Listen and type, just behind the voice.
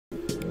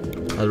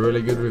Had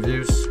really good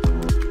reviews.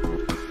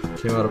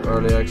 Came out of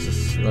early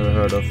access. Never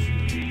heard of.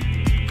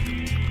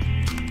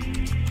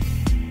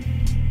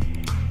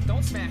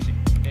 Don't smash it.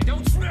 Okay,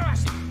 don't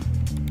smash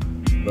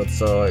it. But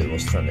so it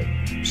was trending.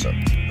 So,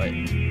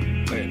 right.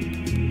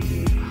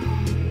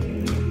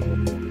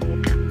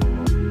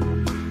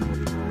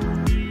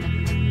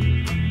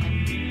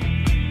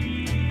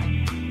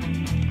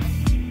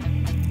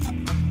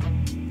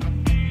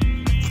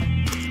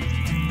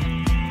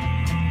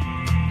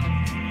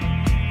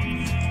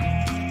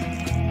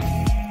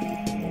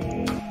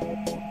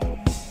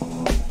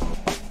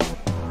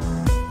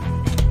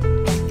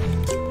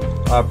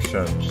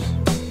 Options.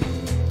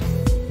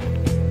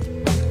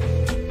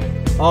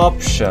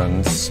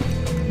 Options.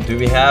 Do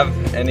we have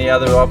any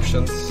other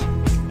options?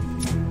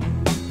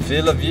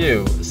 Field of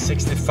view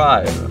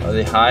 65. Are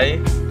they high?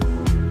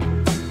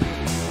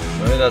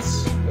 Maybe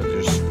that's what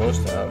you're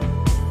supposed to have.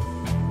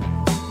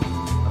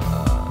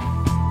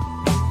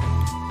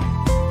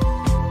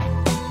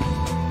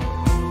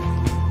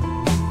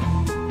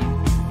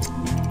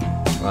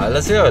 Alright,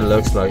 let's see how it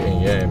looks like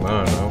in game.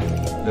 I don't know.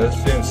 This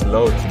seems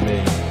low to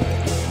me.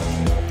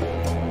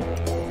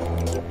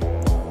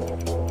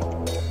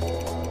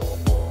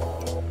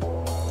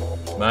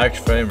 Max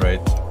frame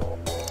rate.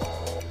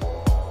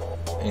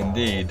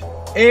 Indeed.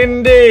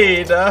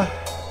 Indeed!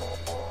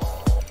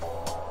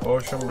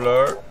 Motion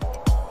blur.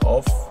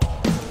 Off.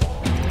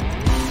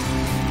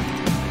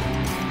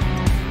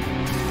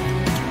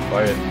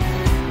 Quiet.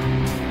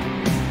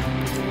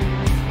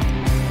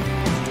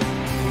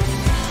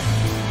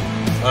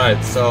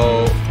 Alright,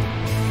 so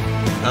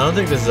I don't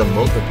think this is a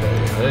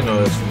multiplayer. I didn't know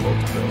this was a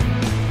multiplayer.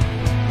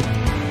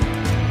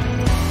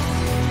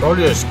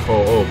 Probably just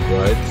co-op,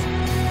 right?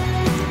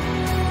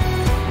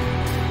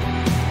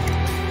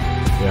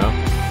 Yeah.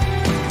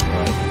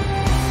 Alright.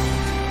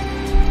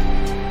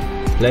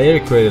 Player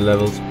created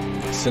levels.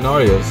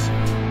 Scenarios.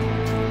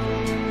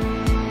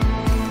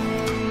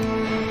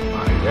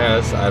 I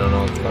guess. I don't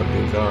know what the fuck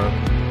these are.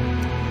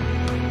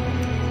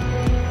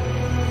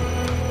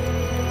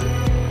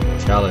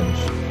 Challenge.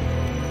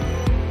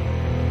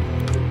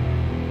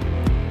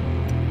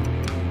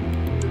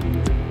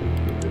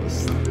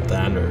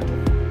 Standard.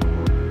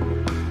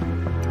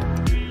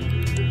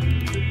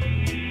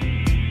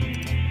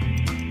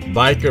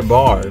 Biker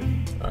bar.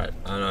 Alright,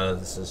 I know what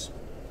this is.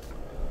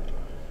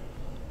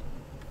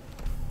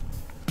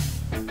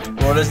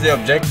 What is the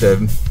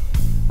objective?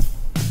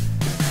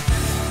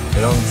 They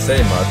don't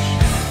say much.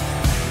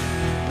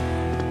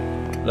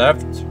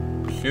 Left,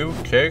 Q,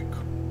 kick.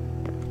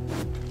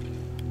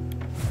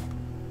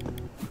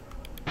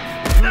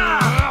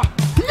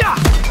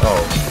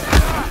 Oh.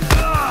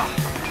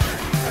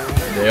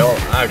 They all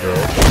aggro.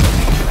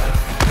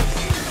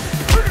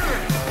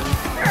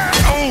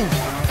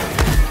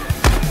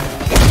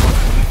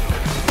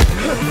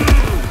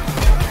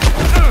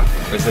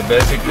 Is it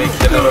basically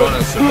kill everyone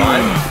and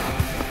survive?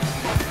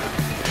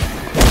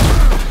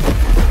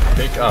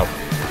 Pick up.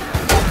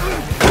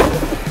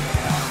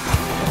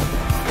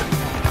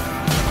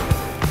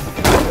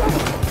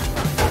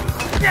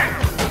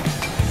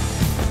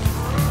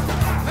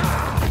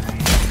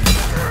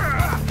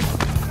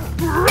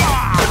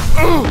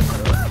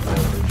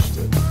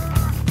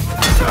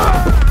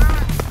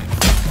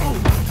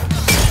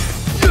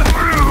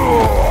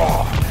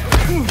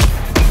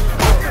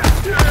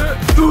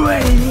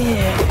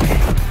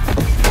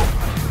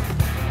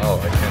 Oh,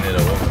 I can't hit a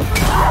woman.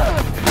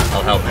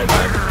 I'll help him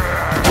then.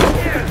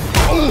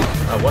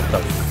 Oh, what the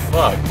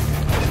fuck?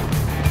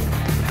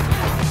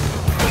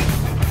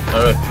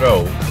 Alright, throw.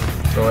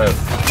 Throw F.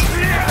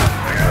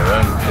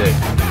 Run dick.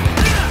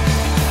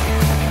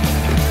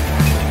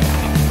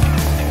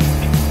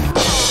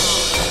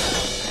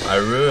 I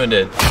ruined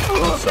it.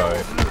 I'm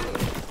sorry.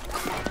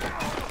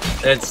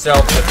 It's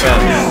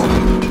self-defense.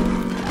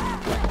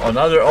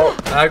 Another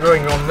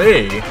aggroing on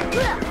me.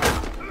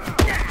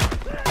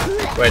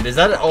 Wait, is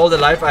that all the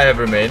life I have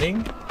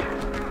remaining?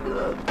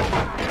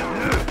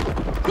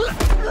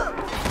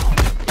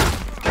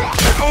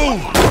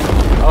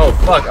 Oh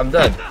fuck, I'm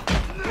dead.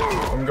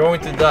 I'm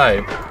going to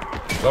die.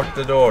 Lock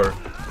the door.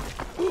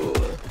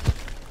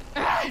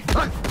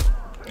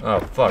 Oh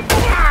fuck.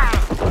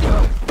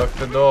 Lock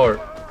the door.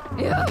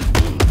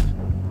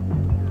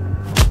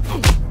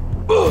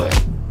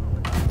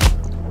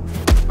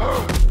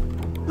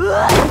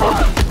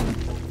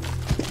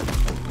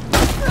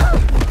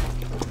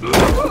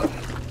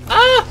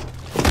 Ah!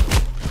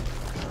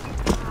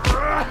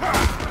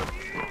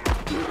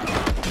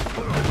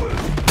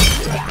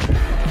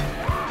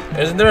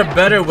 Isn't there a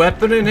better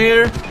weapon in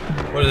here?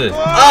 What is this?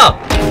 Ah!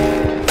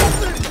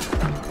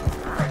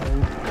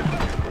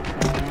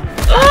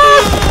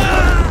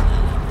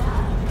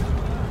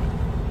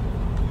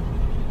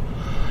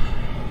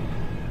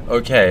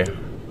 Okay.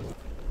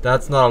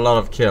 That's not a lot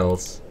of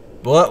kills.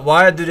 What?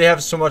 Why do they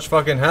have so much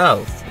fucking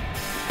health?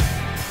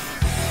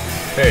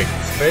 Okay,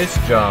 space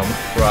jump,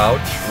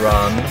 crouch,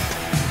 run.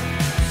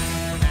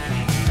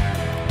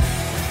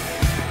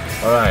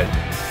 Alright.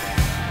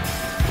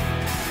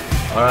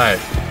 Alright.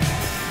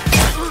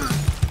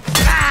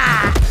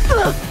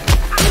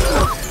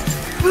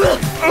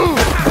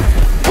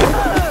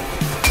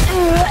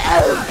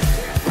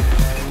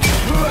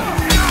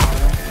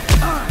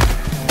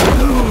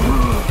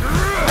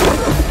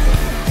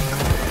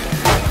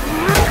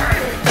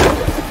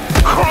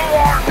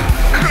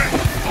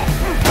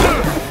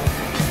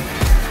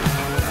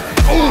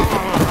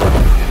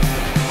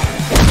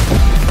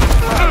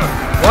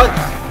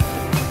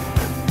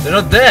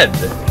 not dead.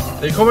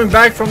 They're coming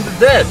back from the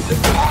dead.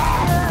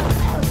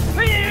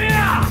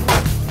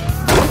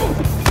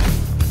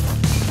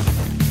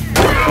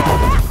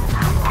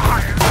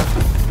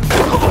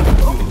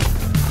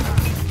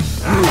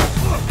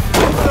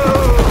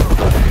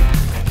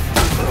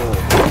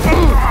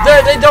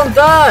 They don't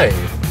die!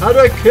 How do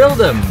I kill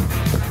them?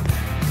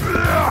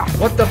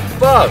 What the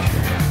fuck?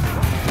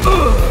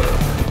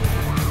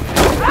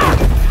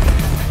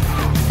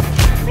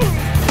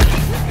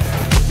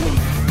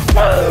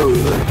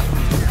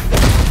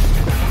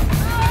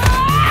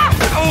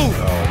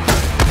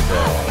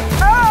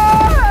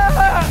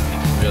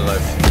 Real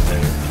life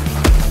simulator.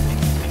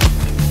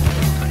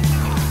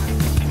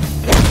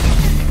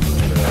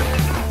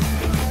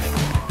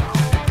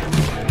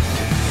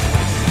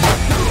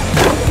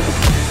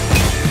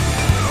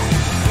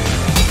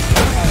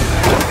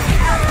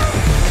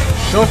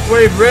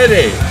 Shockwave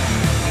ready!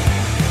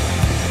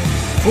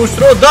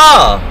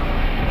 Fusroda!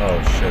 Oh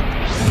shit.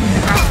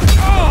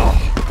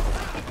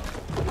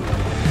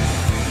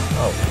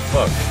 Oh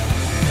fuck.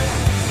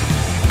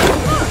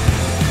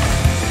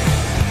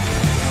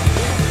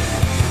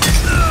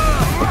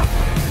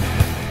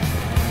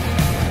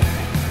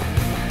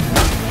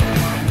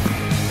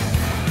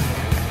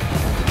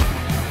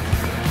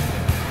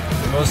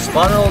 We must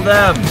funnel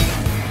them!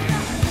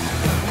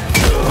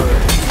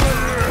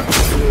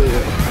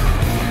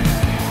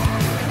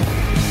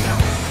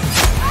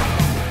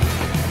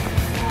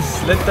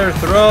 Slit their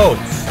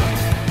throats!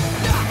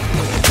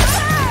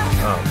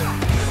 Oh.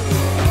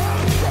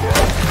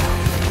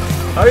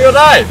 How are you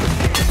alive?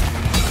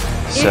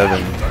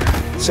 7.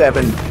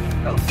 7.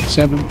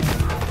 7.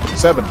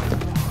 7.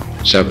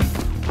 7.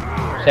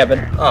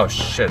 7. Oh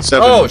shit.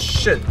 7. Oh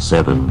shit.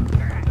 7.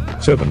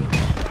 7.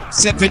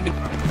 7.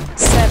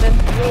 7.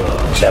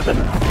 7.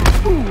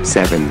 7.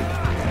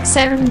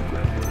 7.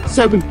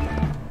 7.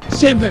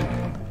 7.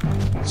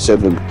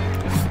 7.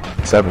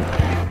 7.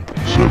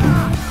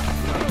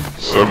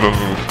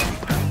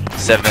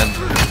 7.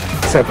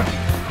 7.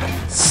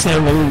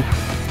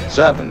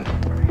 7.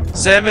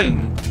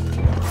 7.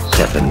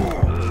 7.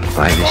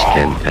 Weil ich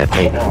kenn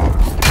Pepe.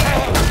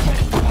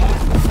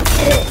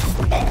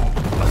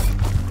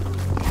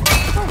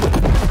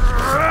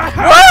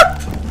 What?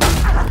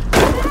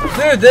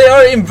 Dude, they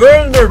are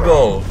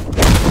invulnerable!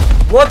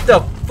 What the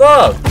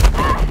fuck?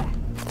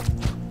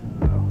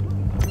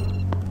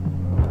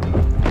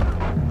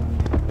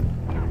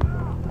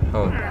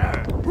 Oh.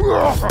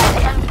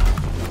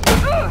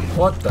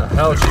 What the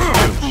hell is this?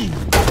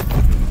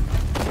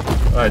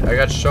 Alright, I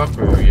got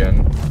shockwave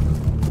again.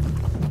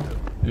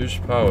 Use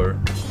power.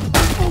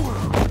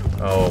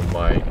 Oh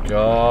my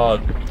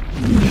god.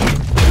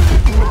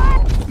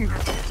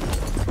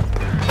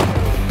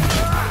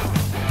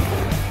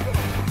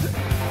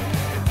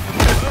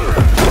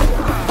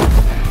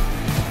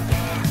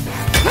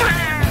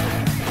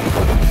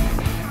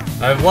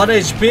 I have 1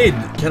 HP.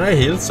 Can I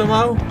heal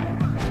somehow?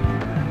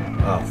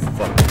 Oh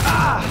fuck.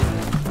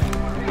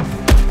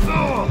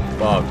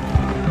 Fuck.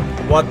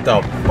 What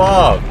the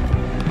fuck?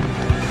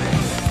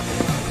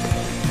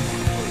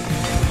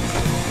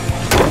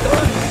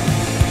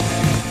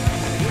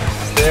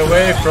 Stay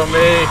away from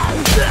me.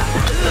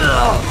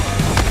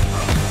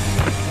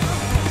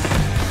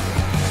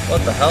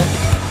 What the hell?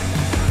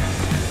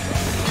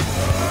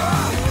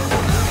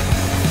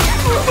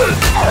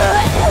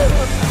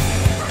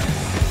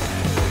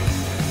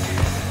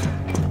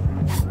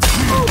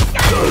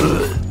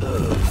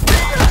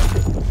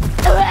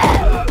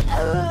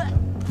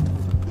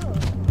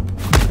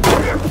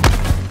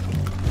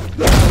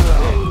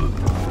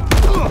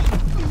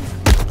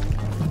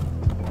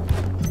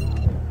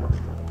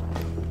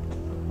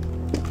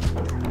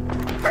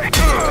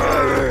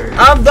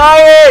 I'm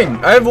dying!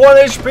 I have 1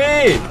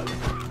 HP!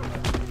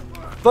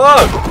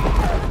 Fuck!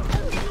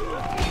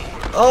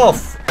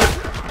 Off!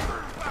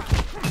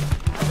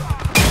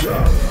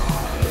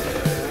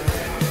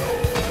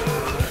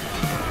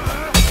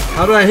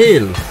 How do I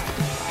heal?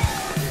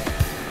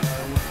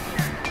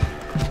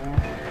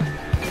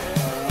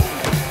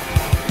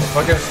 If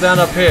I can stand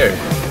up here.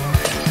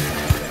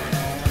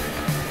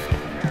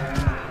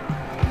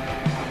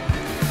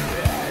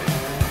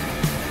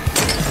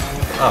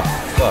 Oh,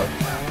 fuck.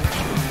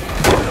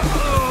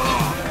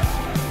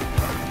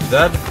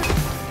 Dead?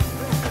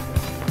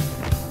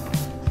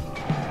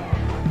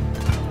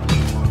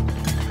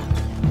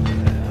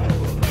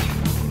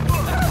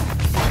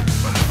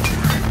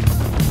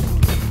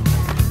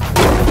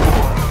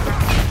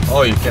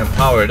 Oh, you can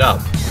power it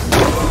up.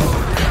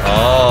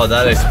 Oh,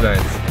 that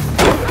explains.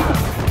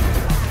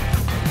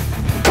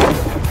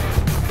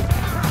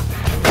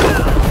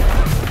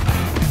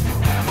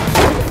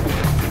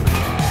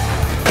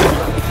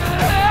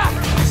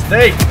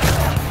 Snake!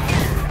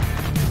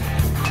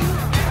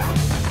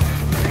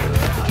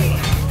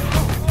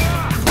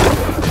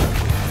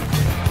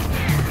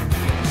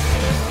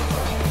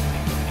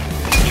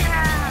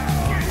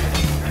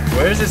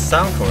 Where is this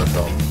sound coming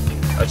from?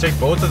 I checked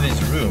both of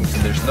these rooms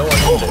and there's no one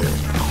in there.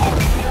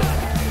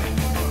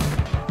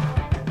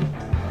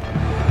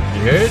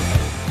 You hear it?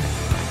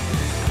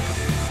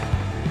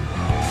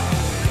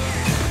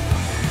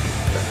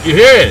 You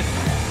hear it?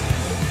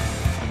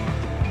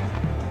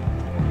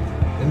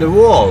 In the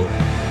wall.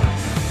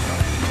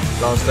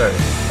 Downstairs,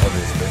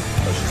 obviously.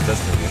 Oh, she's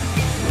testing me.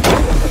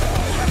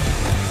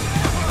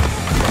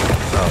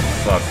 Oh,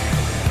 fuck.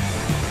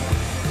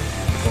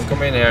 Don't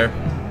come in here.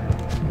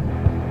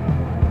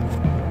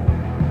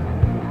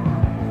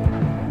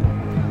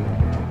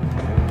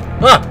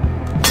 Ah!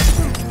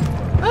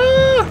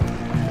 Ah!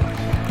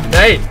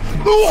 Hey!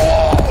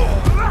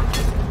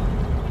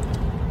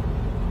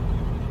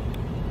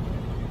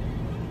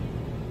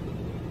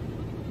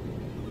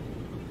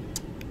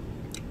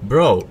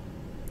 Bro,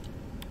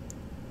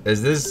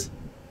 is this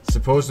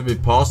supposed to be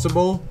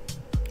possible?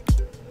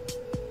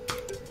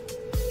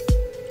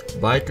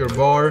 Biker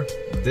bar,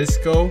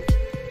 disco.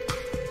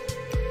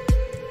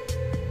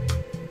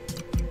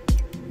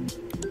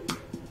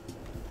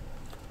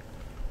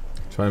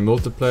 Try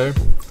multiplayer.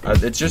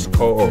 It's just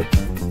co-op.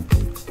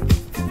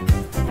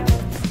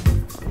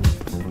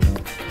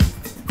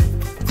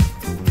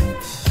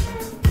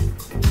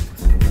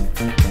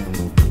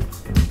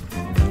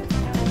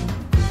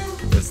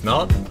 It's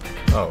not?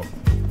 Oh.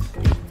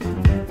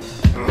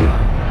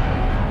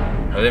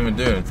 I didn't even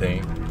do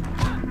anything.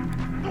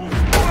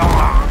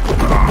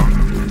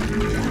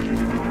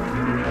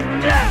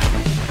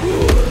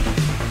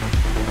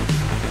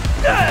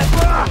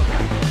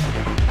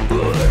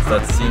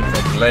 That scene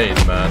from Blade,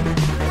 man.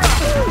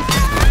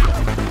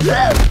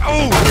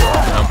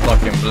 I'm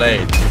fucking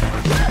Blade.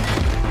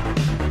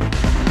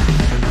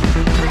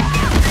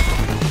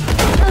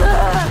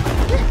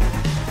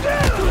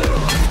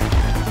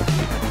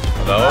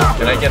 Hello?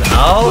 Can I get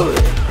out?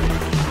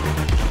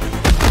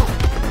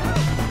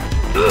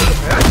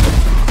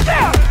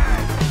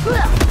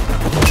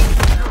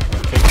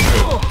 Kick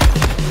through.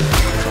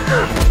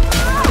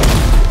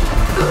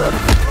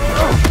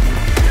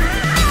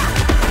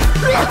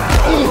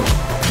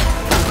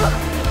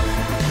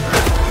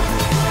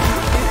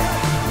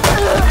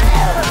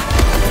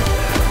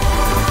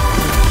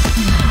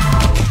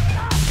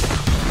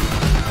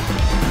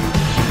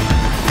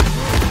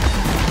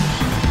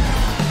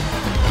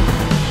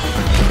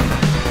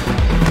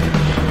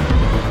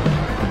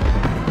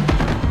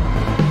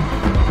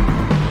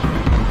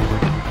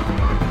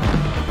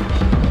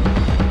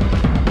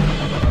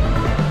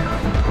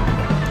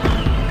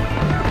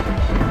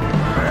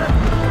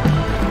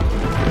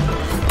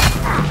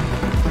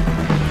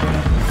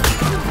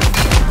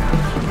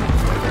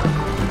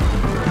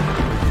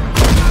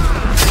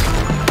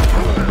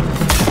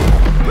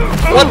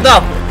 What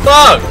the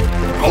fuck?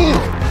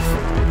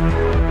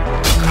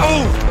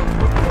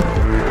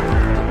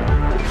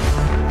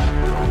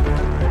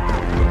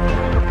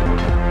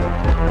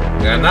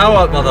 Yeah, now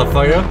what,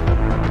 motherfucker?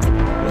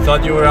 You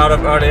thought you were out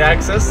of early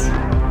access?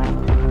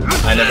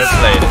 I never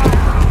played it.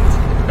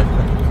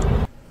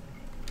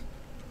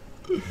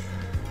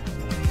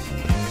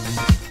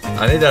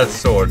 I need that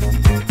sword.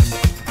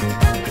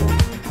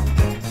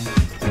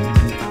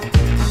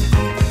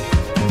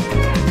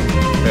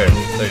 Here,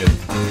 take it.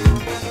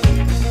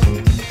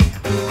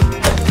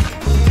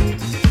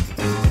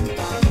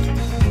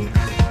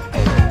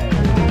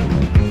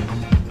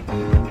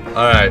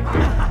 Alright,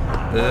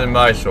 this is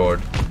my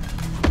sword.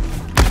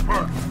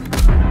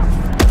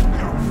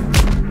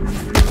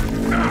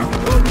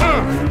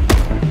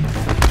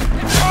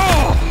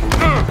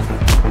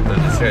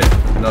 This guy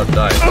not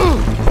die.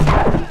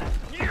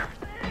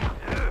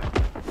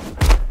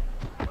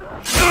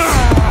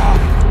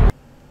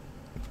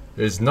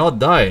 It's not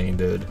dying,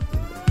 dude.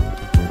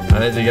 I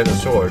need to get the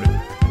sword.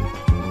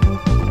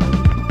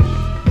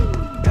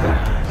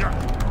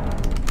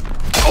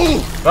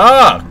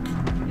 Fuck!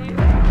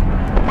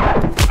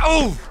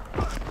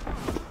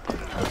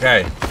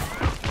 Okay.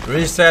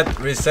 Reset,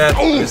 reset,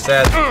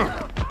 reset.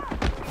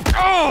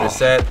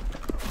 Reset.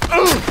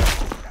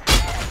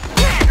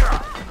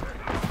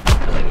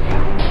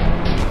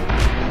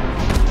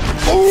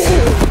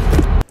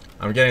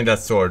 I'm getting that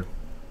sword.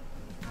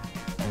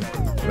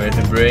 I'm going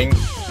to bring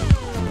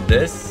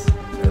this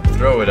and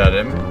throw it at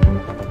him.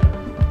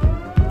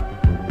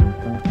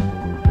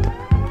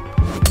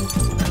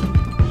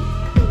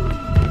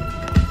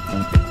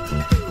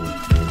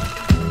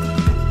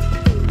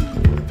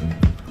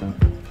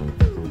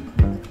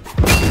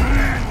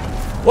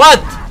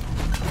 What?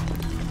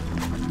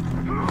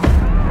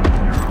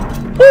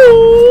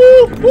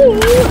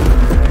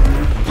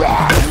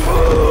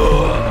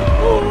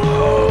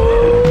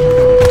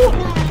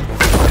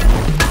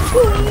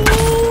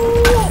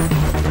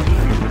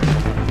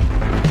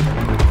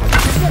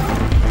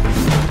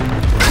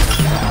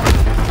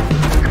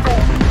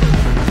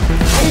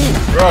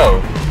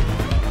 Bro.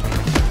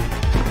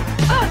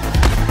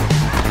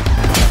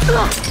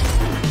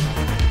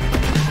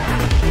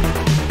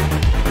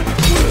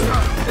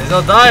 He's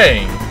not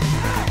dying.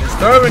 It's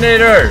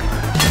Terminator.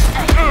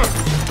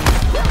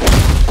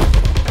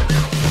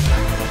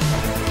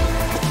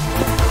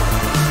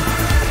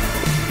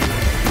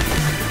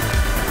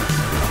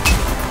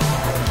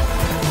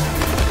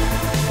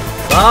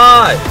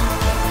 Die!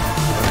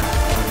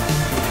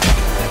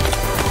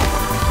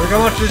 Look how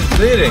much he's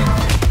bleeding.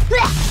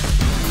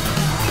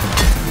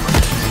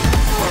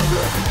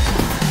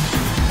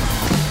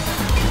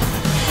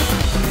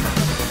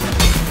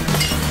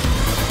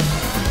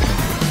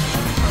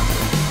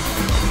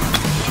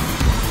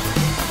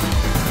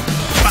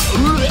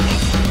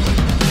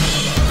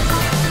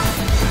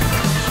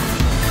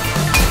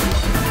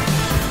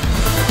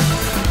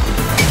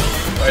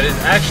 it is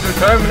actually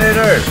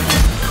Terminator!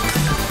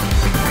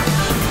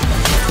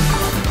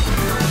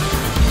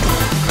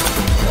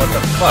 What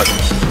the fuck?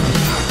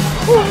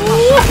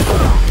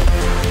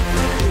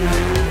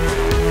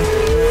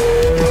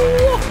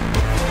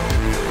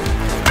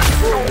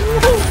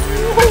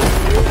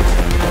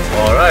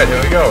 Alright,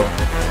 here we go.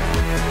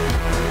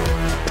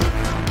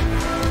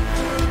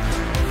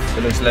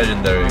 It looks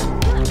legendary.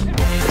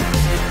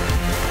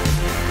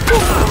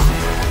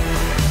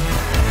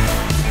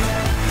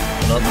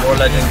 Not more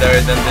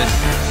legendary than this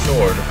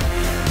sword.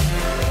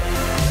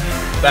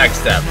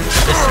 Backstab.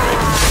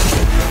 Eviscerate.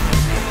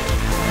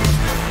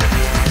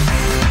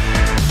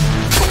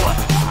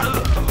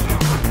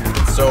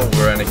 It's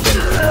over, Anakin.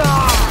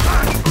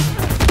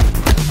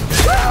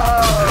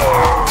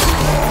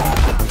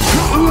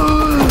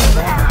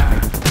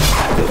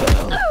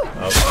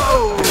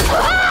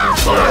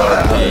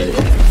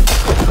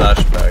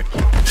 Flashback.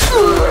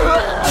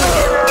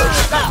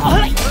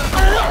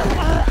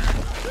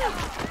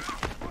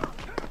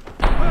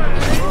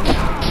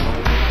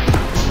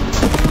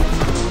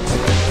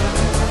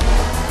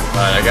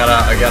 Alright,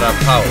 I gotta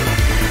power.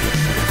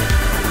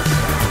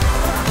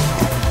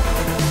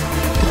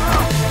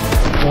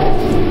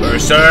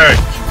 Berserk!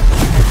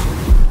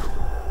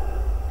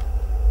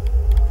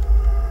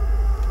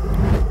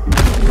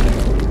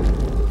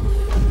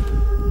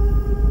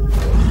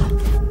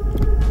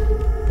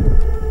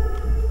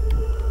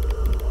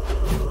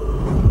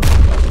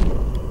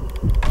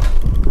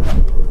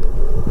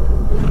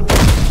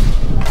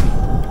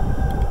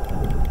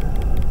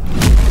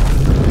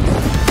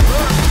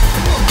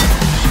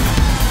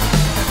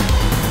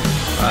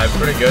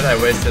 Pretty good, I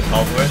wasted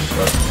half of it,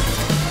 but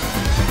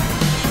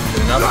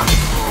good enough.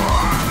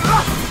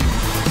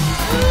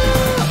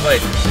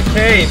 Wait, the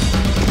cane!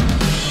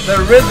 The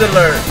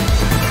Riddler!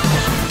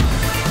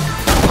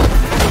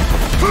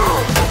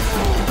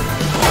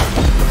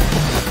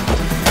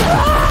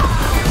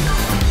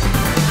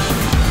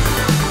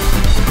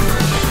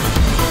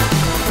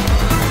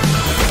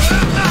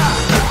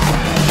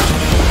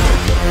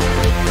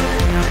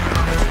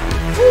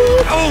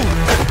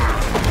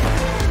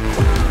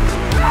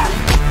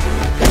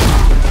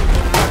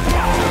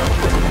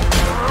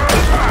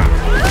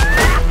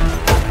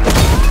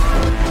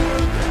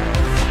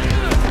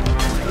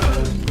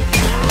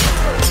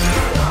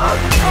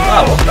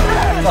 Ah, what the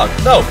fuck?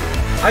 No!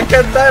 I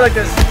can't die like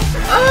this!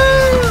 Ah!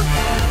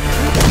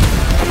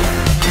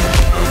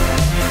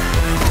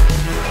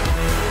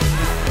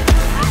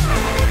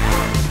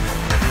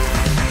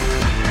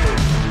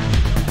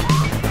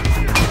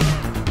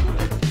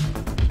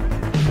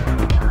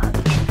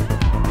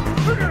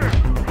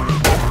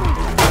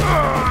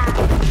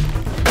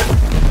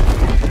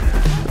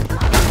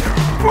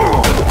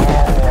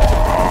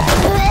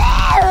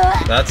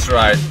 That's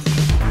right.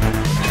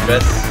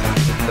 Best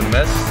the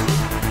mess.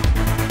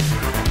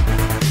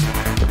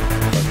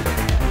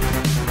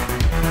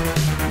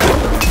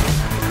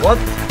 What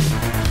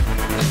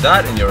is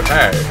that in your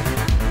hair?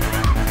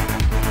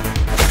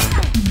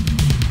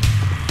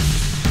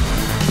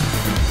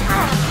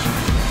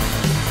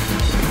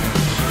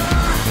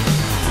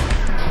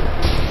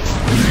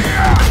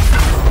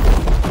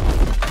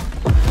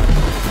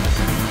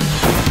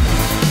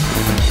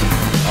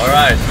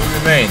 Alright, who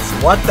remains?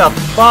 What the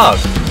fuck?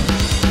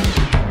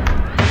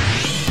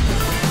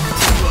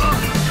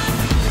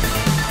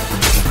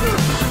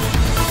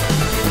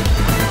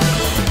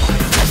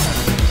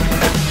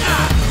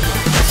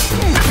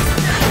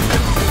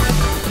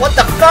 What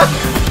the fuck?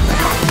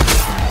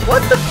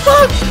 What the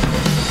fuck?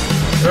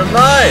 You're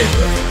alive!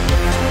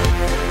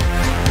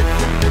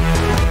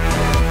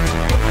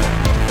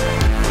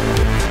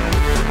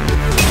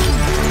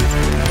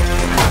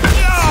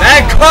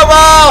 Man, come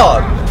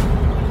on!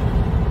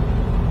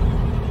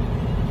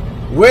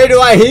 Where do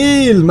I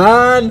heal,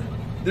 man?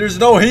 There's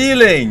no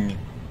healing!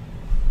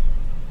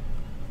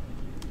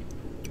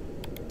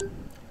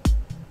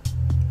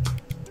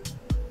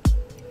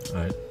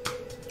 Alright.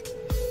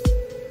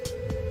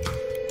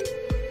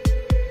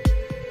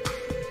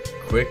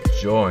 Quick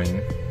join.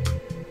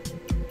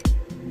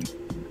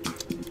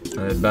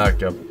 And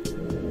back up.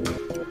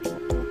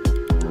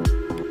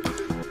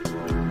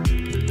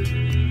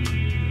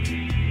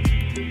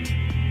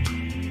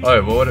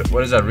 Oh,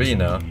 what is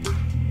arena?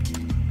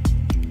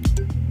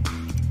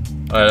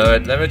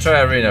 Alright, let me try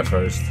arena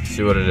first.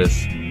 See what it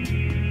is.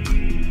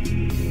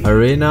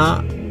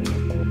 Arena.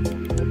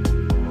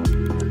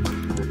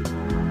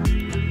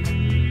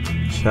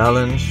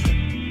 Challenge.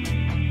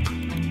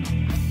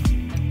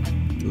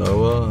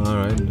 Lower.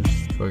 Alright,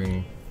 just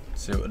fucking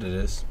see what it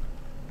is.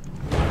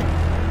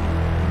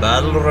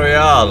 Battle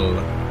Royale.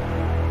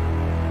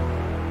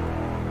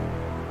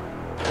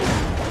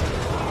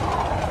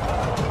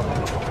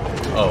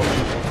 Oh,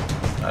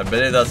 I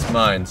believe that's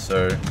mine,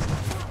 sir.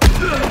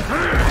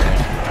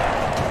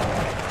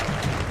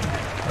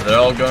 They're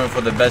all going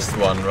for the best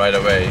one right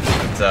away.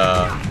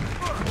 But,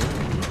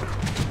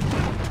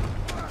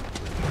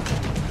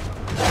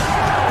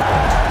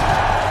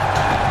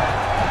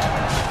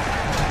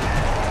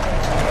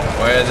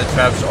 why are the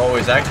traps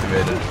always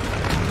activated?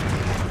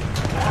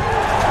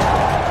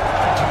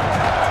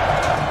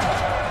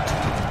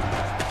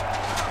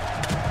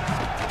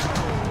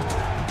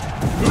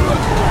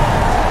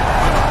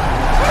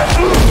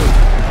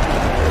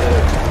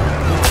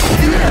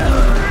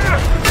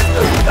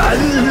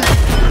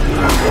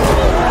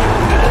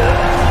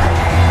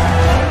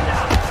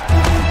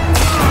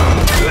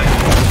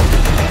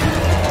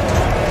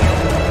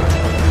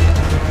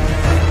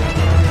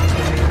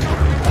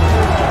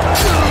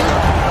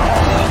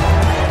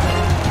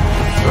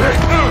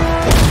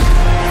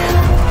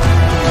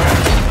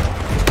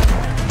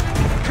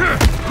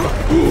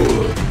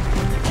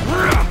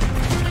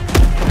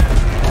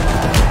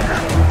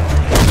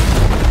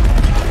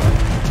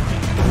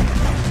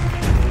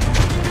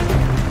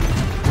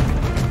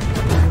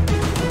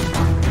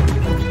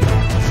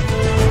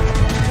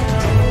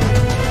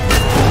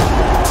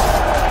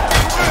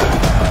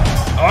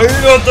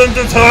 not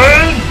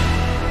entertained!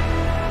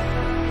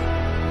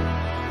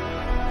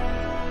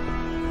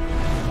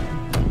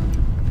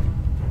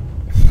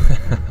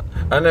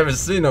 I never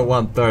seen a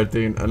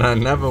 113 and I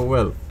never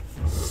will.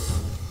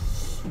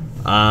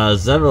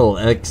 Several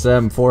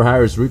XM4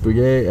 Harris, Reaper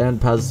Gay, and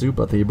Paz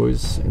Super. Thank you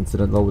boys.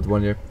 Incident low with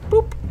 1 year.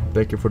 Boop.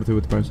 Baker 42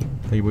 with the person.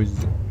 Thank you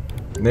boys.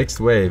 Next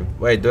wave.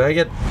 Wait, do I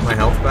get my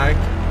health back?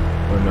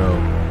 Or no?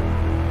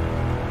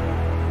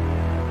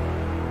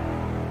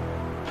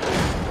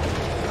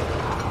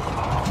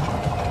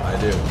 I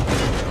do.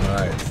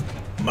 Alright.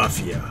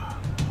 Mafia.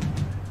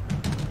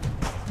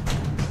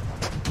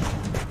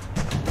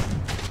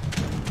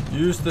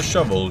 Use the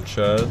shovel,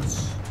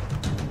 chads.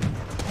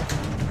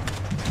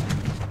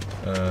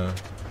 Are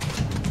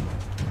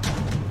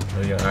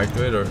you gonna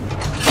activate or?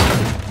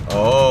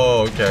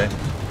 Oh, okay.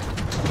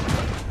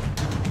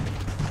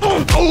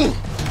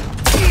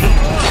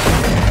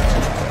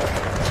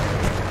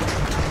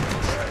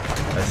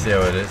 I see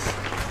how it is.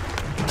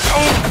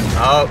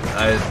 Oh,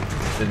 I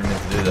didn't mean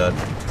to do that.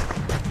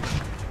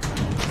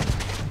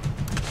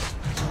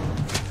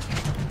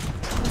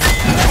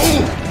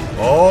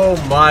 Oh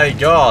my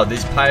god,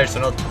 these pirates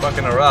are not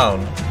fucking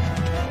around.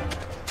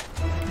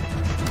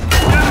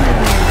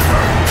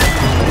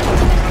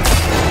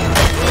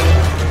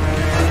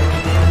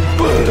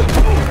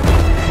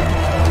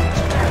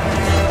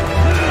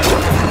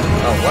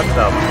 Oh, what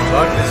the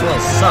fuck? This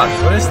one sucks.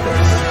 What is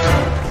this?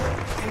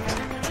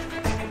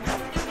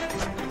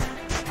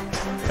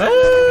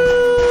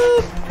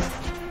 Help!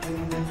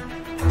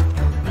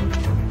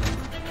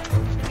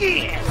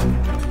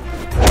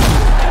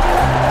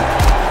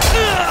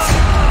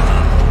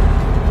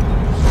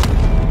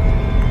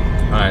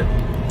 Alright.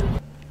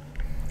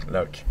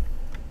 Look.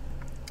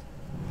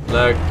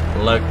 Look.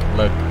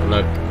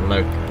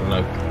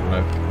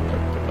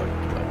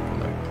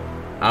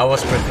 I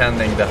was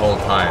pretending the whole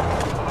time.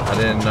 I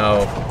didn't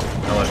know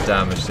how much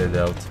damage they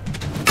dealt.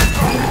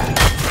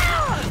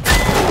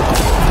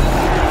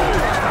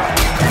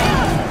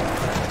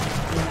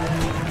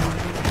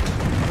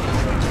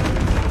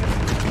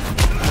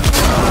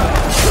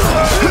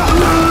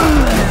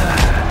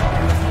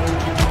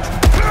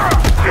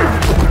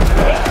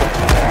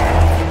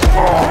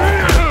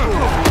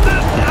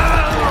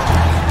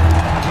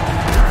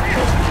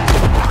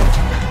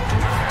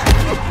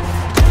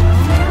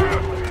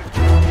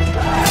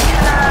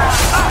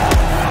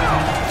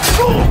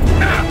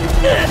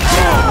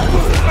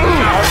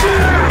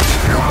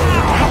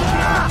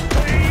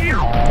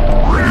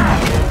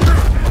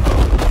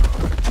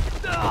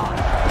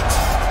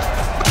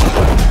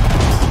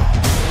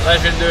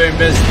 Pleasure doing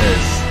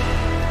business.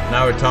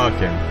 Now we're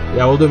talking.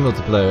 Yeah, we'll do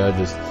multiplayer. I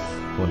just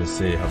want to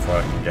see how far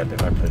I can get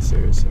if I play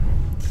seriously.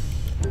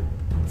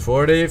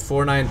 40,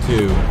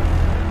 492.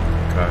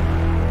 Okay.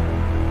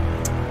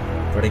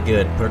 Pretty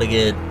good.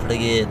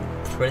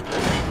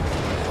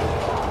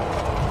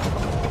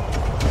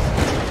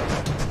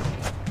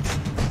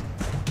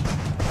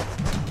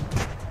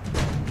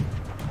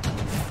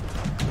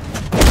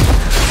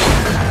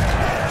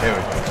 Here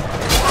we go.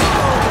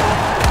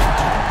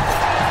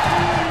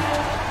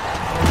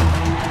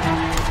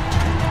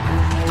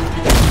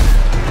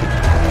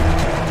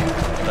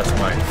 That's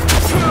mine.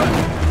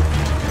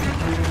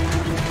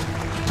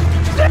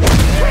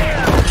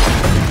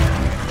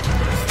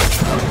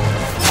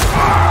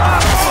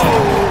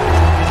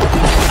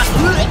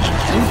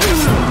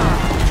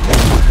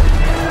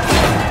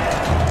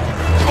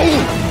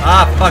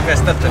 Ah, fuck, I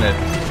stepped in it.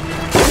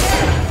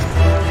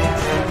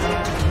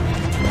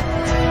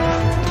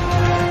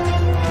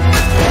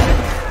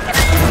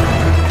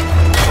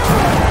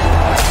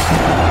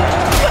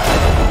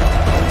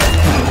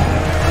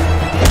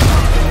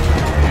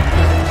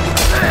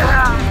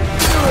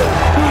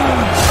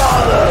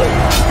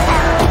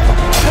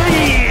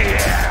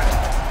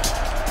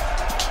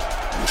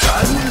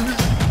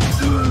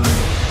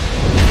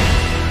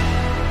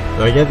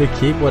 Do I get to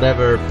keep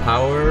whatever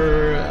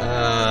power,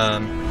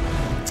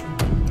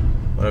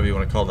 whatever you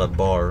want to call that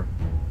bar?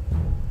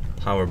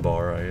 Power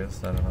bar, I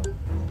guess, I don't know.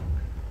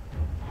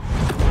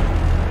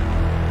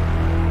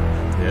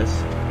 Yes.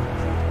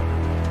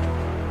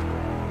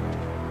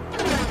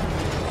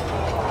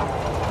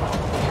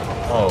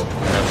 Oh,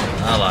 I have some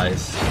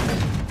allies.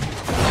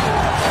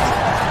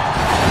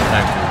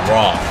 Time to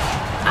rock.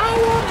 I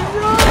want to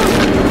rock!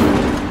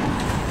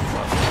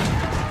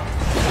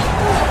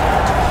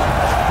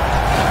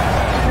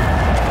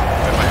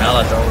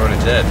 Allies are already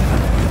dead.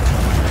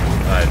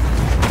 Right.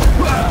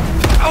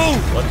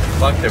 What the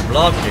fuck? They're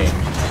blocking.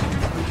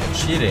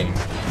 Cheating.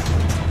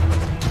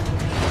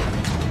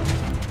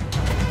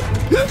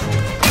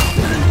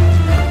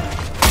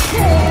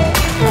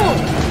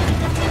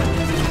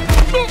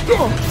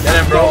 Get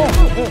him, bro.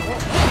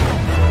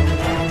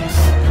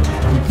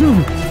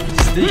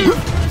 Steve.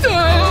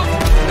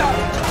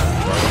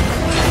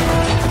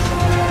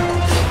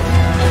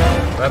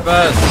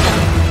 Weapons.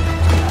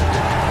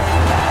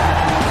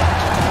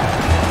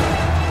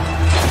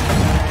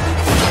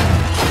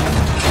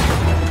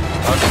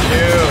 Fuck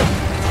you.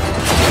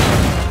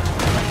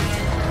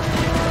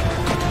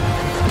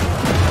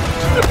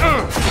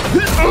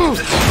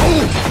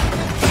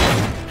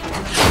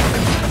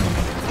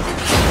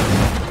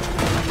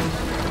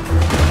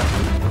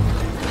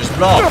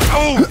 block.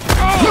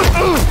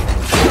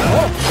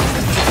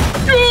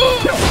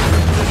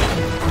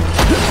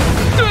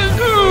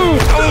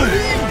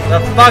 The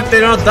fuck,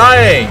 they're not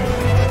dying.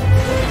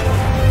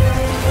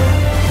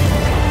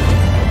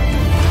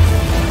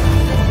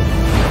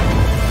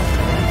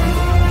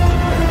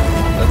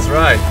 That's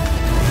right.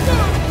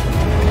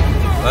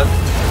 What?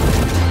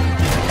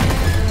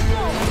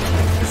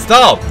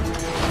 Stop!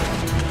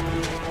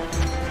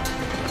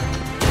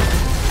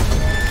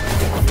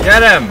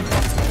 Get him!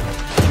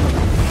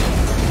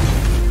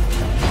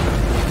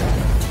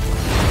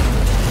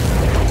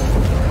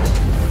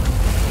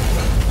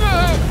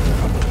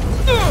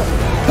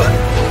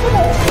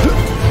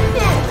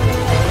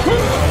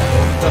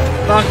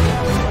 Fuck.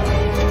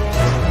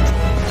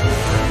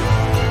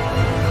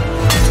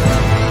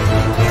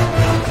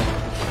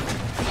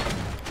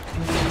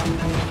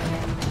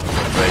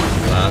 Break the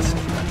flask.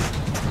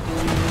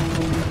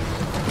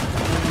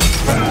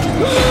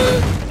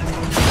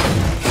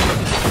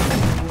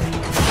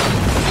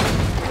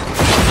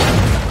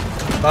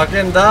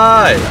 Fucking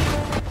die!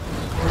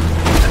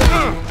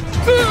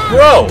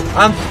 Bro!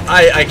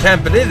 I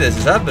can't believe this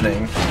is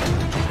happening.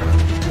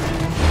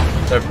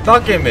 They're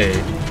fucking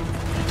me.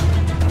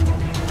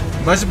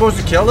 Am I supposed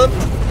to kill him?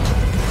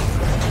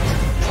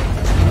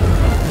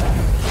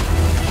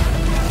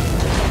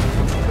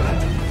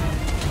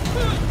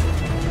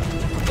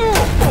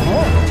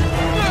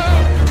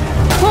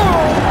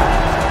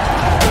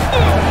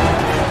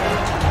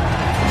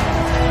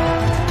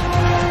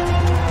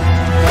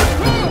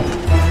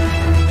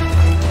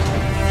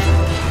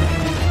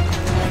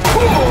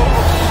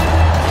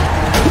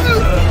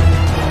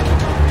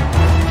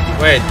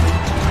 Wait,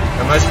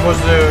 am I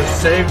supposed to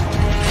save?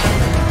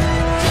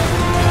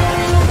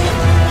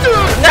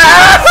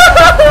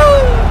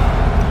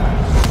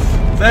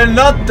 They're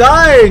not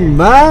dying,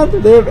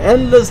 man! They have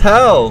endless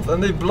health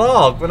and they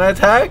block when I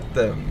attack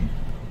them.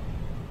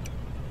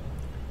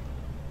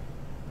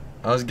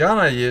 I was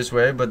gonna use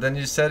wave, but then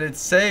you said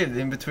it's saved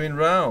in between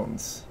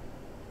rounds.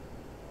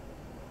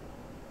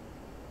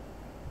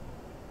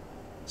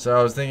 So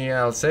I was thinking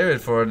I'll save it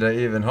for the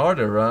even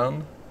harder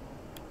round.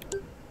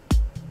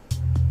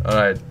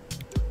 Alright.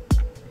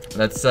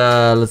 Let's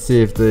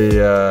see if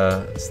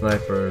the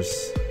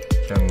snipers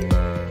can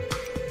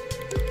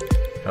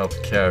help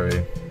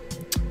carry.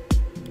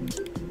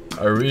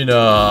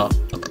 Arena.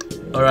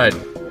 Alright.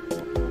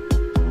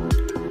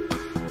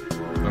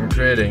 I'm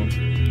creating.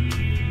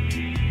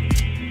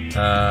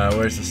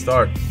 Where's the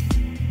start?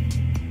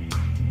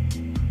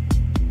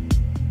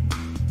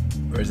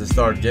 Where's the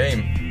start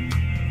game?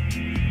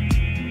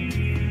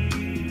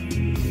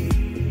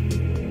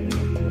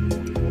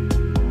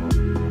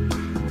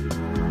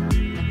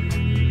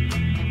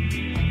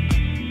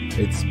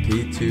 It's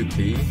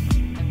P2P.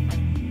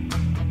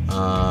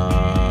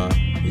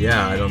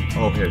 Yeah, I don't.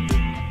 Oh, here.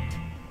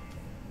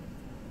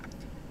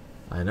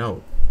 I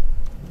know.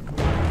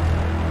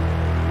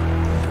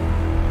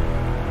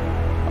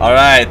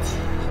 Alright,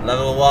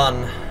 level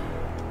 1.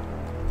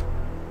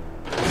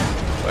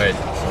 Wait,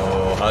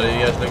 so how do you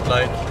guys look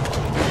like?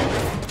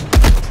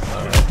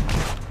 Alright.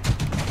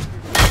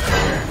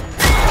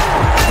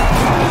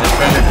 Is it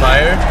friendly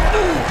fire?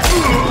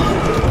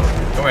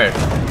 Come here.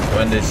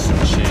 When this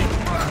cheek.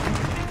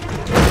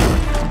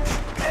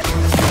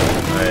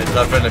 Alright, it's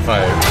not friendly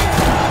fire.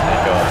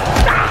 Thank God.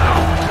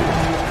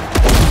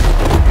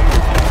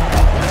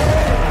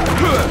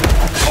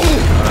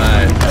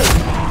 Alright.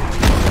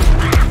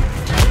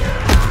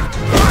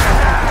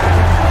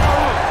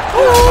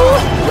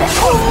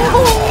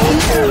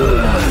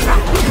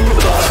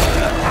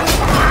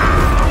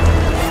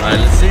 Alright,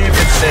 let's see if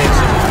it saves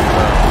him.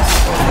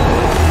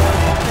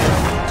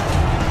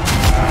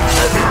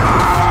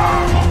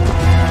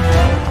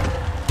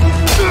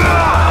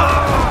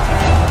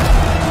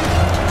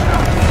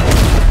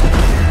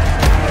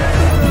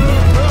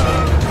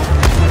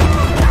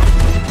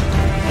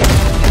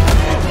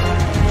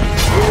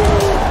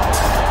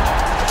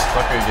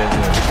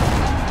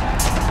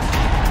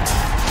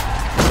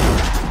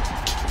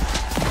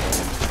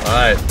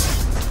 Alright.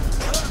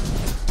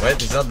 Wait,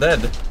 he's not dead.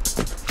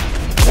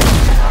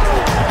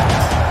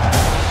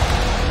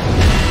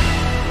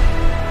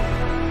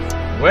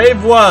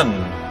 Wave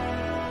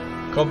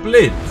 1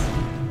 complete.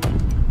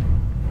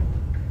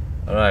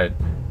 Alright.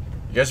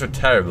 You guys are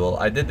terrible.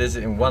 I did this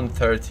in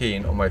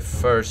 1:13 on my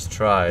first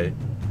try.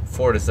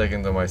 40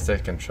 seconds on my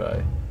second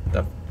try.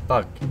 The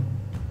fuck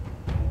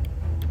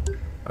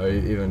are you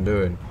even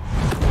doing?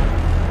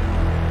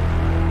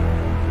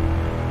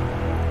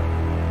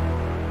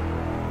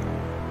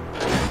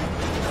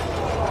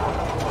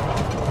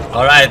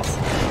 Alright.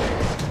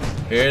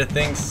 Here are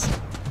things.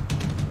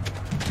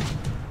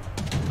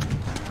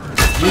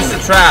 Use the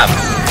traps.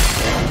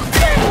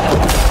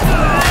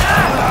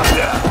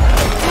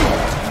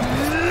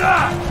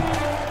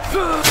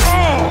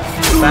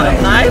 Is that a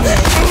knife?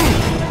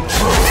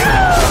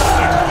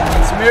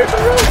 It's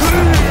Miracle Road.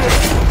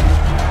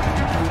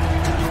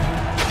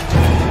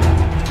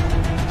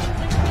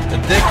 The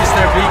dick is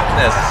their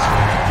weakness.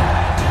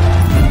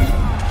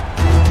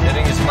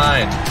 Getting is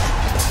mine.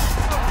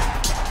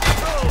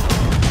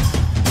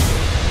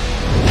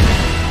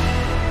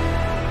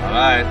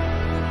 Alright.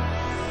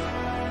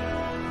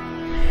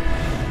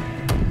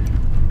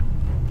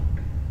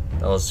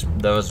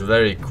 That was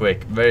very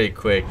quick, very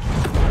quick.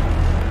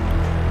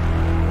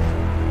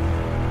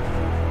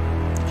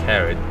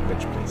 Carried,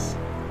 bitch, please.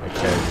 I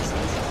carried this.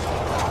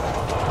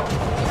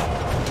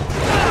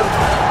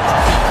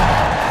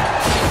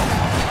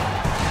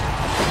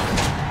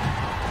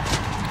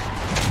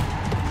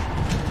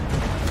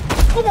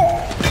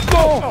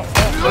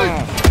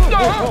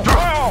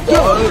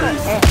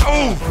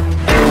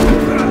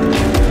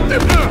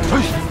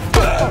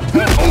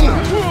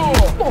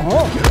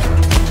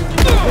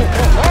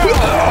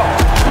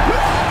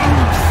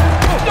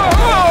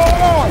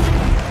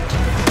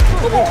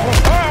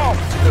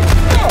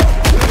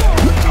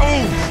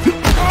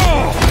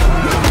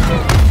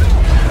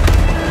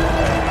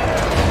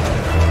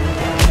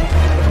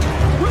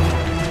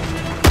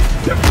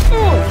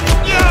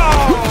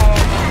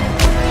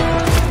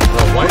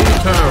 Why do you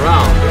turn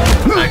around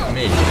and attack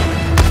me?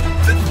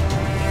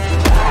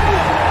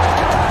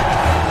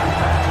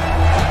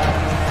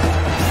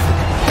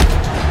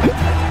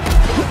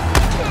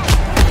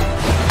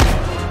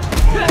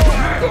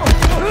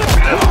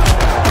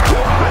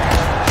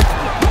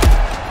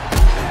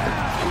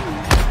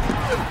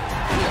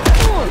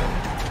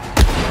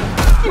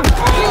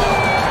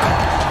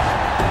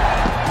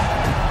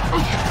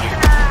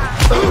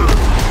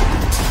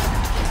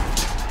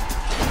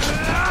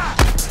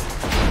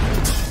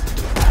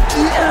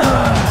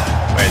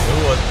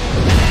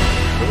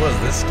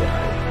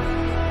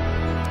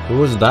 Who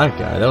was that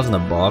guy? That wasn't a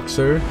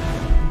boxer.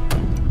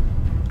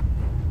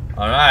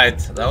 Alright,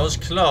 that was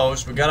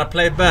close. We gotta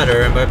play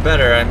better, and by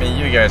better I mean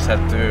you guys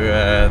have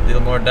to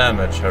deal more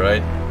damage,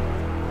 alright?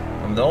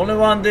 I'm the only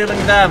one dealing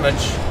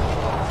damage.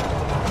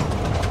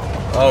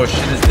 Oh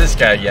shit, it's this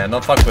guy again.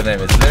 Don't fuck with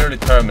him, it's literally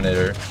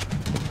Terminator.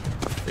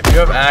 If you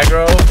have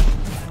aggro,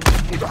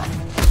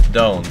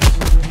 don't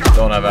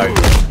have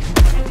aggro.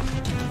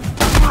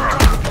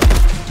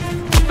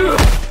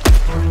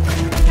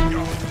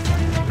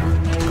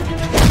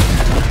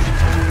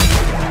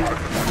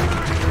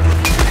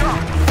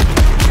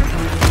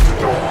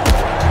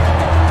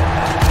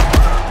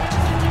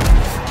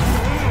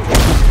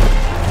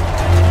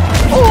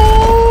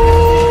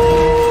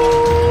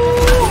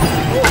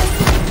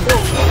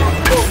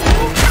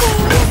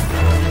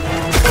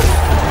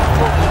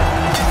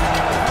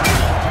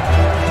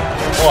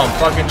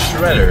 Fucking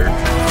shredder.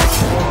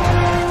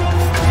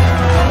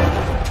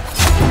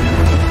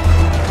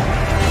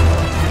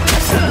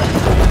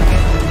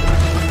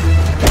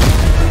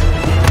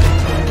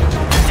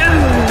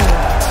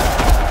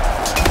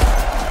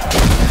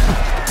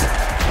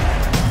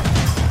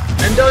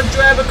 And don't you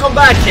ever come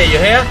back here, you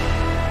hear?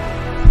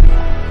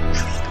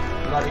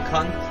 Bloody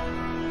cunt.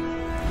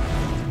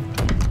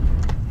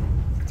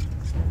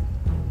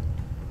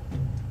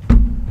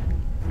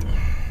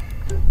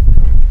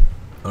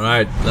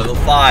 Alright, level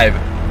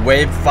 5,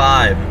 wave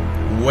 5,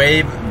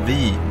 wave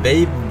V,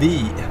 wave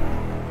V.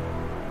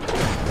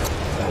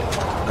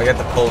 I got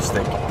the pole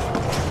stick.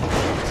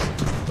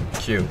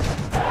 Q.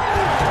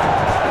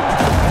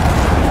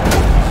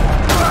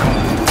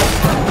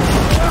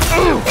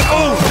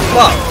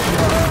 Fuck!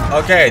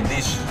 Okay,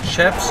 these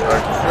chefs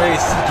are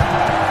crazy.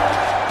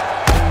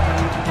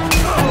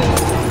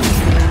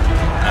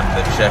 I'm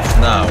the chef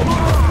now.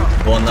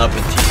 Bon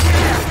appetit.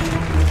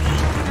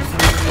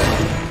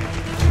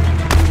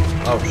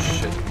 Oh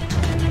shit.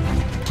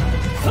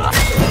 Oh,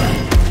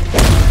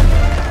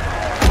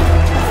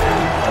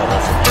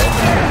 that's a bomb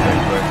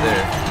right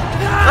there.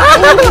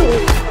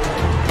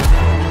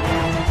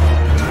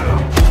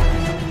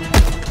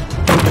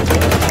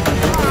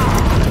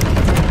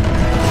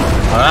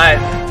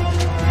 Alright.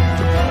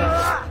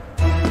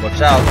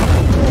 Watch out.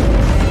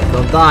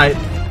 Don't die.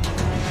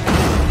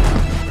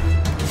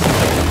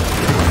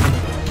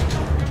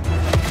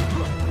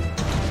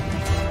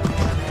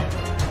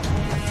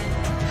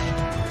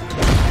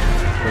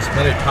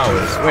 Many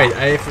powers. Wait,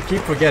 I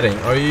keep forgetting.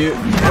 Are you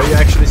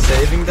actually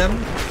saving them?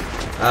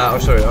 Oh,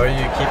 sorry. Are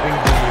you keeping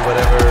the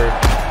whatever?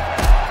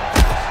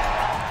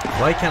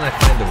 Why can't I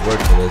find the word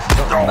for this? It's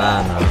not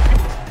mana.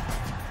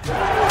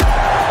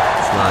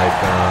 It's like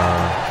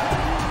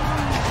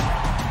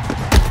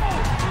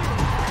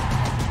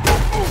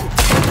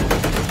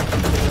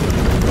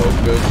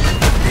focus.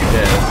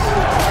 Yes.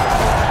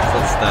 It's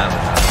not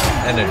stamina.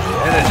 Energy.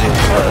 Energy.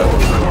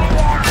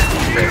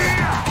 Yes.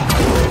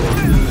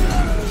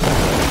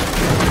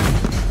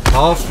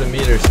 Half the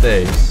meter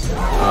stays.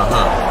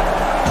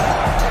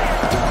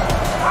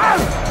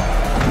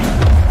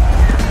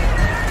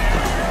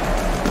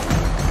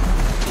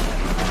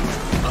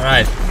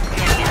 Alright.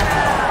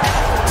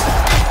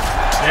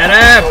 Get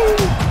up!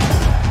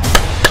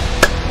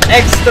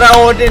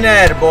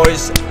 Extraordinaire,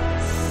 boys!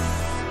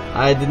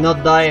 I did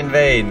not die in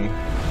vain.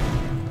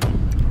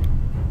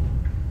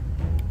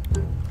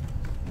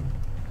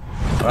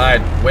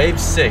 Alright, wave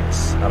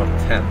 6 out of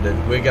 10.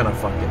 Dude, we're gonna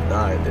fucking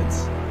die,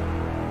 dudes.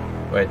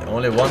 Wait,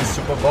 only one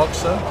super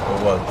boxer? Or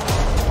what?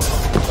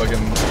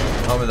 Fucking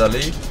Muhammad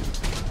Ali?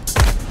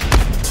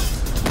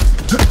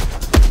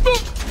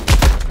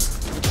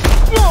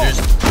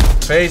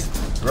 face.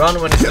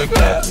 Run when he's looking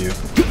at you.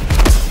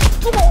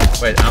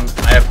 Wait, I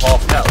have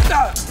half health.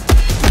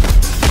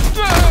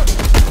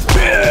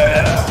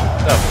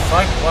 The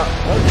fuck?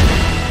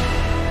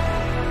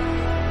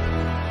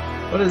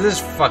 What is this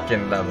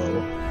fucking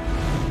level?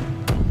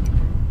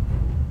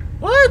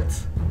 What?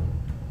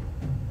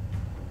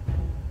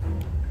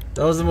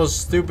 That was the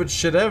most stupid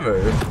shit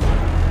ever.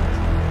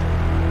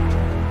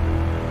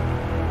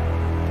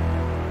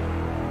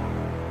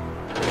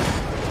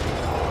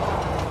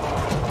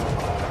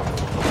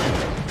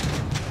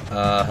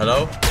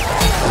 Hello?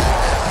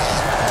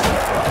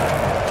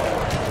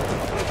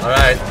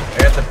 Alright, I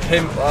got the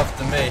pimp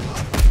after me.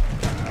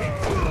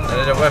 I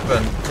need a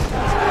weapon.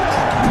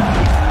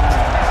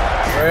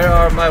 Where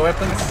are my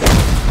weapons?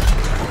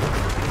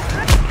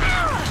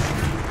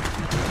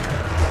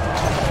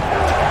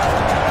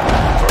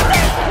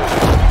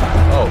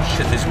 Oh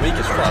shit, he's weak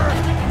as fuck.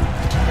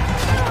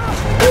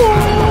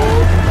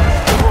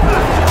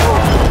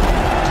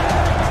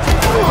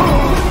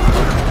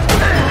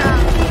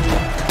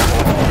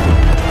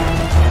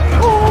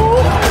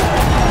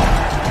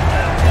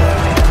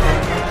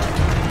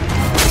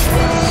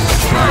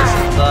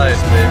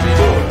 Nice, baby.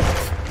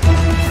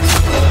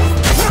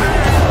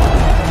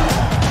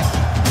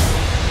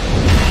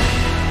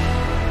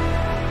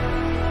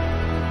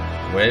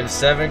 Wave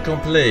 7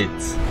 complete.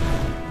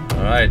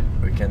 Alright,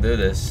 we can do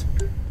this.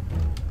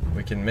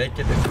 We can make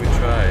it if we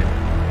try.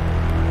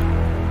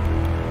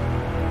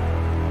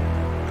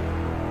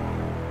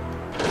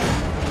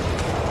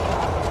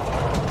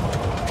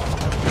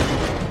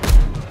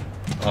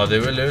 Oh,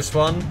 did we lose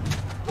one?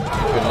 I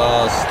think we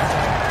lost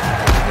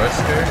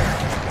Wesker.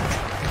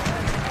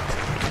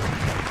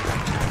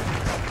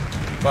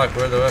 Fuck,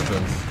 where are the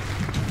weapons?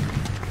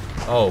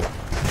 Oh.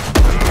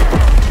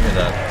 Give me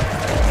that.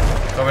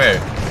 Come here.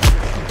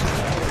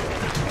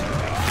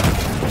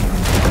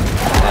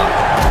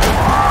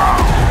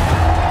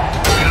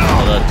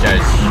 Oh, that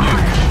guy's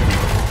huge.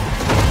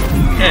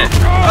 Yeah.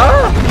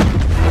 Ah!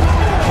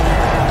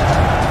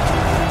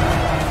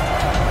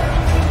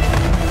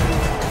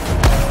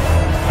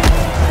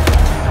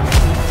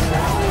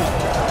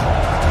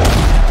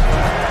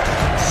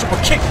 Super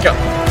kick up.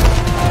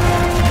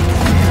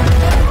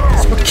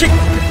 Kick.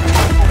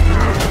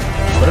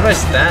 What if I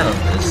stand on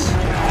this?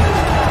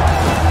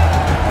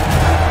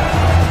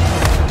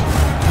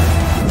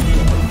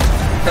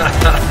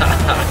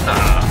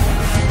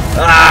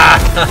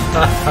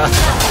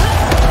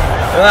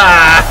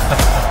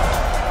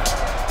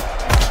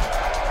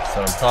 So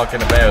I'm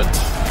talking about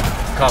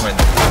comment.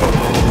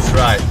 That's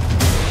right.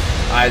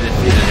 I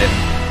defeated him.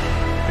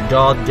 The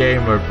God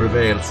Gamer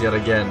prevails yet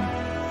again.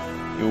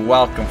 You're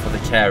welcome for the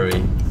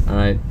carry.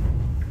 Alright.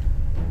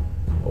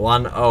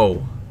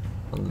 1-0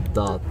 on the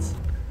dot.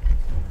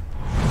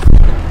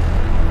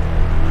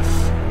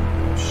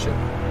 Oh shit.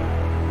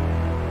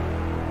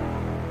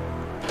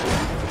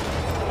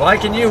 Why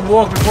can you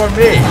walk before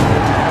me?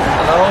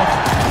 Hello?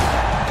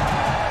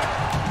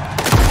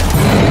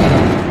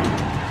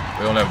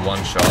 We only have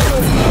one shot.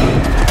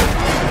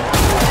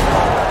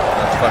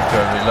 Let's fuck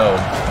her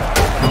reload.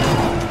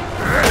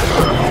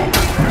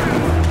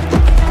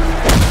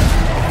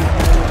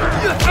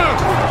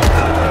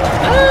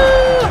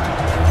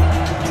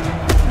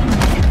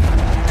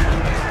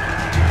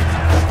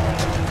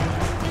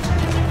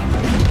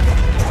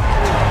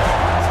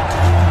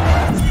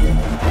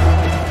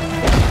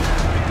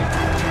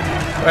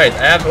 Wait, I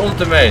have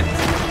ultimate.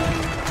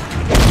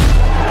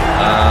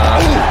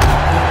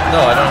 No,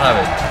 I don't have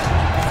it.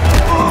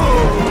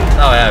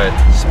 Now I have it.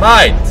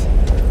 Smite!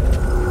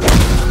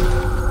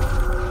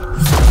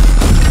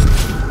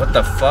 What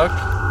the fuck?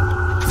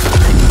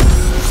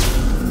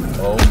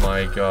 Oh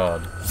my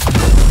god.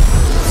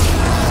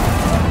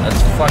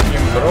 That's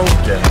fucking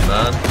broken,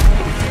 man.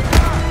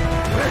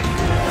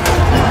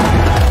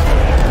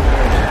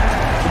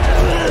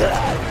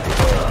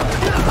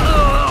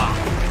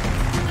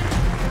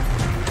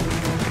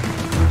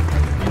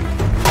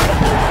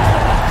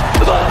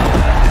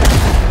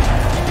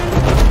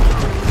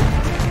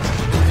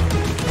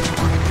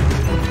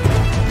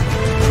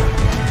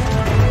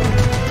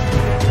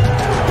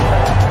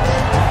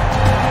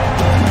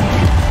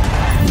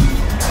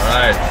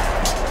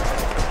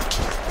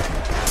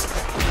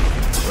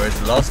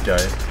 Last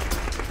guy.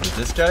 Is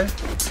this guy?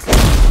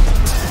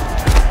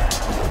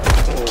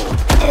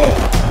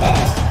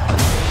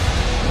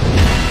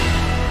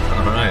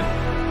 Alright.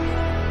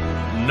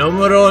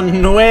 Numero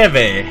 9,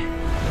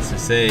 as we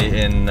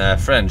say in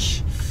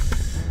French.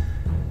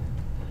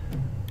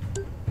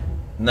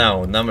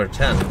 Now, number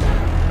 10.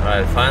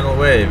 Alright, final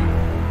wave.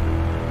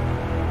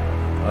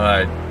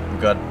 Alright, we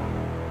got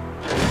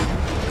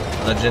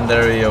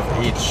legendary of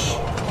each.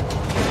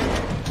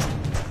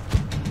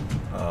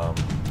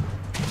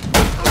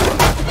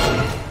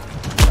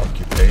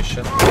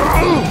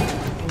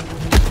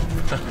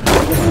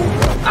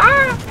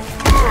 Ah!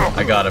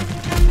 I got him.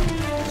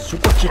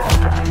 Super kick.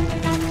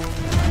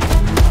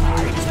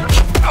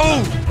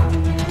 Oh!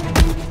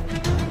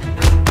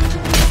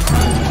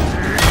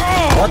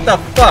 What the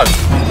fuck?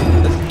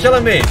 They're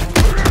killing me.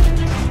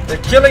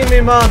 They're killing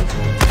me, man.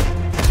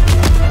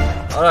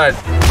 Alright,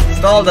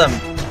 stall them.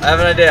 I have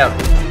an idea.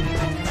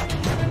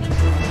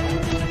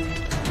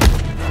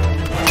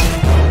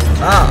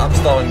 Ah, I'm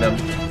stalling them.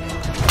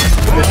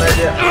 Good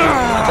idea.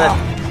 I'm dead.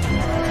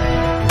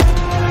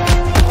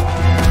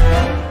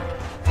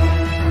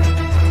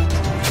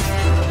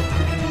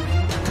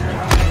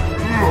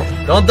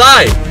 Don't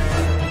die!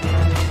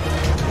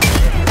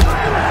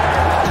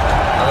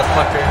 How the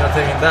fuck are you not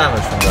taking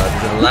damage from that?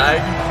 Is it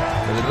lag?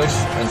 Because it looks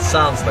and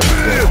sounds like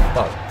it's getting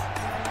fucked.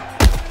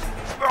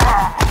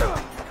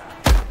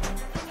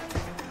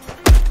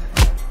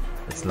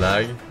 It's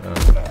lag? Oh.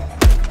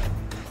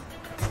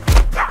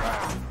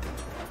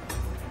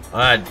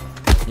 Alright,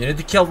 you need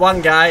to kill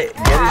one guy,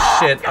 get his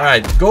shit.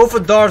 Alright, go for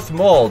Darth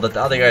Maul that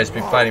the other guy's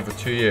been fighting for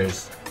 2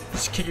 years.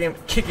 Just kick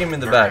him in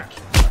the back.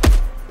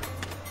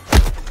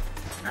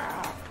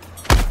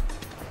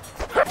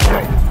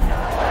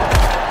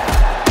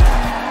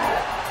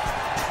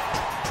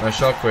 My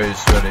shockwave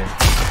is ready.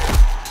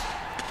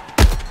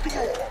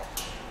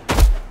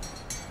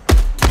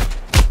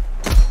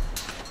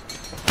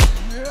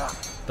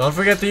 Don't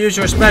forget to use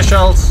your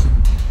specials.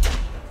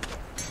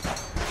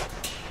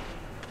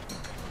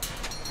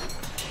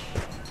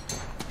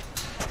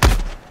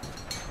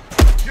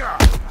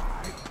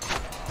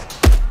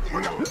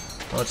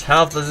 How much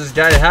health does this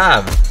guy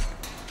have?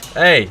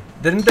 Hey,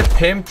 didn't the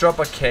pimp drop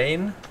a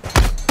cane?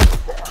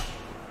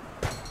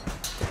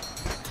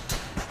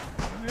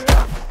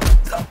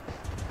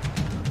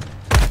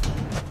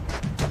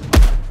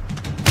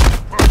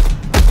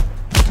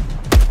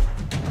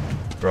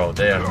 Bro,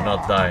 they are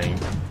not dying.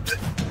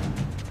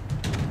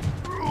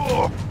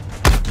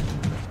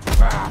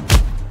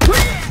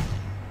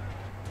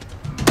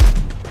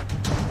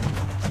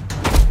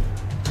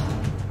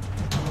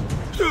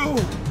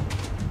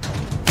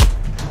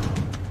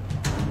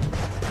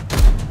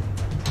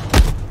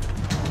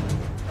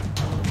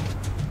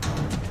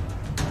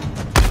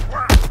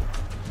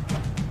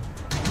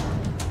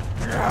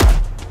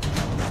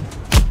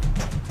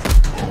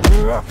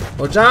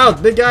 Watch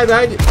out! Big guy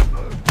behind you!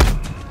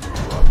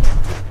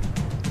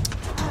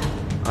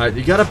 Alright,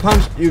 you gotta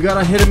punch, you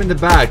gotta hit him in the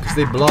back because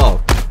they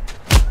block.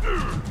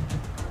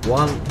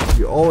 One,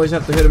 you always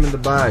have to hit him in the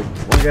back.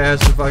 One guy has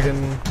to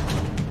fucking...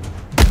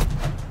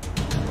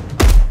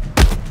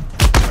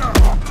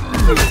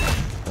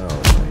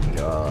 Oh my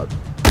god.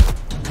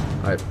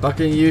 Alright,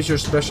 fucking use your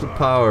special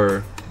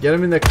power. Get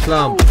him in the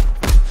clump.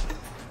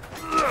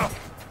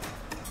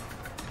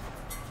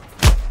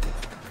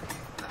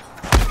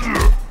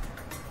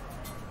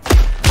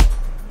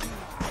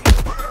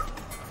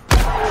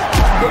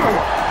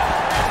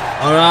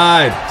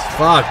 Alright,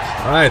 fuck.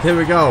 Alright, here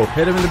we go.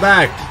 Hit him in the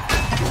back.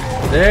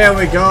 There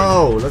we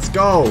go. Let's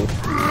go.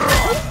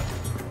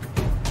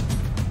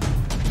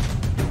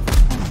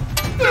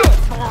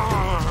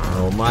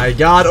 Oh my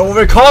god,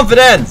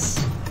 overconfidence!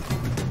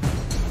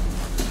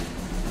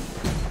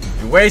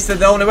 You wasted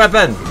the only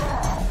weapon.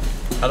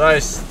 How do I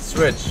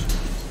switch?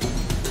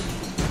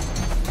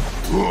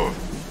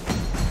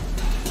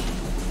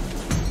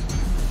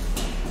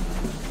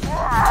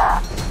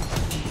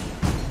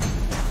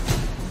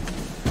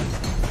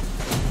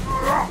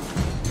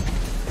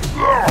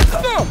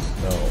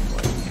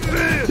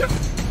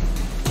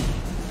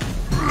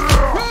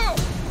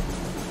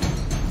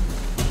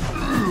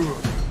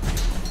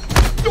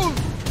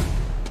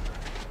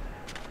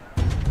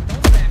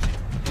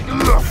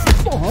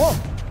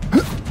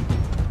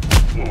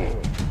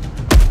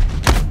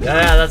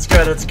 Yeah, that's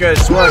good, that's good.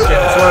 It's working,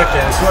 it's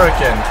working, it's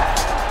working.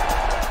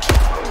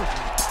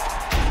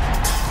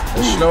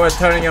 Just slow it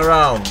turning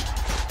around.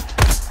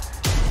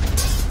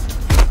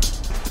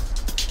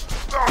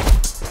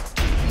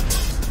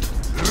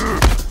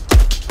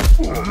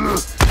 Oh,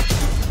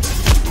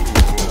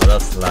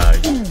 that's lag.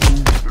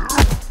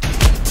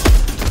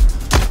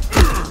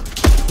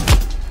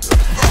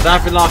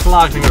 Staffy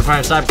lock, you can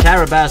find Cyber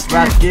Carabas,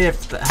 Rat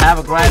Gift, Have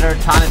a Grinder,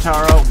 Tiny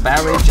Taro,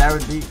 Barry,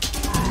 Jared B.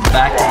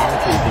 Back on the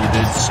PP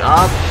dudes.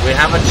 Up, we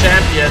have a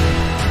champion.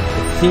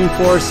 It's Team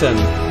Forsen.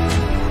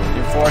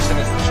 Team Forsen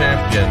is the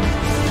champion.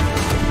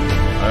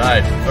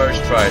 Alright,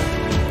 first try.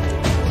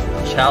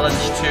 Challenge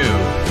 2.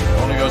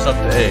 Only goes up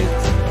to 8.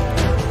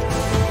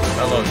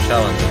 Hello,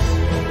 challenges.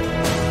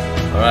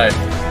 Alright.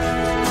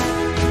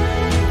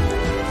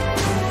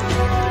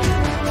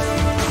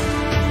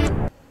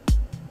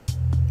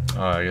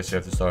 Alright, I guess you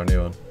have to start a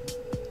new one.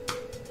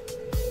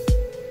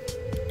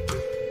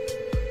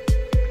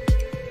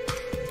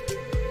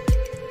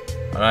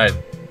 Alright.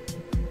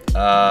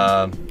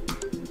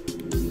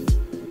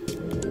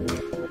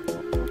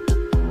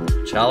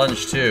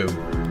 Challenge 2.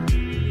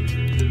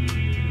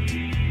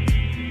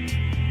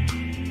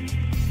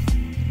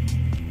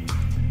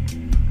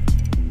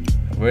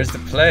 Where's the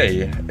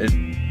play?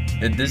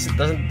 This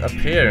doesn't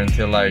appear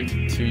until like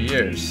 2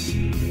 years.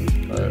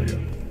 Oh, there we go.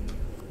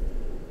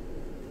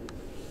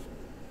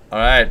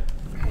 Alright.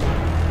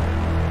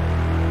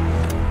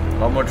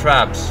 One more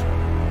traps.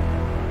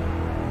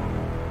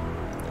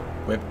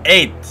 We have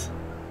 8 this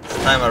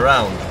time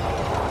around.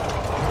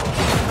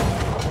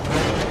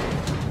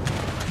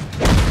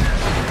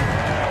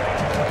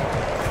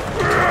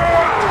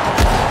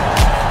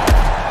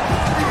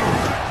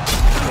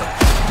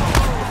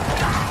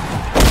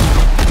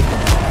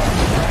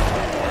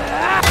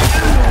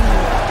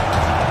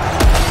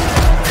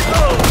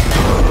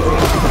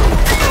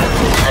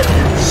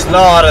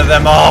 Slaughter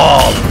them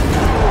all!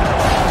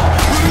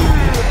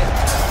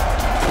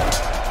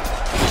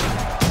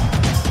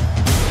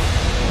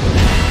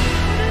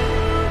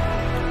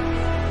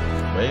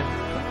 Wave?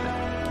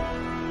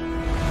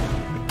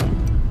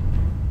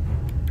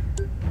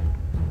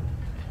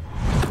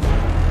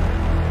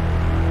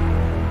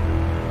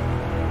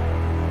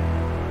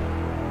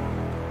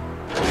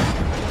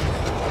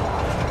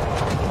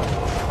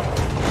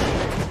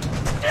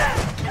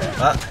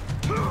 Ah.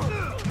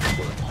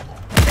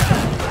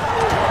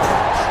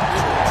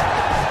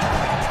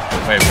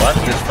 Wait, what?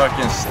 This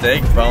fucking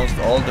steak bounced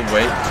all the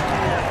way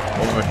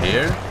over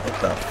here? What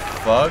the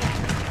fuck?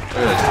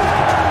 Look at this.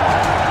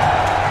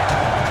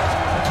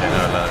 Okay,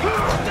 now let it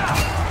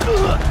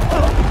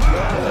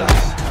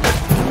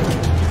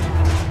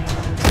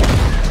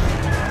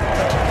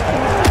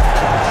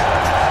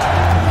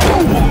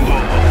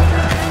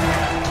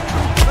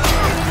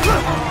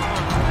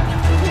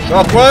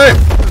Shockwave!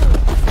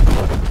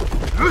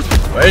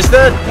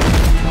 Wasted!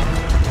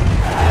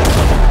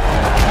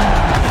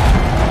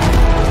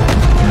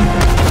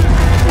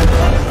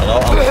 Hello,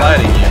 I'm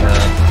fighting you,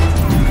 man.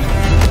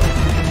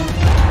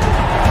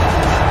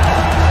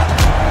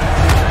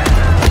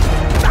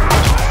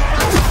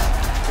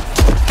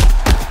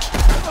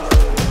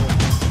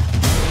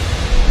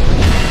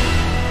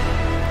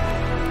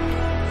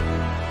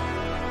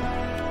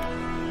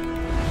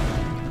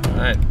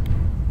 Alright.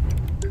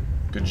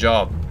 Good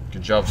job.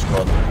 Good job,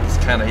 squad. It's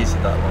kinda easy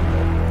that one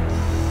though.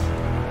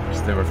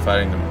 Because they were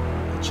fighting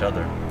each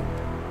other.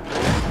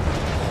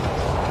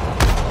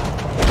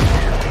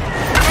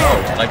 Oh,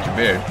 I like your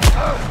beard.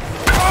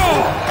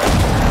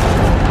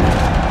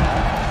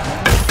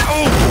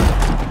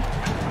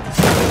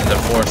 The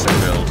Forsen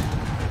build.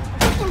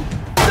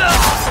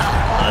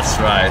 That's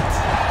right.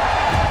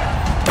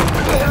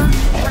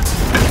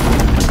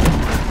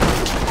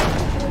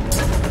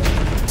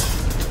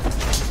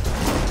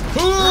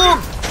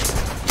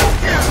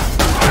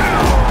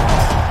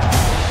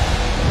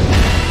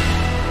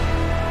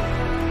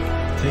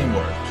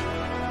 Teamwork.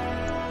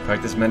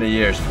 Practice many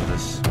years for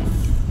this.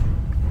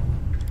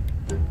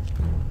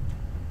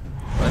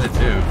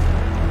 22.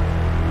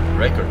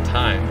 Record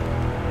time.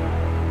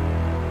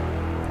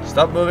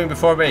 Stop moving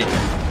before me.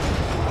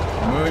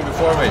 You're moving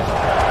before me.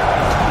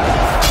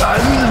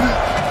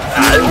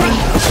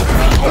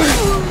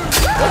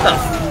 What the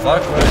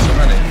fuck? Where is so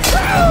many?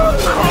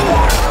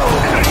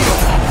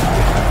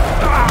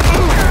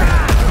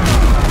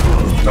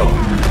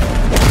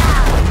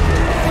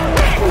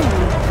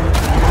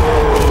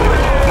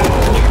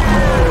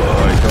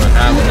 Oh, he's going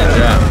ham on the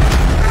jam.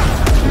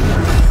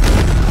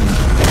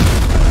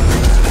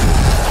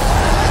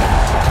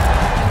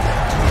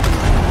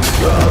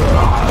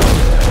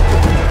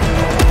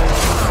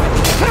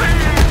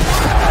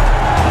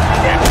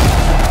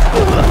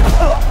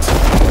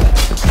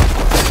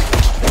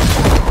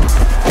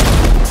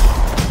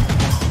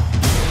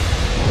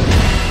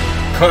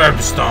 Curb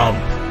stomp.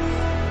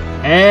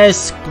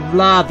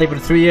 Vlad, they were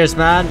 3 years,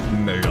 man.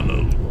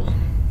 Megalo.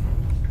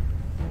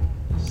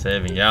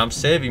 Saving, yeah, I'm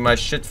saving my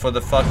shit for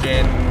the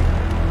fucking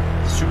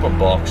super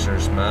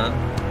boxers, man.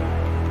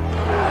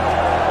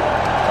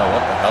 Oh,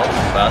 what the hell?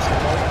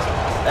 Basketball?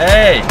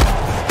 Hey!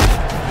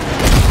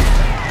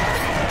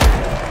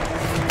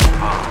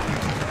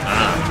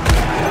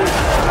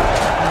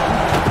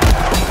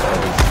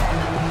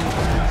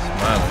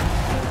 Smiling.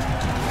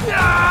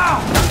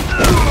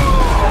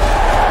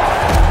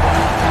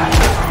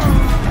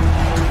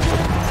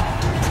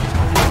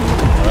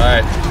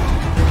 Alright.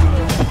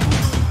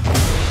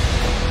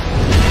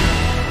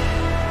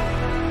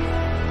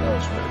 That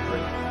was really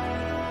great.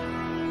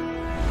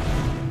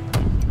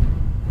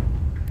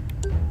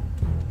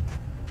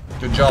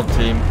 Good job,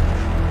 team.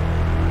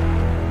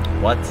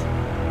 What?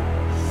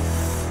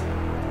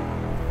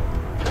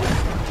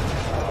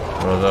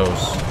 What are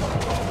those?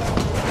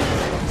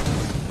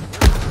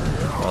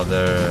 Oh,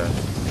 they're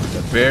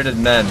bearded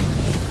men.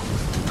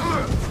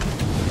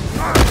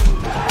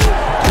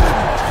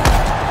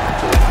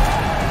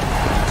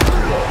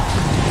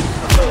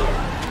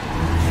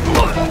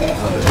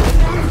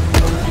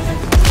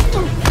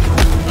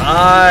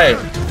 Aye.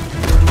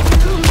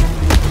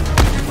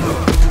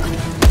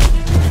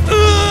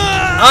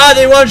 Ah,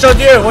 they one-shot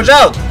you! Watch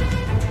out!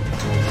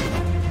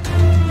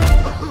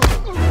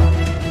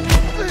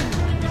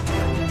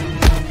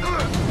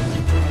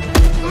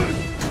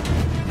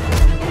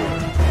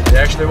 They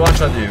actually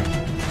one-shot you.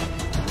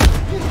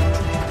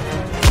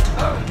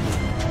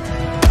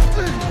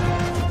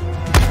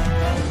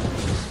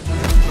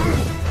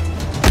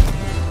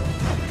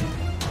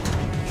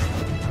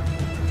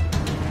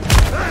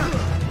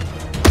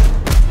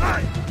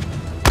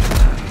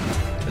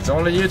 It's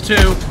only you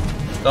two.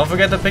 Don't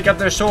forget to pick up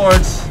their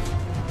swords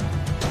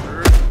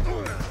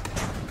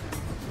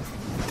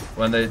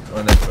when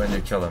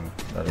you kill them.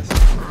 That is.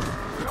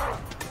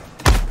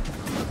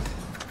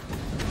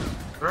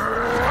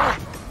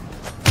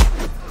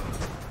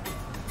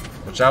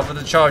 Watch out for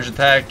the charge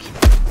attack.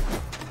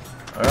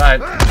 All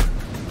right.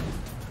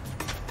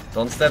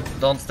 Don't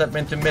step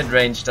into mid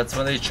range. That's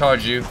when they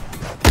charge you.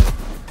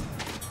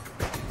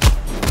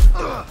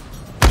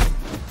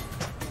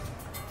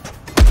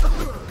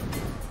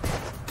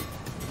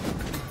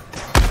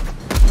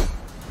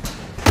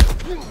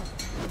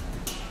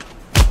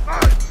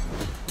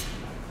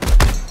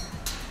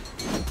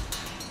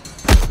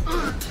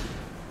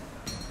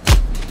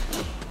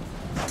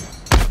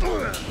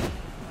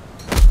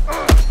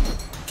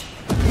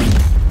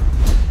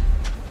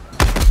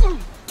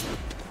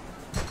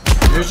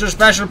 Use your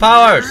special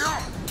powers!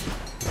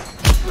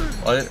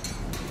 What?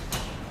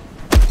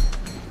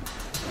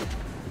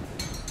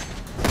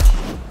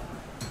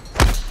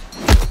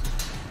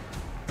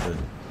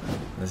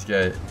 This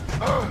guy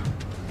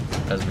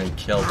has been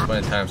killed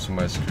 20 times on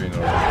my screen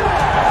already.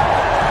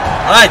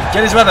 Alright,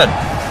 get his weapon!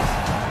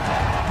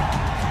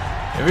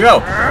 Here we go!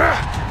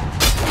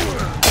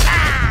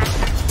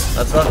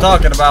 That's what I'm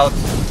talking about.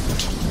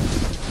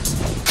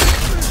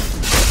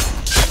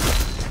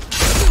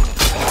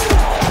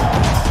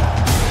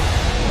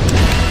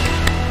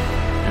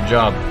 Good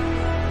job.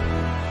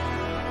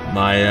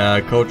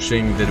 My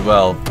coaching did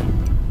well.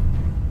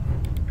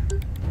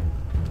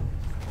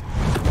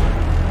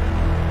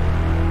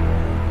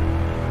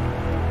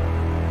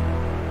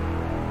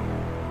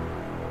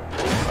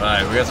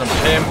 Alright, we got some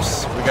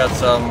pimps, we got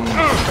some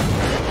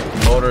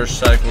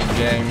motorcycle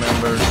gang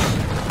members.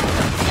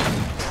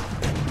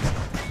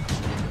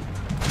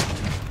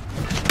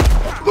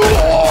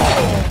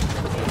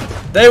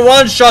 They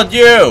one-shot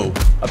you!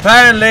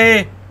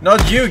 Apparently,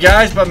 not you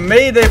guys, but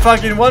me, they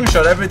fucking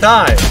one-shot every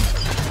time.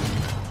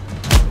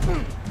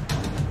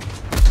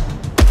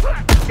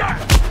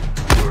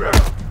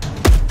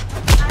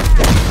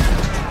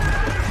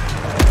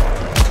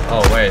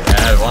 Oh wait, I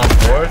had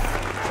 1/4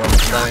 from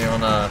standing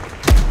on a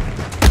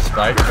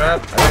spike trap?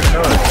 I didn't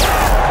know it.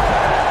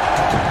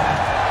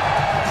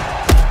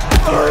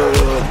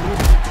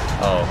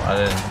 Oh, I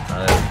didn't.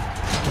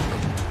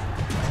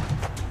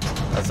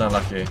 That's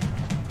unlucky.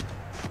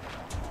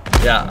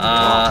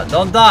 Yeah,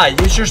 don't die.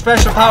 Use your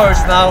special powers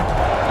now.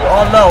 You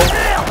all know.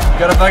 You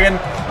gotta fucking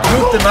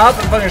root them out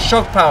and fucking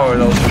shock power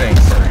those things.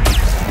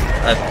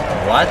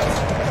 What?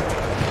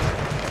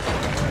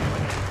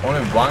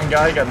 Only one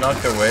guy got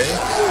knocked away?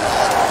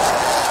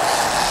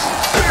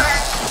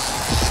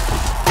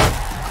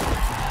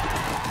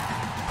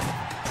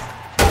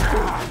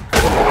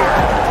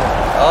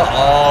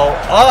 Uh-oh.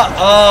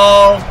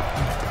 Uh-oh.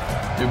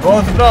 You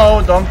both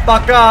know, don't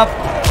fuck up.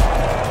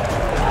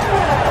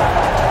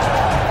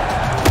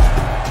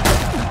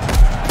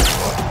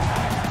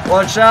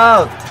 Watch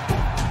out.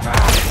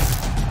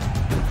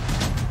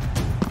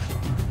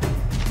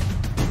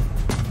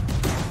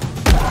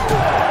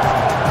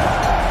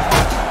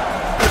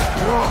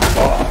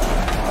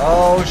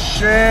 Oh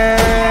shit.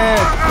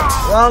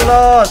 One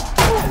lot.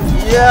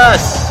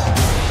 Yes.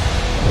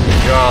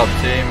 Good job,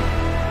 team.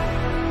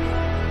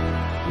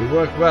 We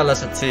work well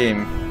as a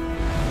team.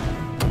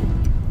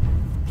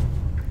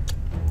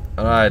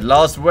 Alright,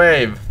 last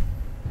wave.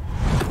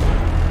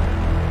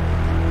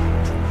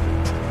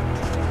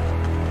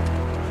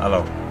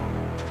 Hello.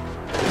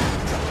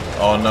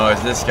 Oh no,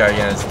 it's this guy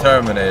again, it's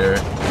Terminator.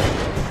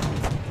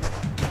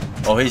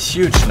 Oh, he's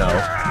huge now.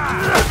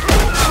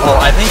 Oh,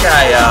 I think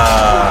I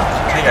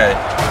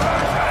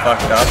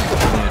fucked up.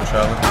 Need to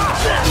travel.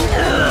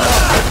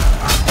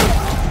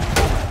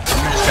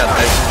 We just got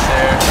exits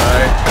here,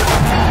 alright.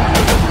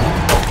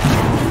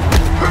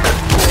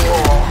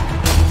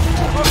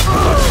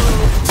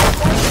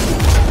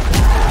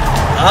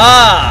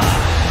 Ah!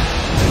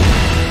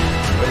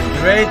 With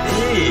great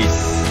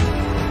ease.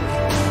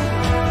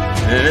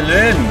 Little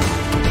in.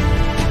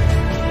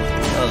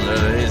 That was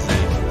really easy.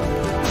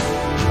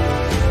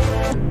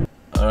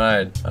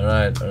 Alright,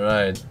 alright,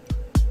 alright.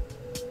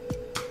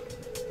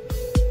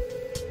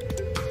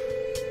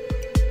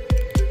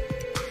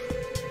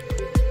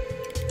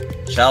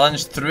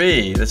 Challenge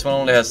 3. This one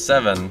only has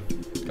 7.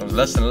 Comes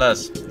less and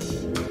less.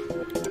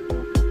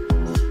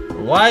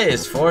 Why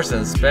is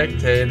Forsen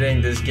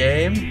spectating this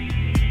game?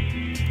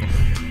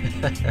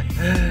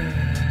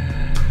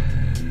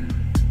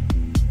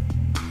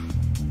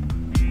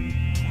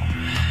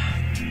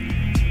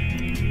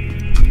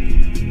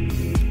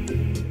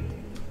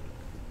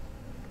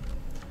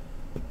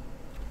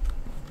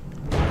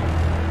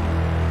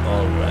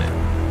 Alright.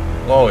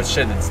 Oh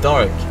shit, it's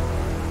dark.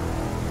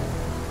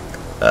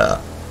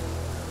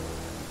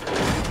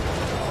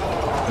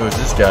 Who's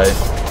this guy?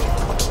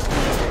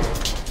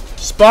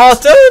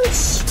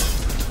 Spartans!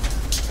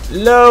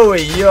 Lower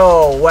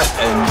your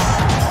weapons.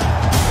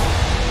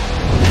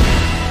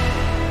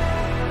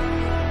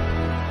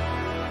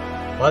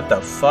 What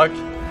the fuck?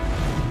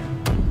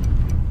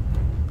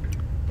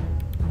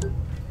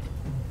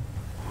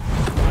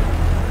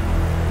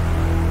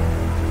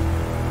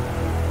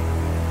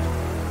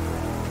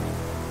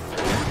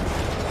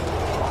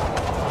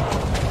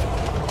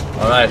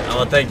 Alright, I'm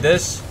gonna take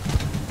this.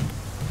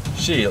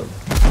 Shield.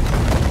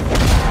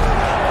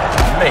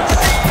 Mace.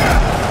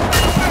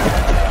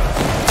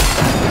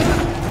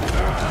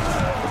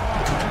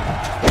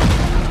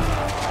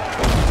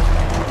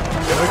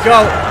 Here we go.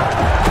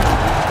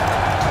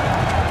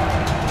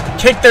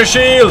 Kick their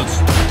shields!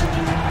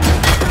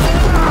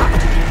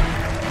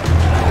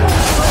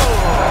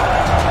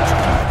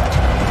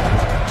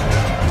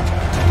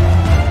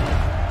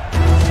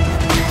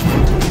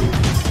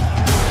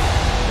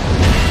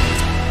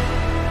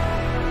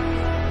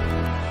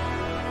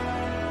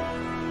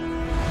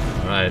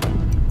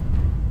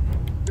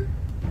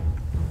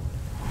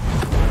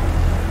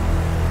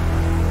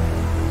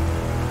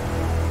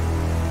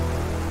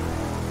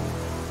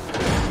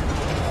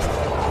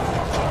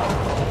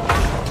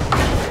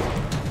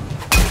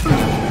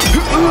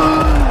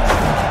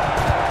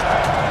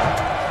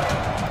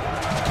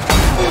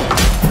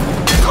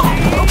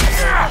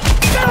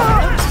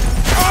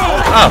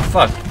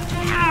 fuck?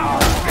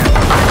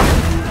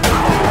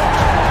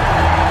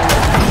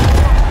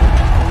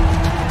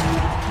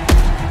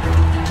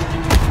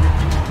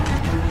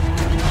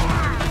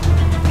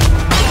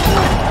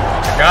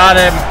 Got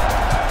him!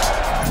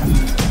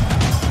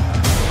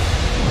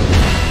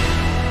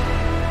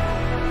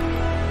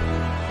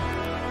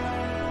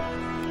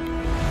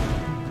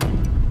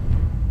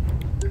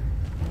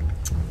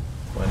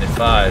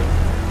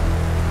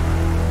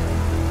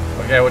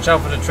 Okay, watch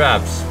out for the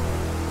traps.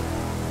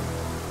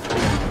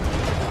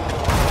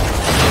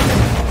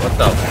 What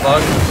the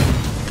fuck?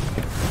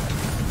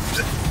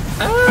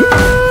 Ah,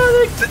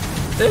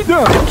 they're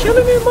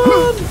killing me,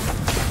 man!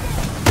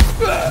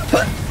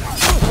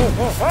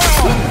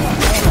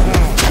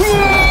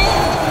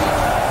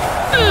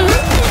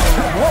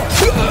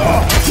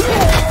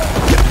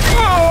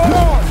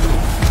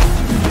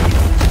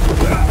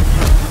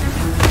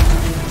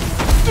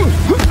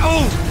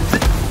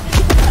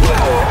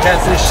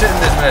 Can't see shit in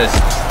this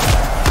mist.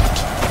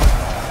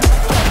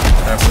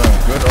 Time for some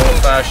good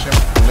old-fashioned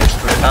police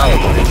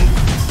brutality.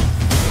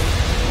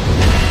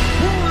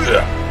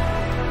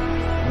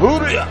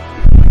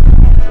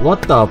 What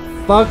the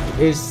fuck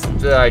is...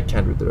 I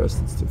can't read the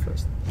rest, it's too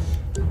fast.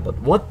 But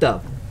what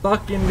the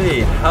fuck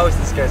indeed? How is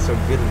this guy so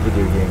good at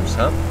video games,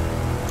 huh?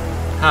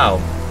 How?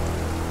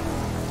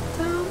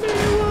 Tell me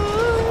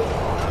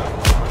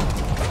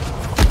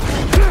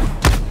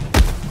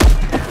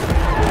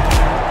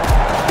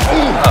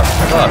oh,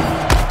 fuck.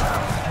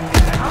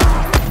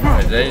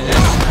 Wait, did you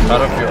just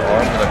cut off your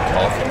arm with a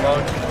coffee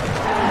mug?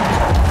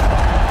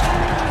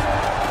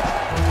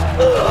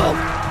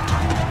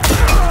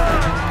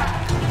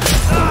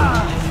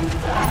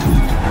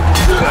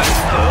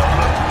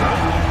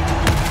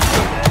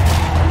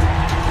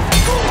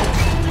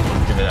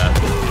 Give me that.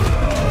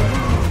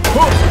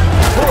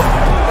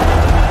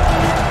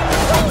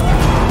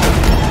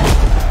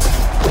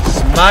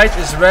 Smite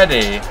is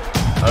ready.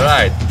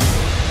 Alright.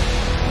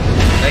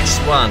 Next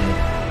one.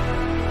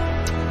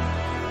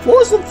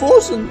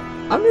 Forsen,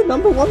 I'm your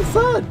 #1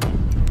 fan.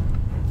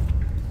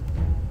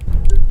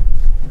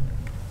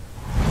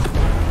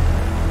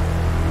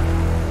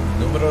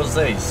 Numero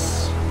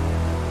 6.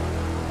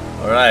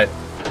 Alright,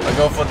 I'll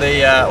go for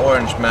the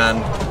orange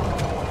man.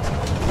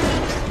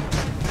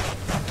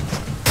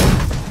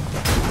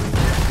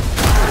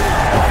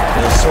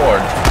 The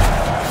sword.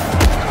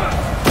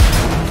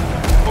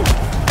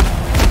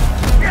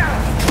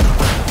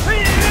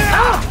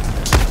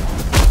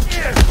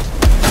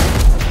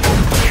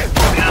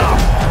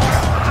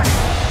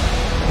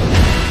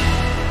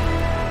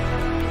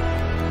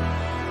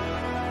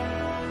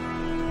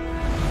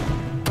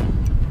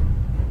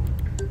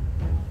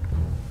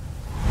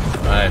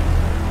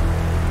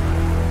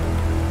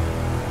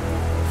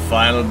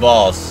 Final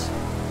boss.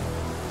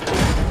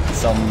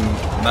 Some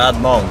mad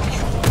monk.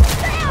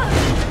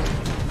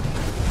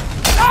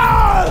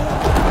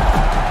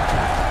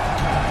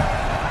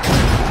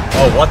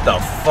 Oh, what the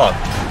fuck?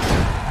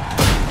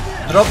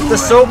 Drop the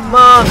soap,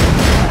 man!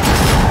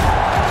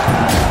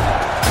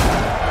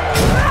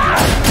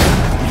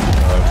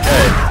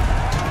 Okay.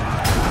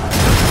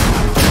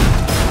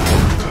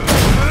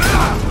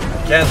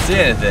 Can't see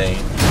anything.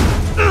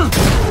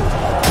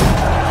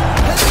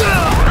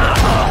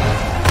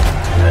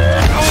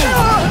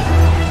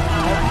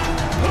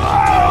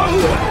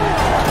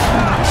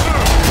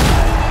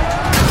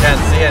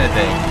 Can't see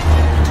anything.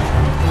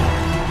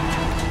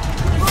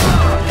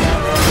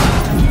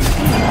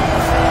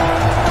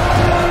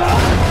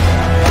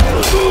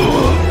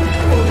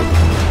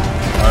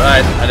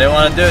 Alright, I didn't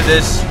want to do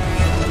this,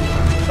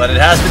 but it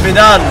has to be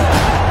done.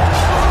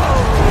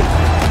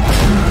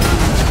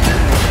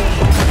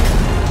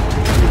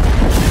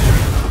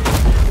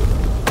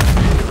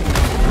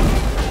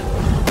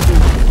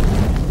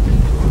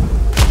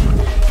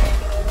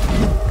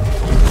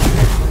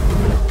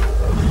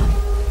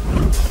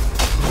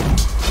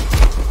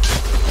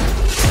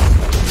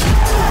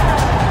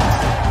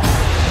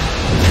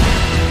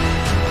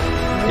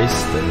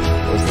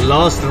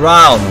 Last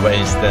round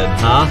wasted,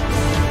 huh?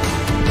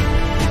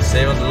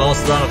 Save on the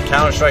last round of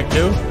Counter-Strike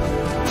 2?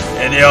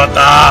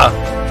 Idiota!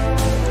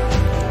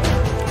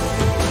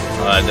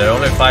 Alright, there are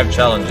only 5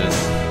 challenges.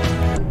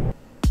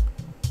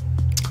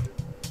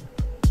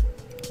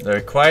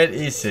 They're quite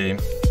easy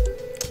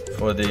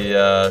for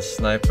the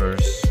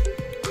snipers.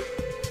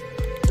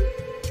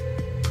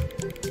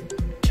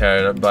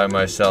 Carried by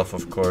myself,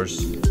 of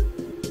course.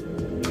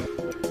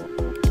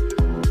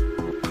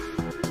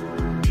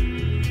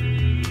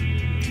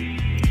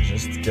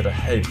 Get a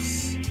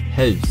house.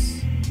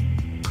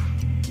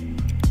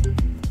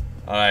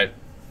 Alright.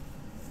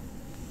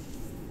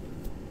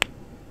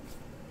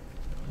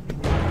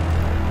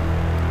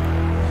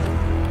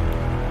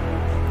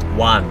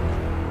 One.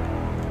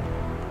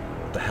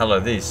 What the hell are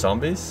these?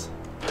 Zombies?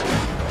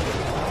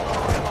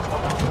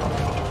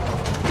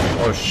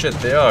 Oh shit,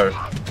 they are.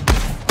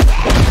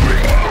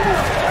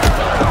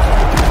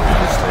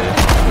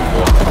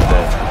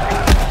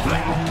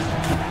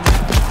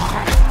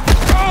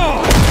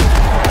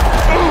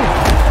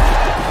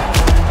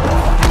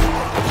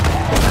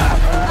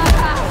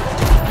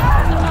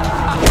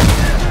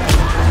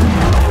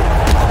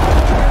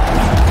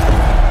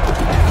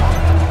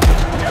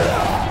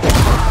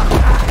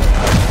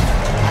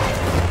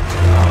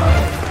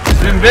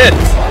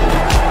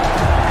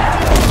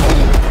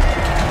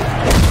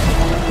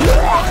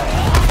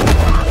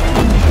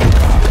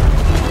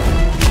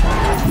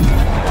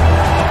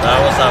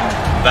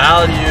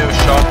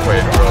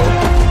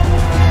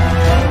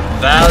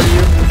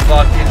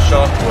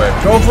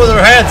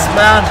 heads,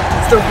 man.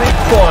 It's the weak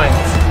point.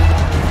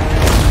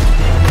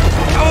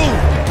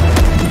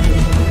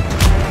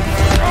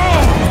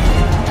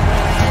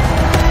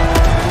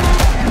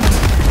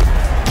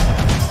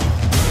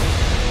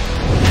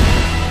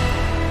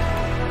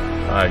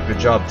 Alright, good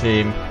job,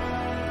 team.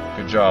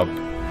 Good job.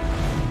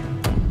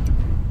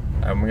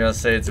 I'm gonna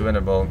say it's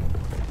winnable.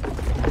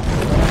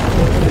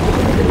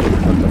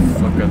 What the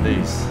fuck are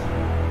these?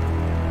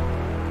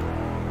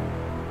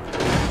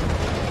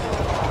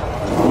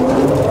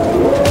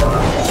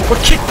 What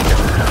kick?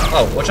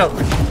 Oh, watch out! I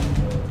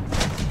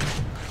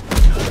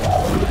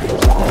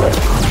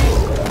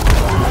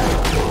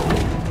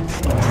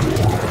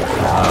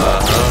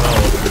don't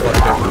know what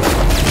the fuck.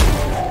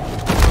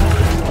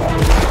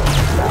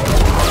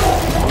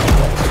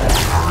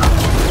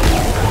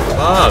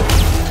 Fuck!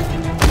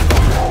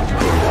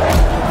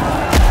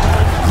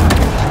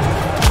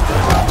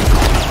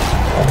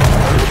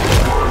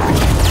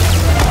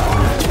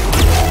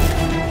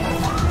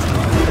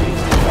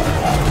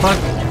 Fuck!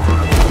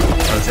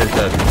 That's it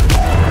then.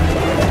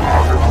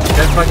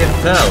 Can't fucking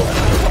tell.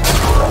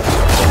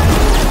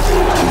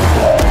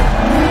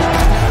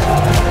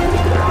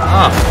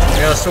 Ah, I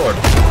got a sword.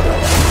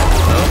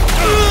 No.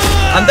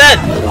 I'm dead!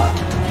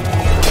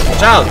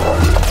 Watch out!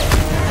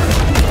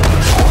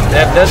 They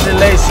have deadly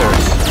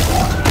lasers.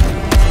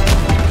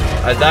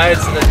 I died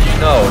so that you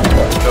know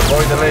to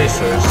avoid the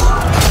lasers.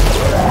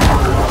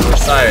 For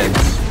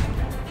science.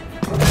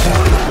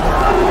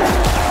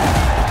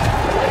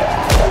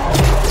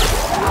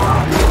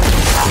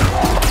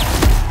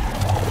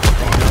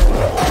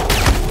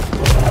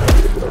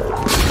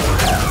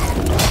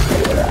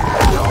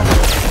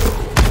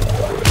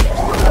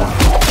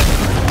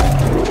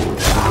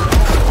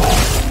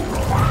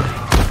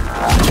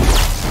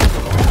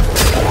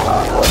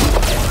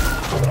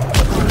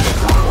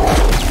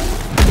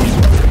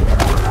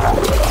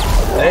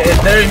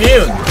 They're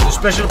immune to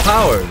special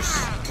powers.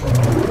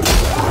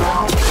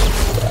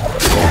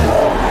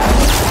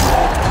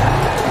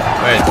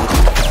 Wait,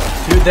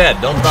 2 dead.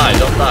 Don't die,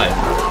 don't die.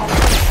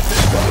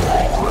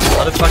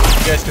 How the fuck did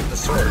you guys get the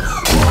swords?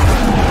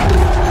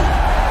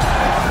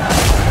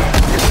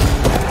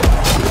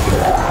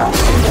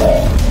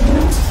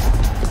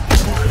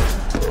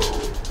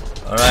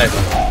 Alright.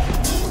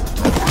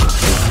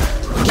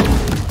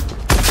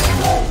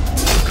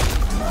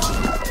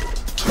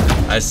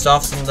 I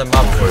softened them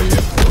up for you.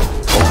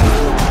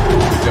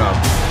 Good job.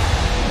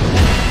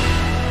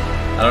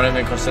 I don't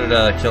even consider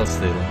that a kill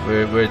steal.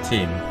 We're a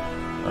team,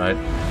 alright?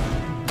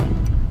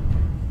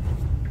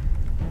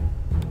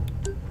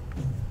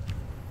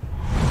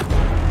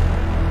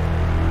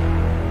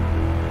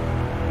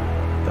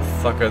 The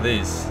fuck are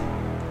these?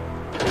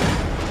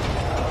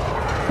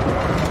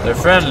 They're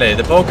friendly.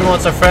 The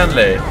Pokemons are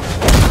friendly.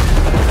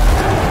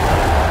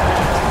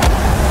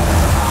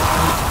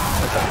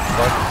 What the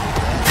fuck?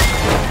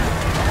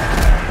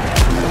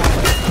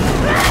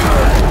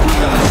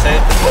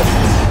 Save the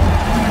focus.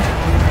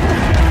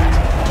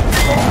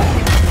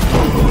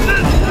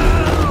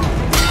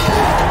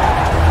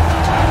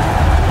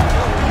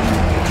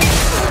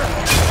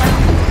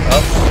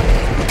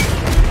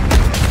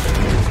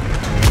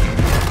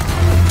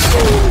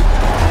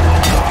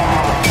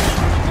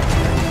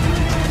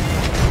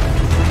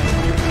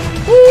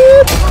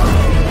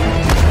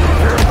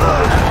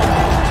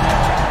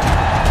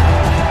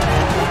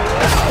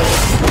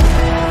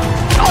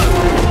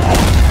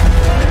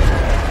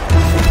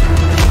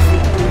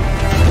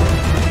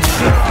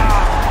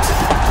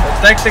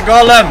 Protect the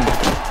golem!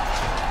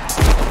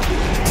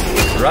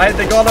 Ride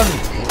the golem!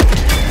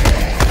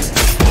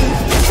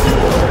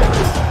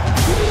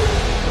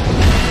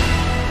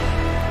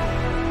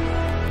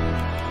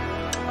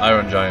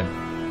 Iron giant.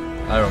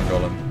 Iron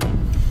golem.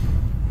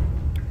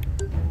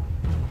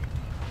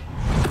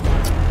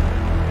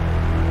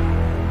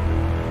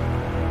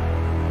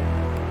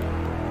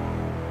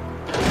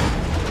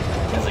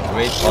 It's a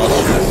great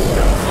posture,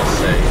 I must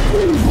say.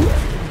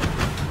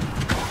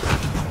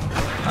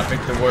 I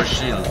picked the worst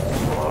shield.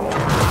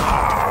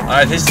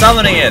 Alright, he's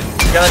summoning it.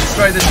 You gotta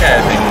destroy this guy,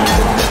 I think.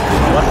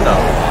 What the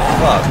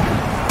fuck?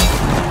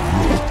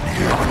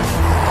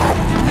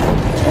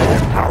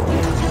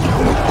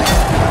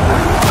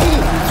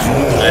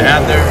 They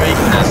have their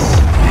weakness.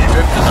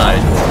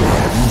 Kryptonite.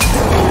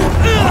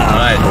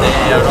 Alright,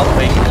 they are not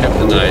weak to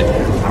kryptonite.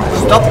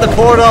 Stop the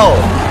portal!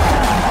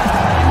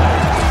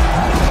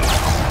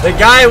 The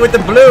guy with the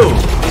blue!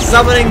 He's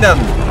summoning them!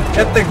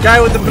 Get the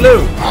guy with the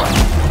blue!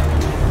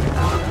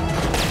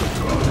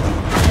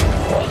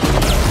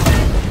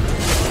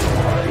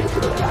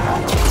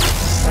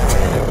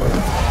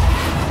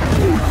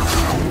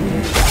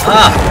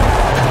 Ah!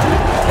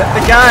 Get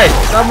the guy!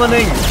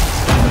 Summoning!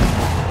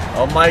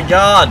 Oh my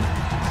god!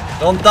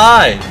 Don't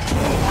die!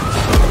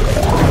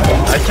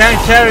 I can't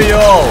carry you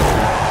all!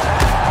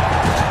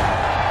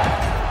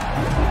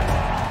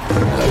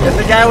 Get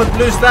the guy with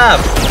blue staff!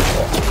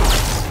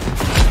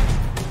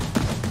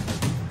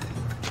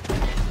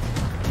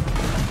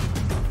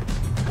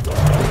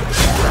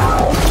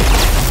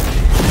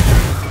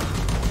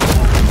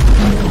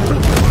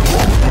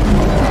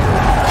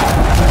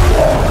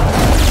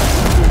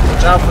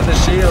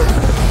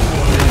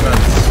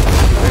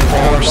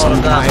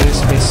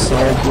 Sometimes it's so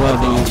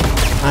bloody.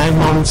 I'm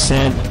on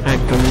set, I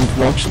couldn't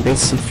watch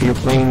this if you're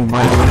playing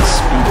violence,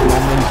 speed,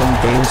 momentum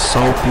games, so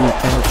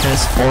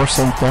PLS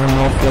Forsen, turn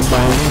off the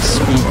violence,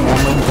 speed,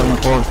 momentum,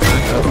 or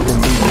back up to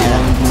be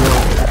beyond your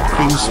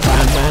fuse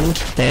Batman,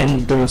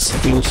 then there's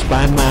fuse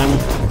Batman.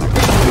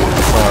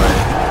 Sorry.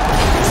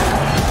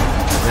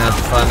 We have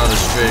to find another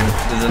stream.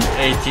 This is an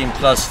 18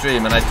 plus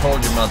stream, and I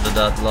told you mother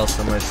that last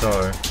time I saw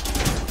her.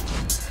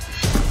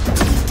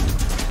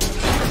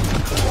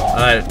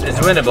 Alright, it's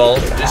winnable.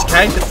 Just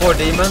kite the 4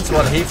 demons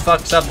while he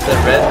fucks up the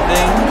red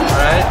thing,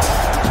 alright?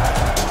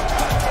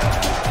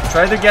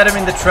 Try to get him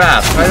in the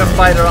trap. Try to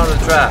fight around the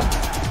trap.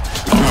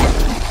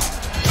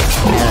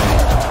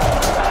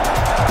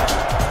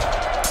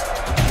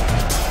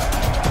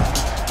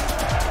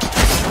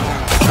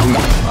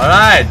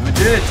 Alright, we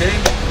did it,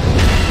 team.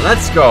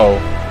 Let's go.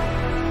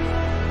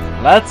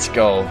 Let's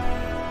go.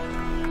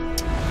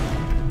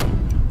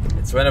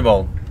 It's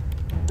winnable.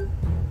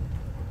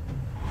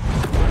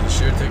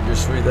 Sure took your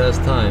sweet ass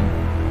time.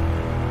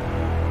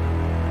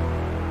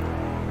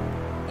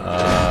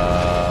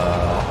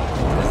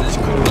 Is this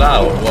cool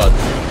out or what?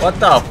 What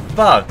the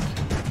fuck?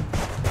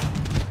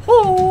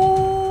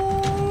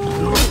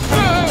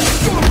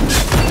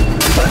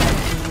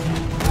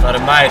 Not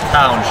in my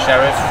town,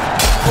 Sheriff.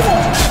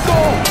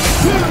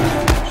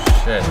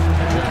 Shit, I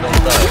really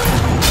don't die.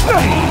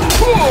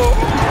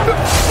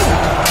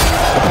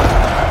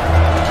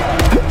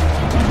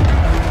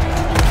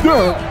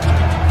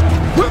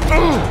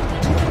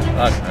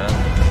 Fuck, man.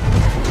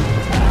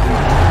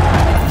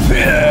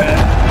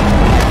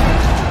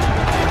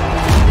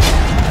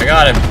 I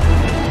got him.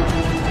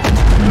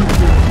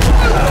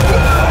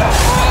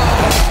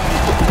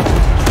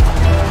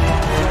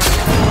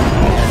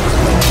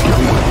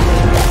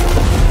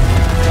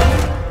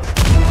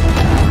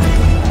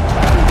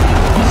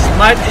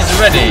 Smite is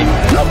ready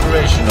and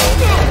operational.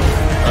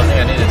 I don't think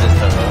I need it this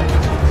time though.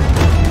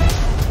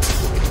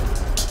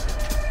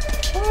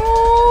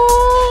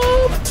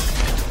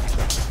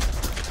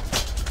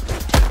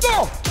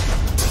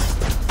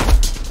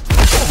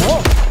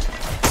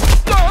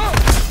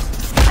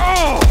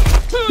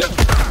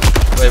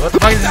 Wait, what the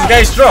fuck is this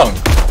guy strong?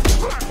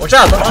 Watch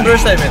out, don't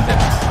underestimate him.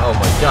 Oh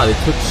my god, he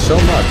took so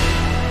much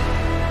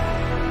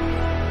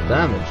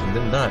damage and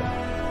didn't die.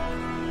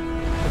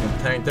 Fucking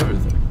tanked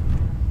everything.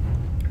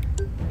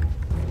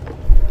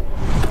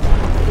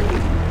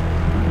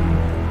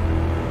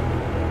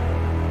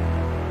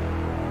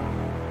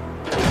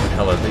 What the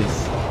hell are these?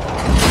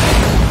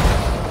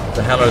 What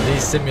the hell are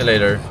these,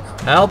 simulator?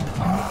 Help! Wait,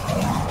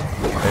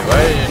 why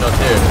are you not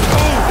here?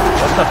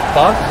 What the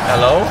fuck?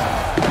 Hello?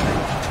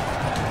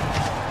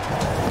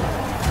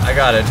 I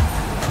got it.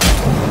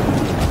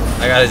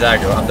 I got his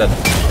aggro. I'm dead.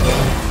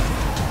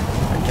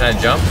 Can I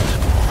jump?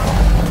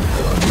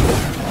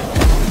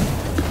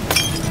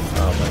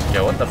 Oh my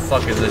god, what the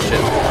fuck is this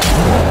shit?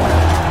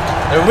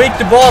 They're weak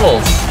to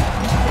bottles!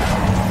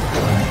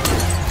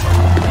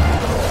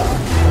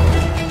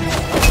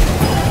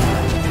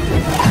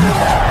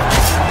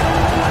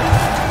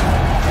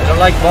 They don't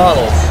like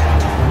bottles.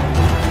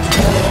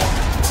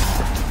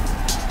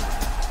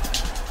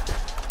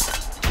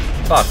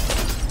 Fuck.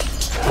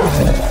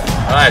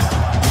 Alright.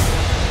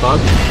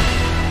 Fuck.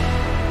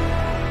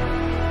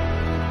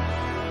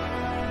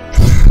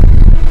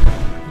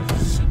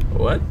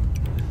 What?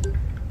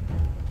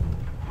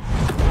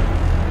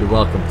 You're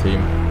welcome,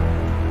 team.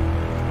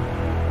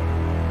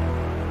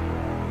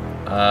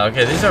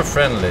 Okay, these are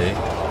friendly.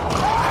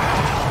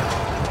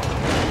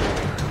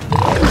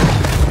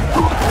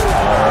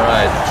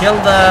 Alright, kill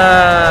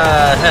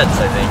the heads,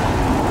 I think.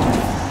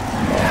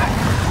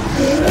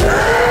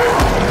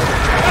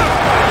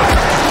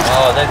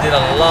 Oh, they did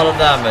a lot of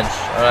damage,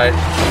 alright.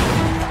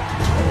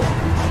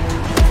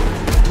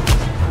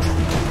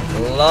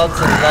 Lots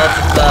and lots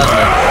of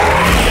damage.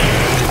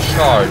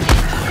 Charge.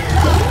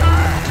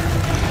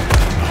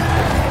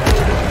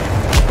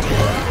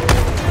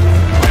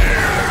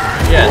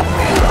 Yeah.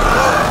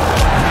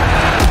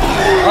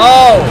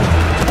 Oh!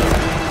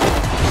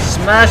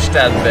 Smash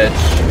that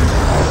bitch.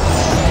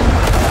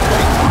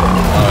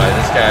 Alright,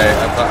 this guy,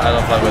 I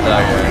don't fuck with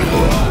that guy.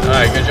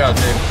 Alright, good job,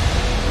 team.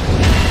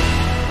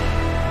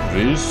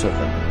 3-7.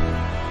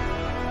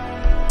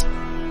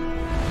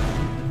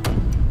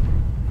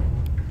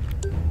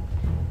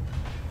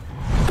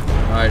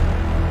 Alright.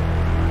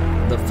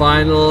 The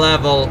final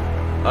level.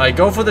 Alright,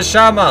 go for the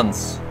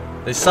shamans.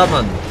 They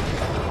summon.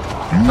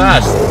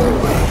 Fast.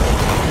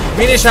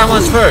 Mini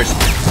shamans first.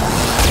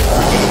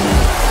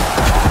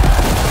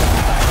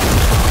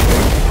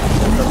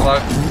 What the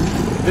fuck?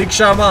 Big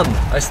shaman.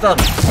 I stun.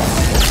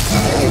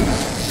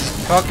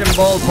 Cock and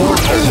ball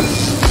torture.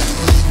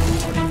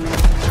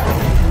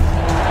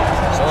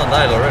 Someone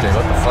died already,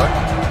 what the fuck?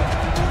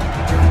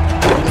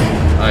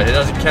 Alright, he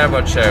doesn't care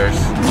about chairs.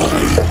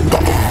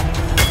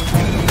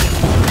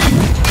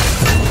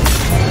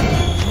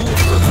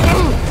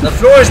 The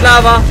floor is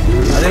lava! I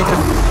need to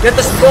get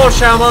the small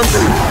shamans!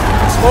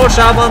 Small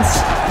shamans!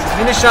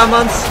 Mini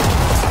shamans!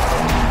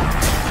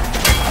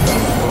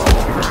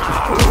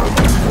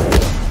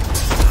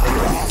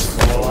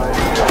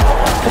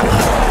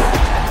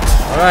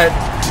 Alright,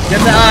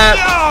 get the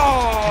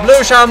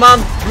blue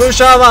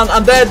shaman,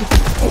 I'm dead.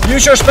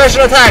 Use your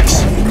special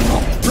attacks.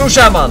 Blue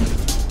shaman.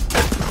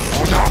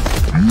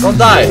 Don't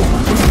die.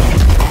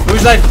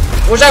 Who's like,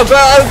 watch out, go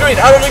out of the green,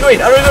 out of the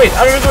green, out of the green,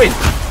 out of the green.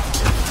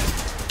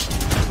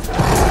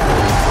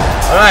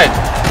 Alright,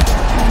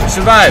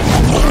 survive.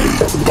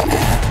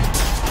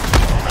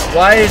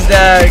 Why is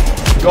the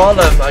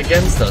golem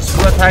against us?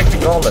 Who attacked the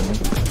golem?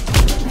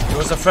 It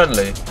was a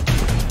friendly.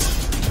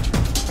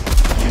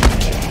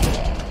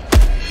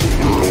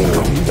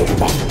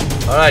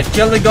 Alright,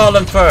 kill the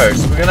golem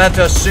first. We're gonna have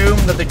to assume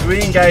that the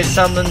green guy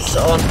summons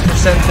on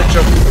percentage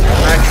of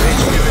max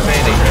HP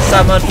remaining.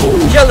 Summon,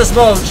 kill the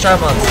small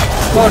shamans.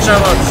 Small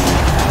shamans.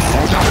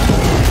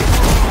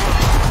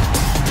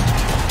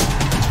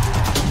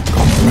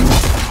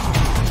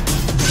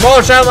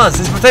 Small shamans,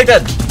 he's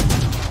protected.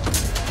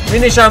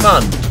 Mini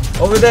shaman,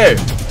 over there.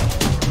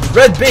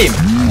 Red beam.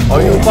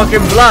 Are you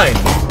fucking blind?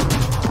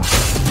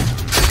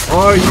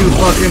 Are you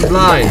fucking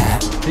blind?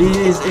 He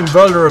is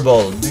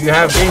invulnerable. Do you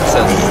have game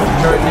sense?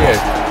 Current here.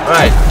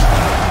 Alright.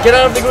 Get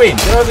out of the green.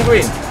 Get out of the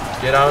green.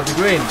 Get out of the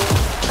green.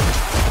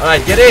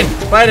 Alright, get in.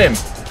 Fight him.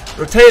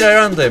 Rotate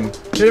around him.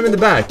 Shoot him in the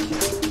back.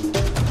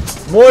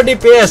 More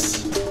DPS.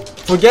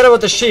 Forget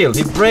about the shield.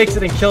 He breaks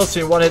it and kills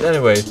you in one hit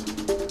anyway.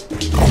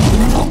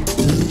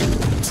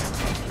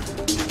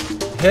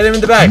 Hit him in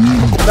the back.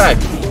 In the back.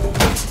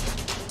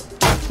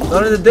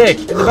 Not in the dick.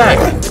 In the back.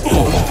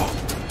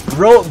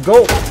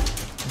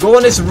 Go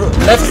on his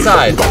left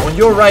side, on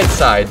your right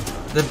side.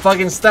 The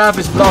fucking staff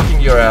is blocking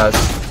your ass.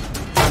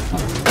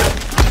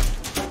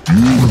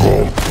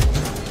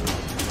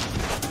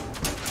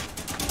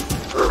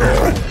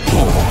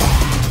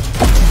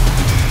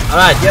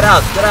 Alright, get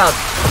out,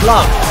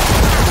 block.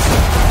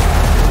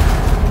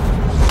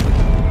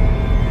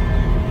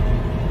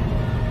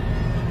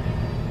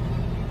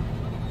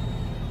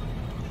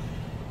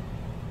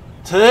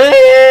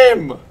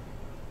 Team!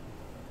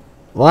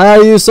 Why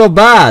are you so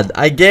bad?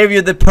 I gave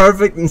you the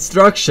perfect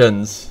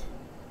instructions.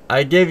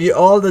 I gave you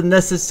all the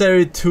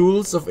necessary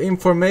tools of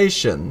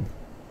information.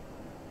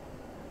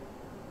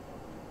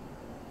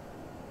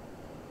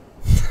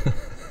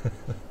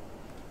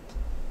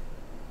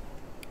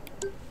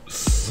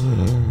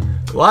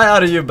 Why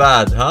are you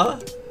bad, huh?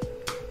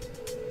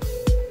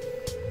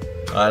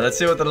 Alright, let's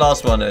see what the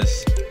last one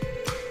is.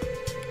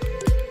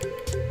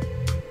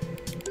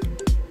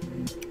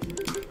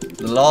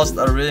 The last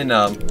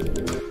arena.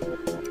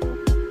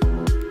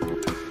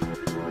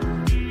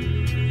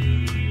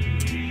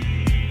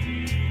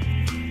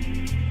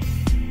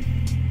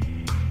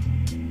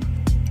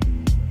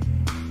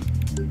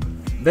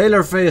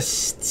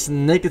 Valor-faced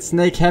Naked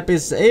Snake Happy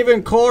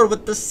Avon Core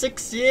with the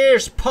 6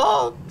 years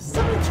Pog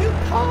 72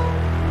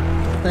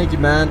 Pog. Thank you,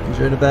 man.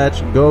 Enjoy the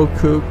batch. Go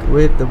cook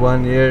with the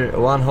 1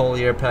 whole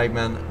year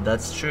Pac-Man.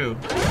 That's true.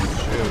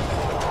 That's true.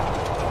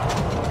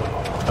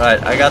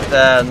 Alright, I got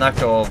the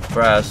knuckle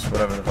brass,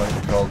 whatever the fuck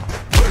it's called.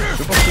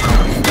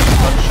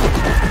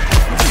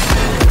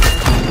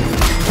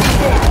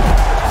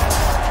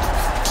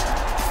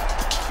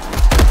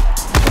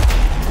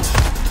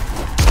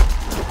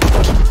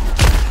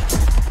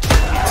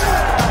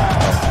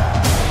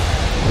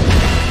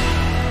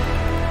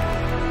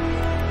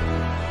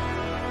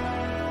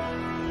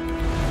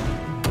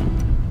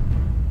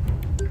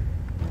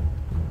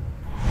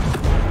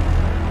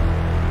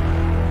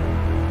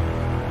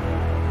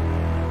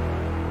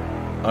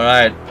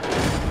 Alright,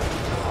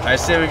 I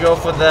say we go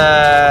for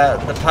the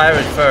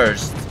pirate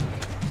first.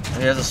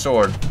 He has a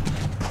sword.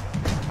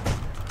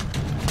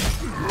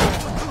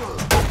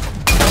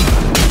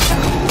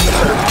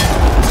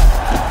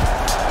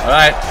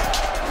 Alright.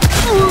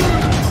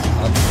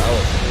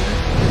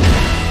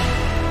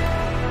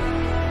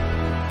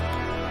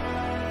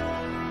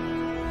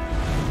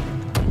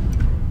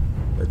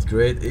 With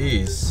great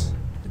ease.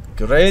 With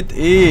great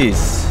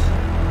ease.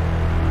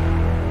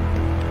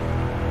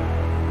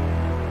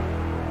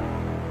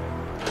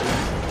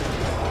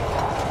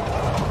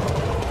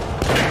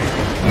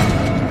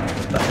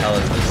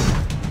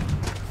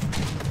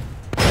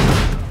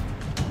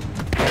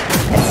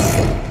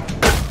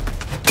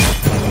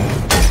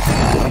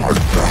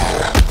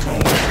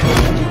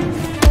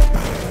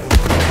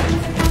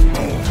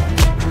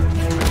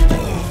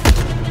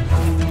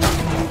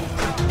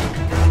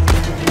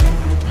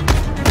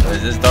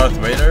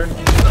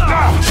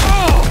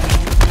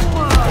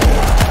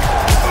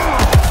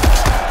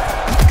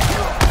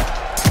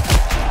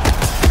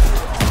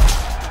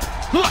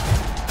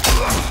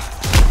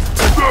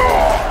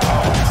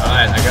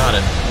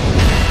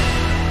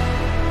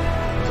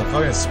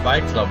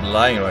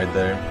 Lying right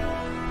there.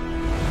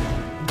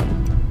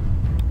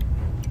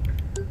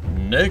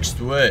 Next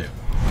wave.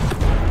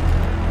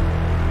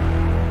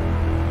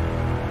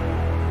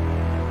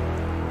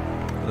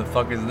 What the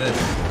fuck is this?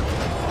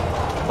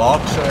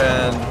 Boxer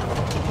and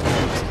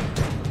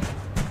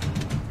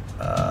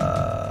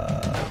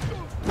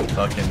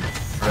fucking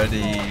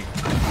Freddy.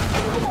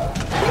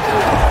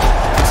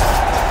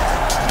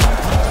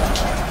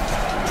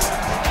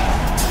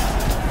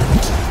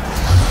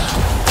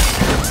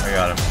 I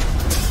got him.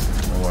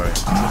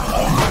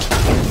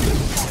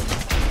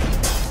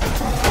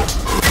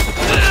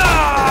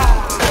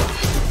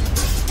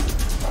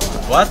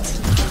 What?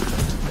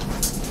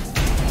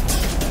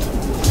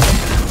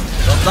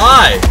 Don't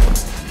die!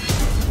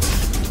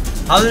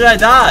 How did I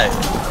die?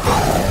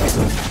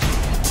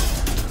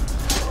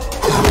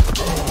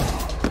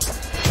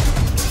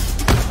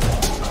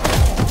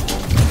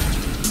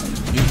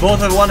 You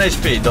both have 1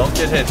 HP, don't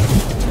get hit.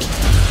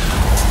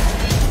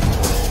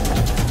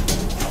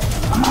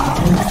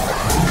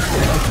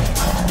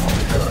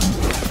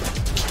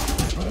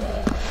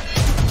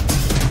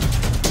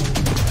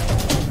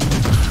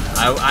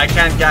 I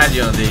can't guide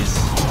you on these.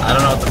 I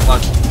don't know what the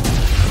fuck.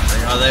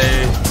 Like, are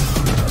they...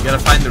 You gotta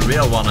find the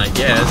real one, I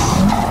guess.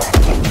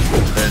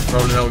 There's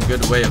probably no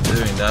good way of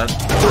doing that.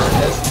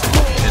 Just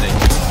kidding.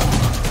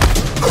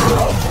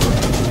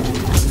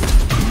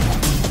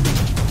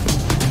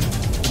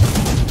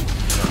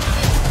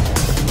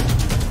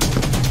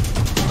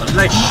 Are they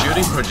like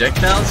shooting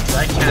projectiles? Because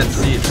I can't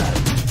see that.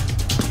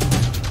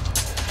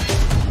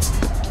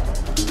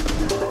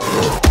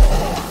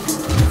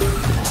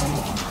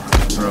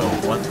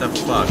 What the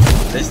fuck?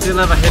 They still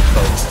have a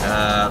hitbox,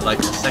 like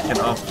a second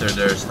after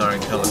they're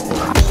starting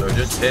teleport, so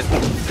just hit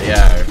the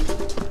air.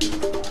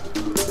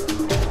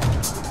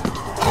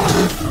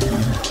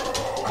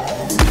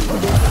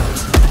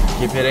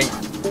 Keep hitting.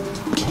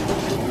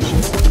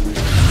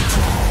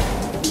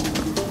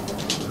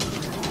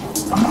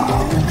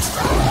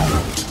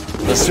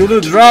 The Zulu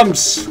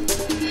drums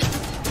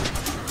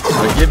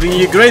are giving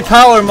you great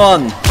power,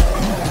 man!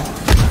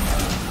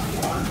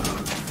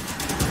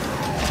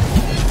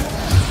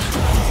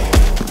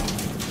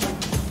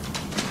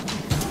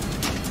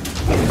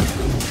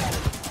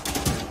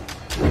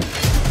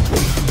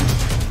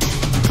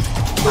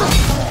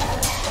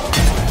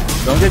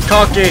 Don't get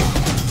cocky.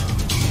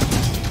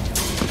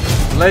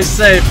 Play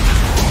safe.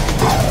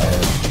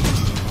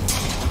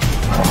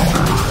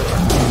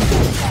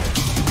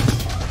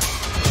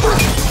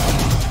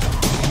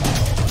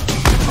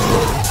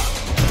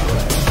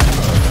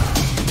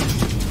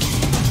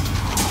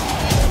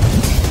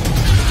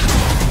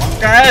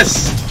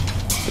 Guys.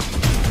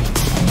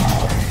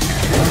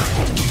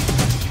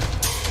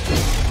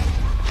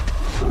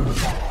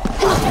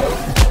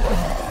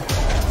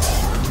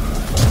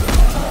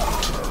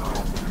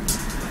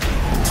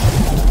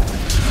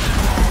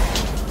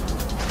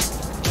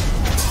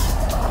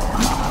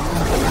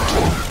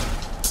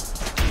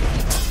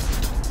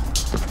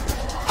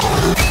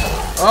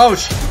 Oh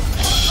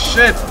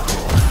shit!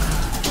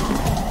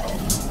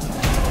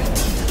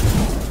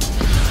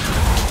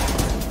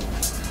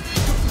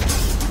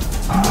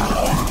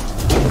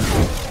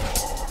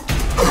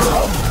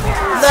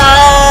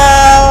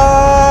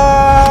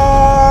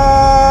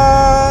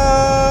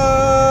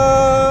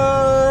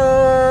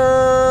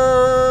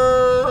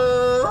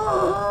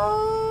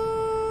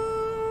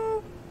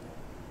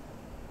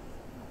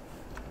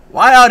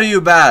 Why are you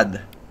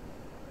bad?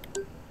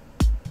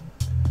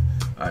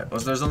 Alright,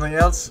 was there something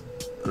else?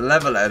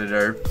 Level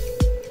editor.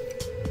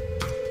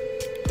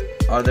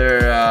 Are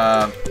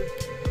there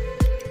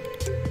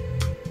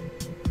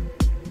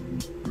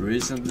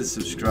recently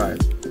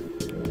subscribed?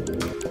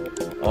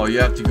 Oh, you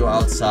have to go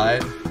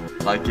outside,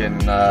 like in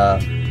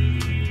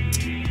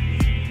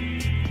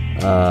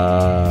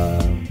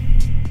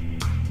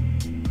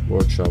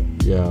workshop.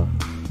 Yeah.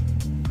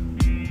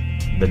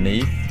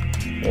 Beneath.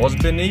 What's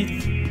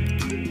beneath?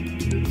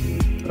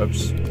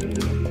 Oops.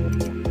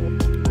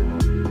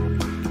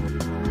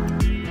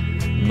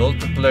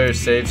 Multiplayer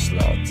save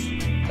slots.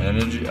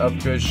 Energy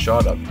upgrades,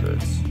 shot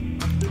upgrades.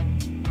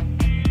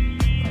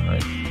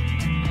 Alright.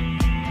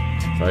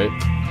 Right.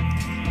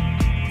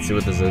 Let's see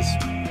what this is.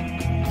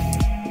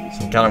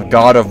 Some kind of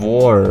God of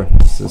War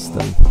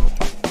system.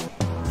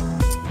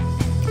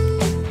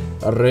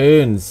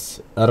 Runes.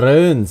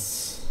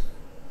 Runes.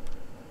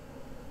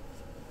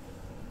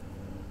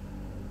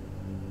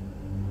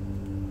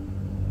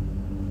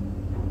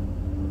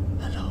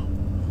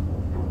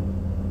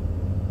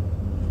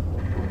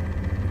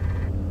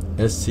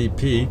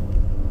 SCP.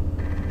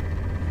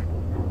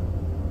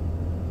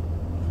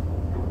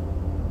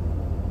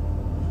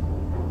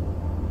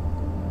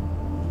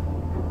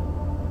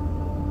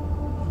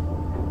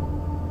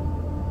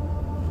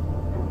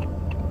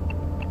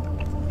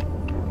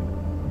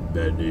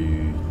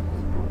 Benny.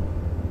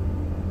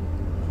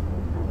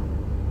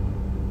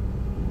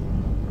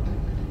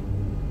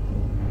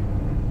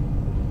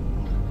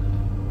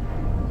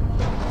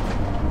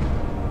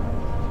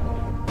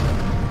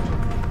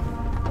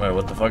 Wait,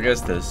 what the fuck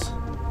is this?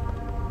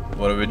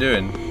 What are we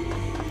doing?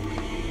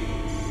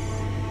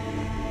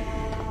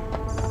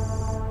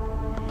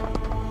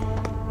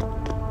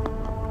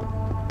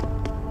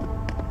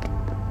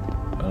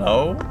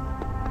 Hello?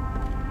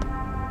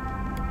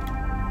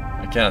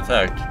 I can't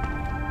attack.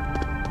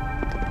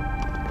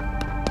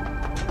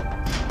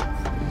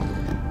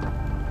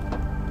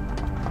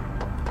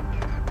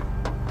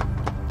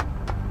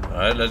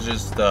 Alright, let's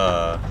just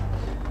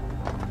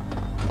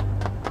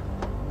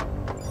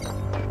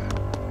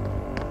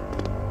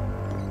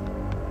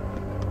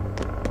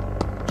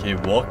keep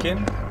walking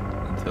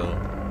until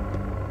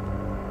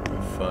we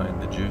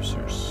find the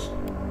juicers.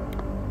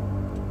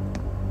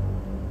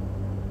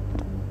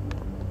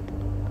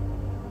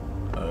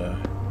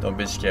 Don't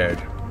be scared.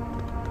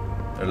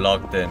 They're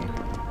locked in.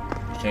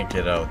 You can't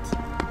get out.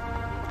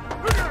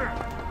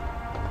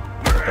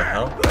 What the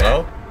hell?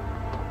 Hello?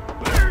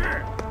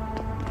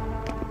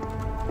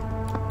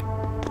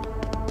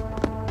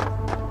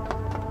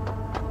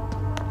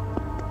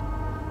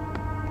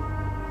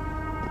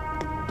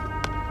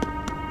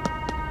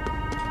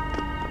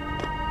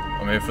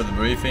 I'm here for the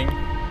briefing.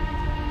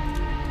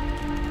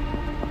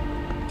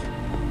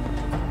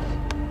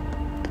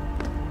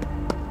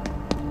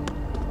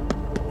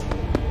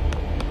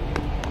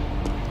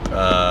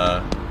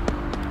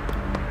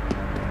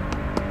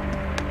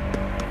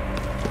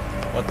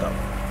 What the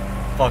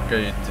fuck are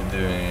you two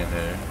doing in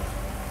here?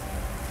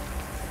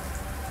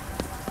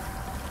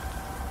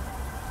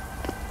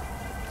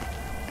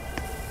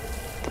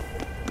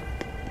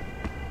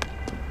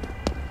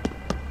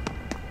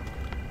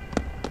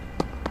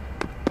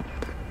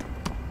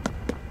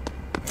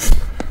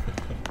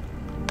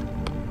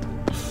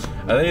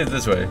 I think it's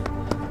this way.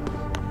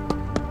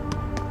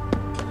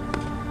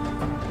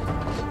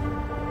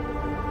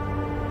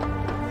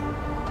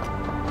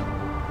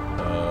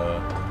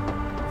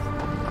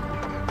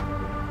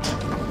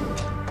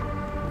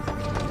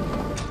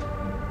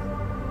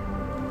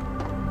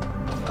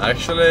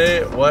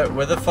 Actually,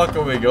 where the fuck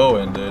are we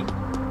going, dude?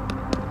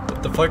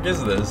 What the fuck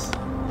is this?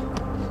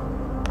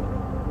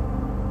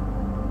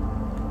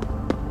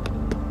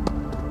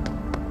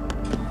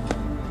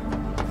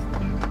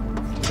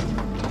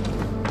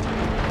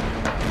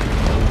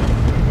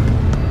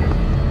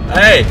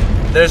 Hey,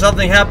 there's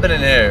something happening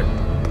here.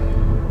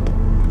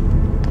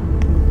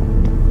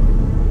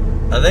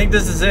 I think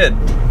this is it.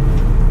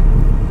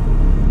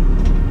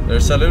 They're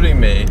saluting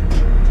me.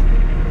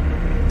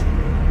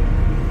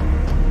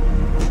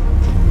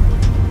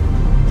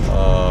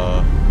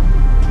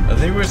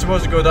 I think we're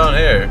supposed to go down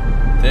here.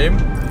 Team?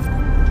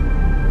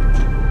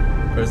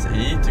 Press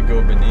E to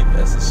go beneath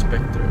as a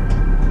spectre.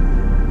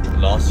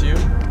 Lost you?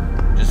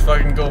 Just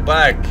fucking go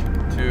back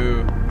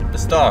to the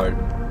start.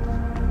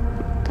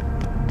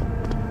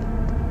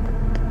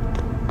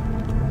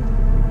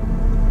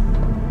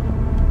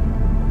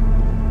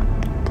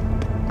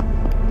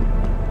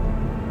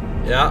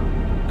 Yeah,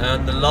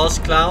 and the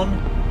lost clown?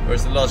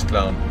 Where's the lost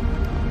clown?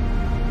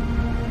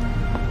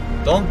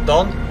 Don't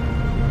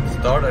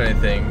start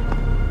anything.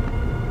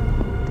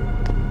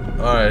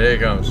 Alright, here it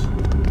comes.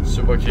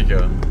 Super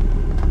kicker.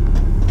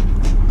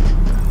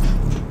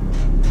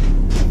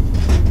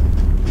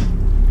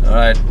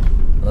 Alright,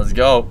 let's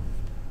go.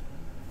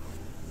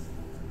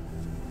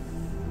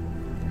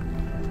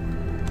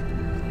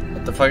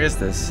 What the fuck is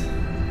this?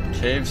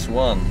 Caves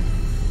 1.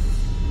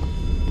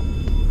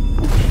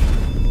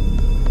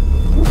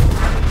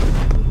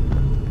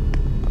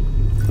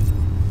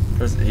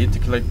 Press E to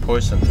collect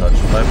poison touch.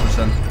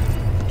 5%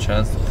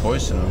 chance to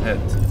poison on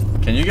hit.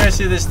 Can you guys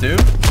see this too?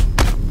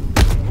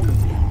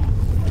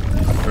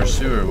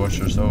 Pursuer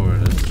watchers over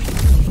this.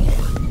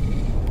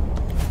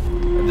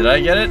 Did I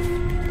get it?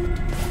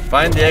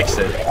 Find the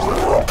exit.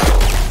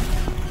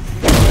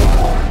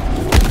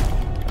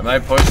 Am I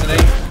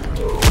poisoning?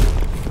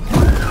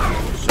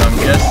 So I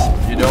guess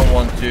you don't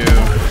want to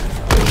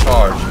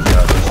charge, you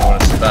just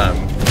want to spam.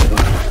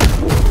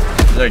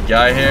 Is there a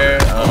guy here?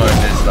 I don't know if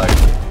it's like...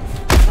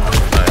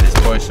 Nah, it's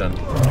poison.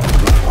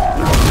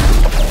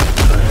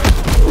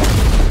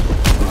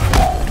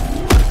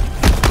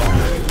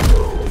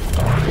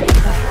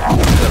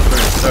 That's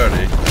pretty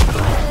sturdy.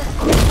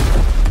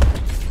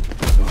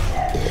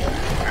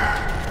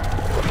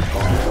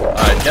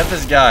 Alright, get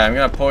this guy. I'm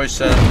gonna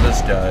poison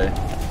this guy.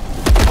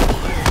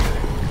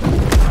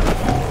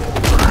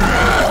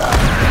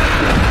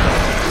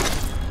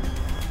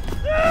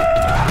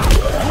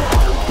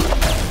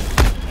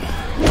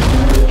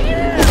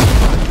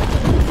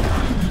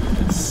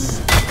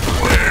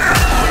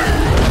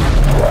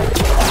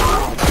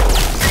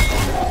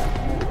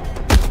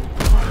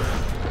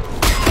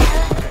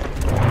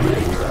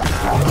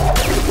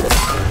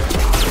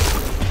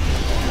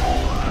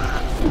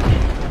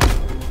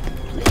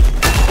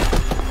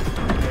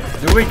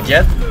 Do we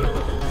get? No.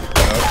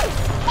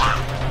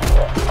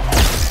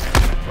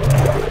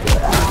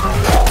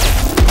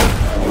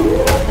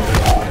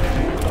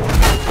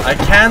 I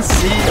can't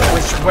see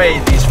which way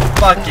these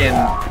fucking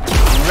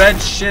red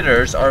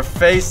shitters are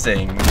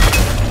facing.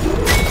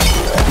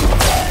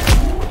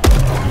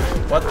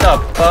 What the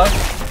fuck?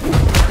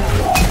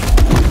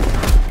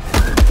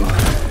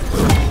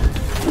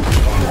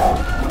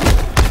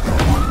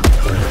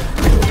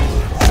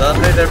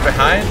 Suddenly they're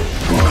behind?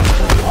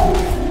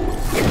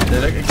 They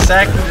look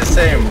exactly the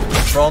same,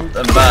 front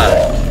and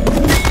back.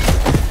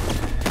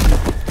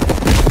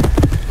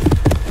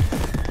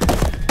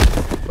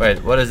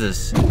 Wait, what is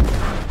this?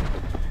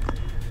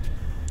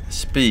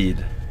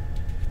 Speed.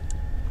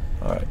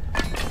 Alright.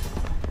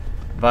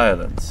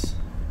 Violence.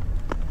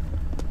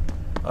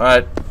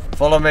 Alright,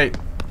 follow me.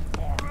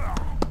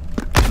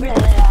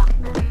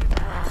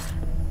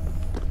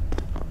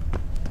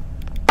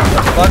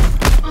 What?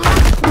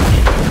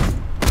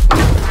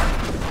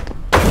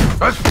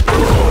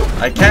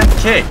 I can't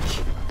kick.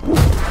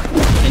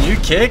 Can you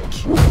kick?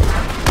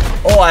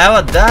 Oh, I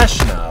have a dash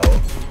now.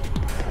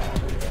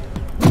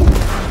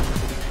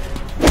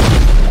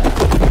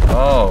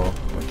 Oh,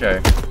 okay.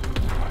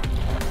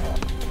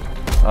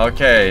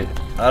 Okay,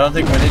 I don't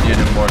think we need you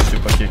anymore,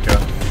 Super Kiko.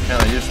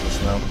 Kinda useless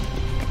now.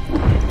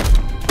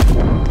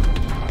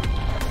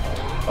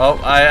 Oh,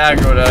 I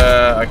aggroed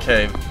a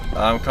cave.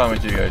 I'm coming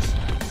to you guys.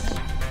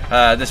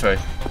 This way.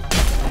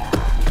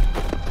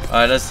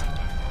 Alright,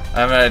 I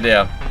have an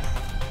idea.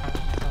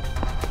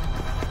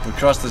 We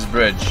cross this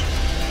bridge.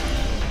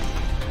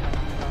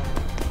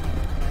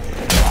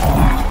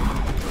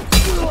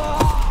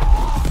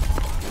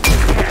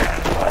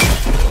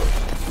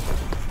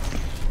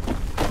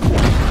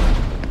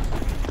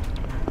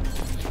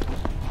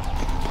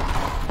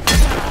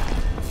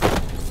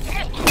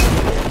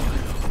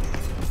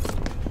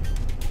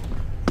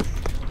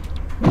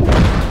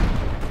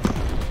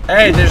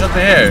 Hey, there's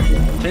something here.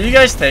 Can you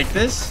guys take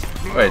this?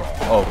 Wait,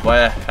 oh, buy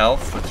a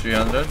health for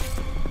 300?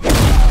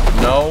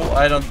 No,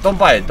 I don't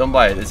buy it, don't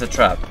buy it, it's a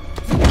trap.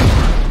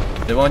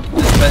 They want you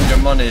to spend your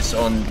monies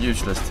on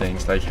useless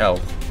things like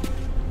health.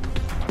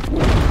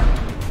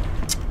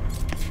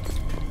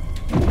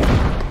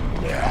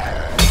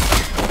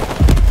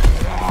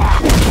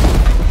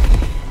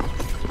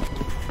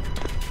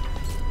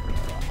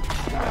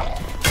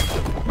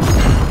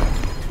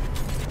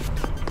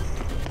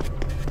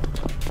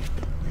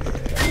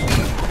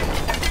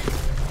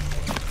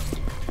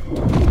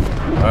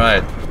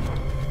 Alright.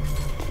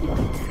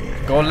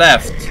 Go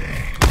left.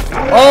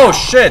 Oh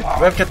shit!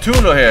 We have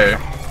Cthulhu here.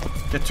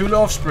 Cthulhu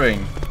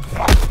offspring.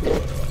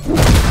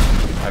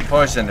 I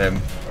poisoned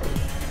him.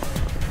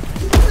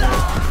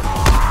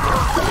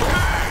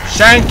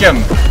 Shank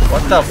him!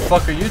 What the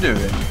fuck are you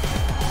doing?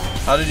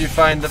 How did you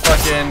find the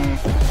fucking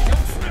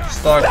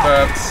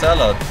StarCraft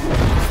salad?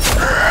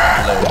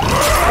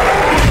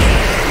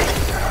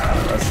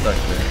 That's stuck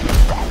there.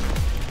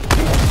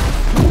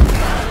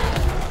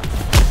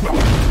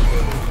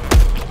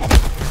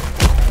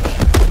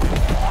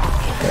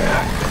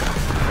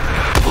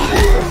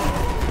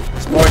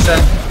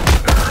 Poison.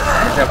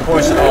 Yeah,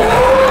 poison all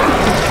that.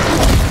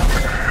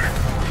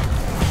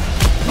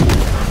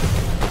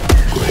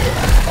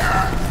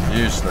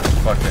 Useless,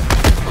 fucking.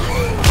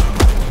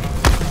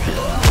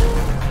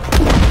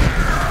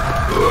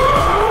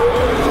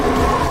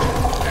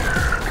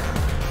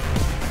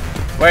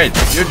 Wait,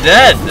 you're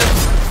dead!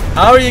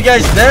 How are you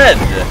guys dead?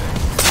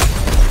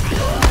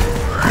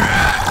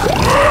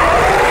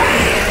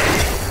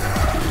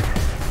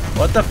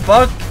 What the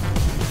fuck?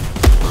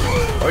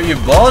 Are you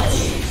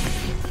bots?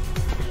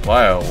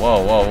 Wow,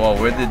 whoa, whoa, whoa,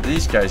 where did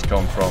these guys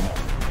come from?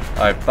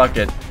 Alright, fuck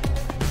it.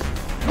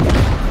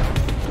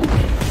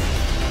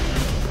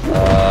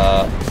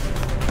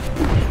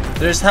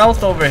 There's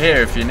health over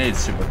here if you need,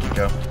 Super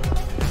Kiko.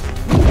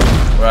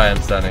 Where I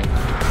am standing.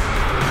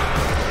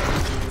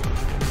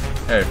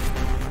 Here.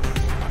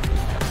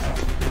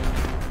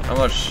 How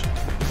much?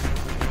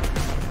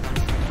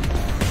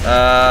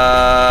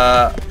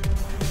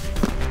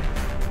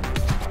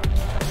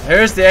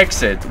 Here's the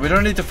exit. We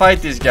don't need to fight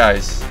these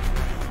guys.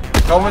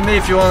 Come with me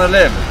if you want to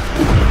live.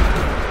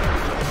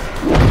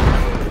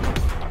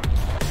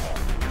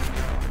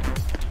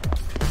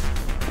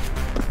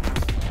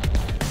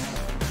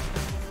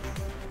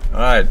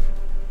 Alright.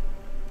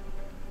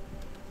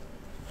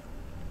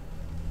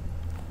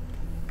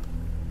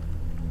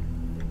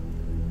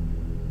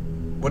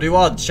 What do you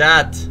want,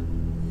 chat?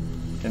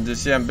 Can you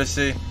see I'm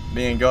busy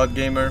being a god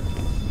gamer?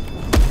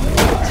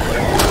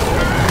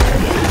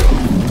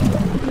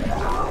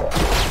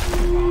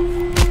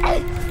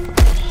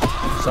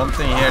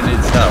 Something here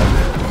needs help.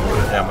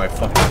 Yeah, my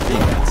fucking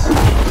teammates.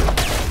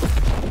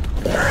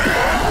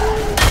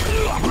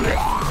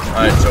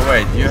 Alright, so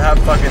wait, you have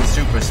fucking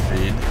super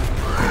speed.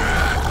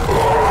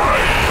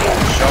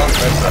 Sean,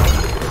 that's up.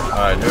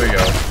 Alright, here we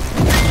go.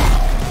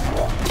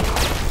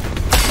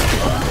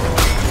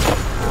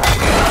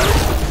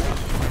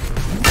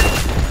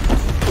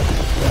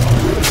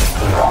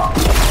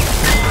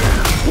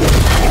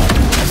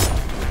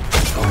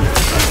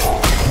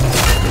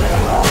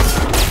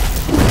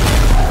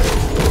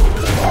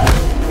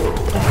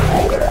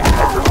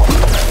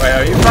 Wait,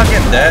 are you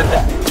fucking dead?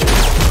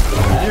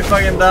 Did you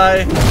fucking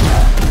die?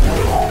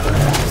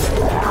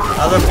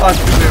 How the fuck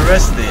do we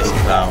rest these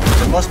clowns?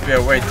 There must be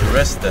a way to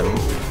rest them.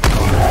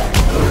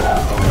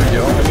 But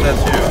you almost dead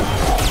too.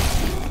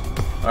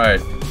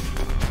 Alright.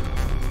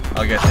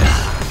 I'll get this.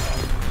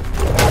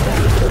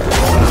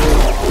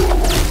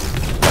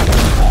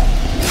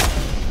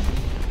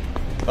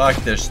 Fuck,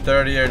 they're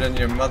sturdier than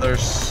your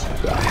mother's.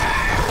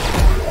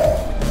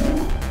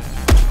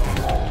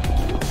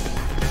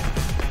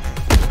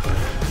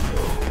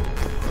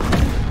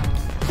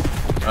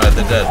 Alright,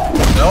 they're dead.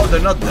 No,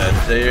 they're not dead.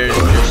 They're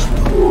just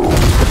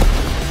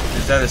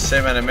have the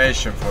same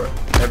animation for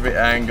every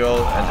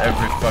angle and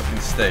every fucking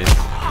state.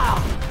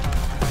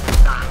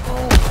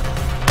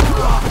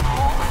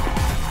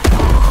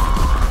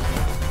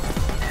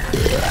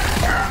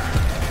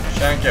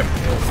 Shank him.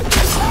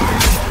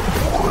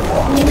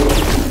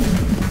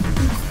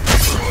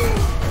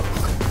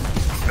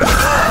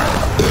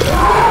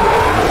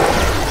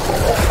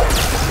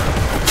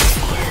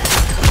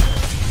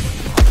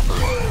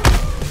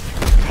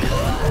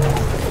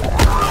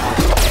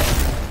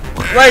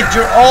 Wait,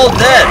 you're all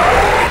dead!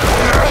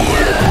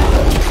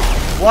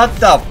 What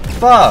the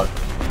fuck?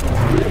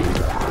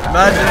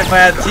 Imagine if I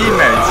had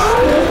teammates.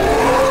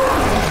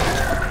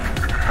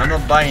 I'm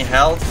not buying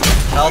health.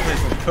 Health is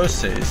for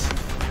pussies.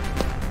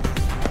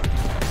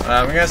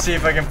 I'm gonna see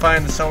if I can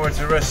find somewhere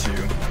to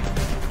rescue.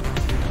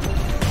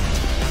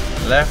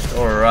 Left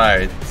or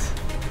right?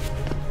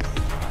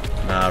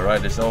 Nah,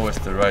 right is always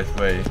the right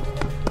way.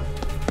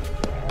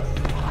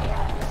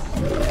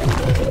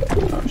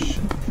 Oh shit.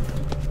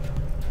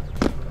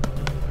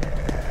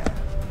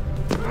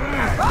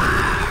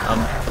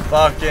 I'm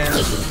fucking...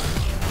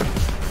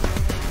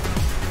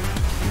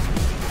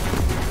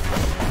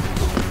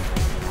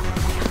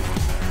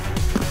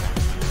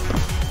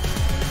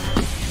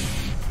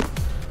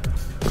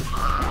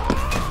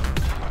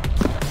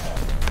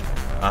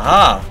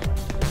 Aha!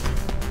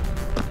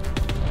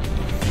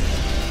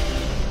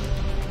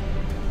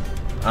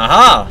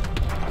 Aha!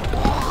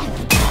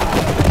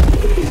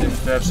 Seems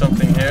to have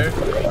something here.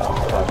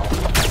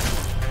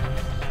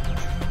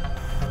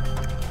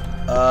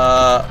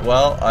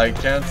 Well, I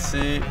can't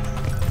see.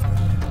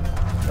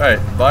 Right,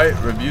 buy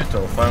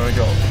Rebuto, final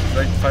goal.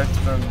 Like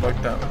 5% bug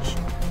damage.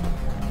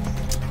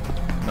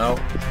 No.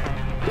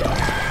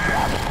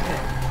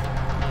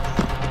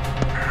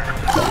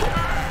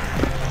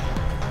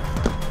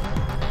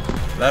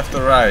 Left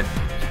or right?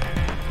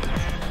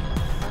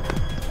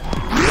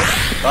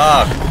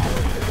 Fuck!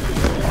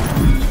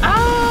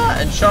 Ah!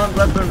 Enchant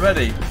weapon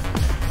ready.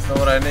 That's not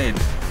what I need.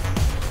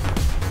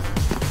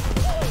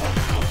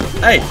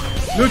 Hey!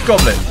 Loot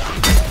goblin!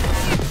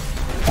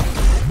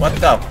 What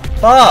the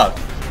fuck?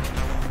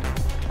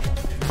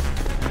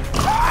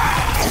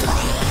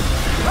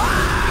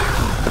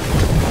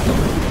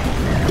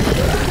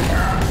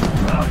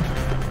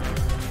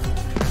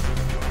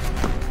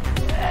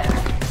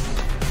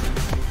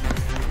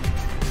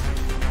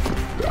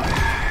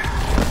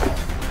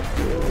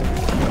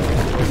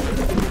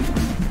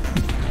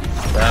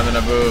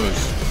 Stamina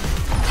boost.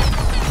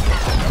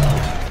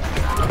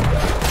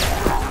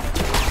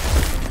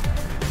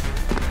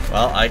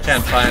 Well, I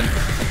can't find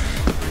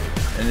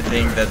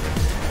anything that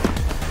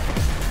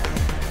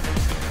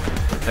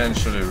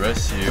potentially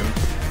rescue.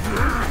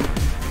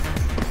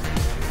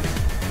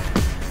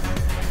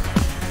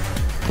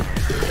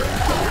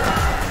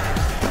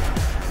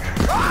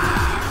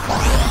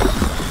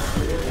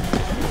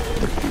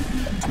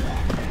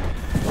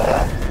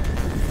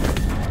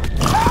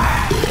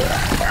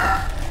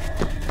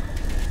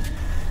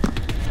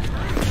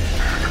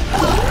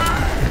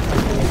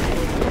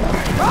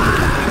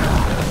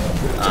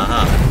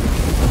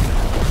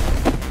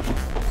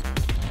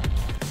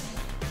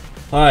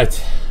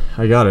 Alright,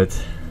 I got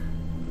it.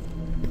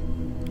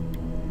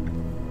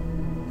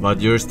 But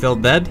you're still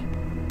dead?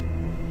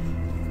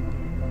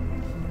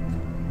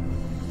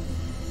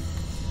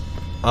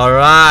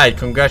 Alright,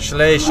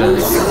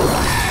 congratulations.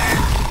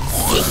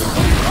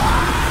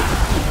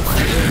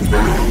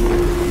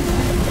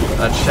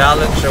 A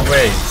challenge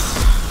awaits.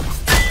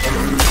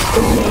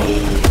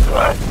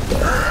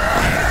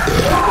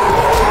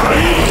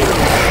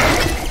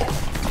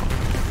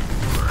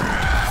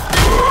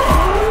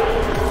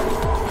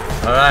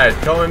 Alright,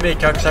 come with me,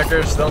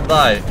 cocksuckers, don't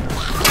die.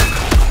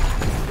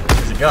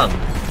 There's a gun.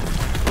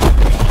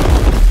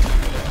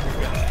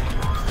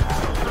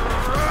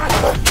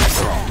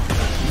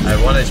 I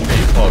have 1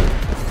 HP, Pog.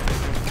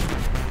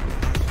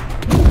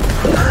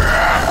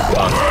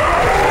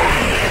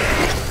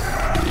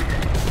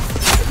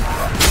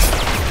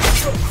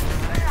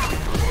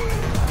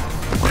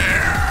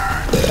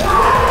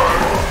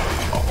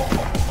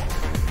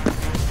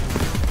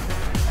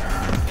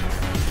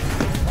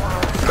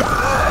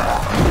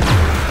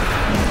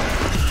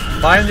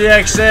 Find the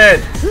exit!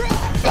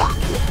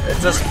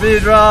 It's a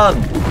speed run!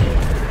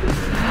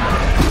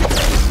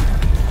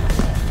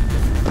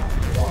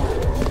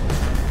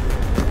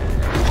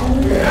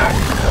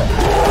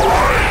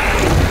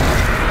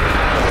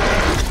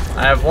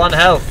 I have 1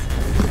 health.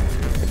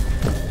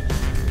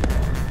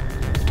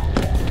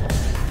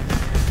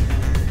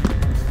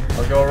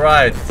 I'll go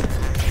right.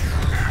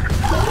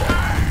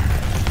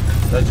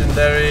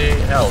 Legendary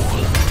health.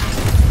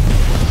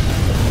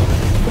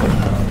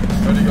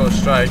 Critical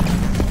strike.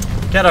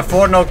 Can't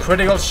afford no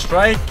critical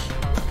strike.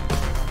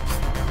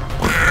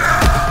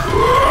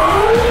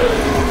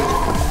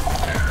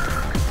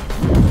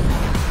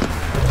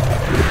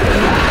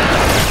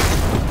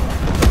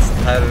 That's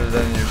tighter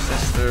than your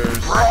sister's.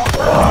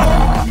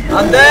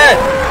 I'm dead!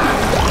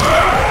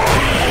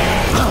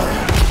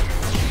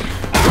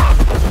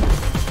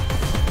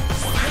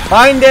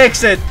 Find the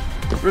exit!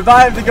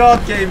 Revive the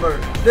God Gamer!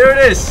 There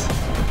it is!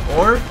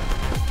 Or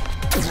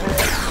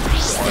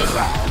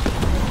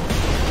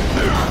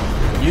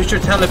use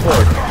your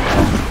teleport.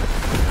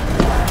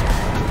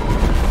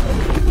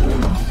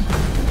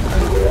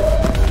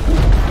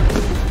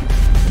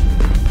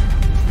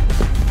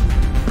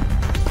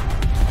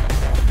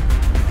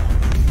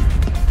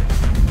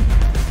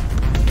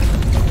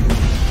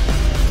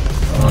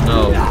 Oh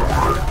no.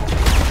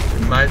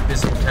 It might be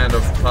some kind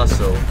of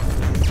puzzle.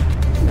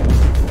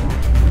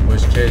 In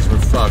which case we're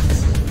fucked.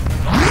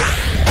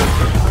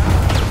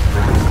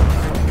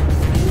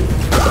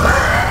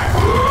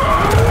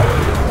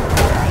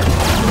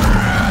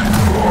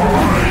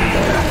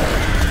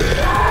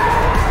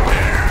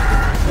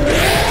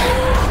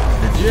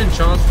 Did you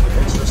enchant with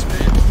extra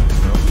speed?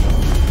 No.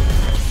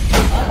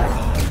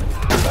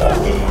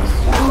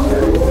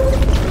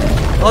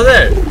 Oh,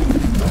 there!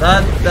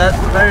 That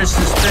very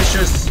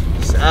suspicious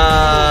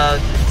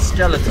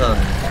skeleton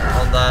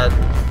on that.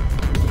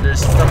 There's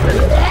stuff in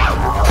it.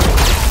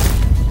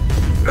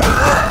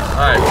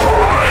 Alright.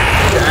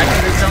 Did you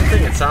activate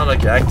something? It sounded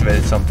like you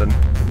activated something.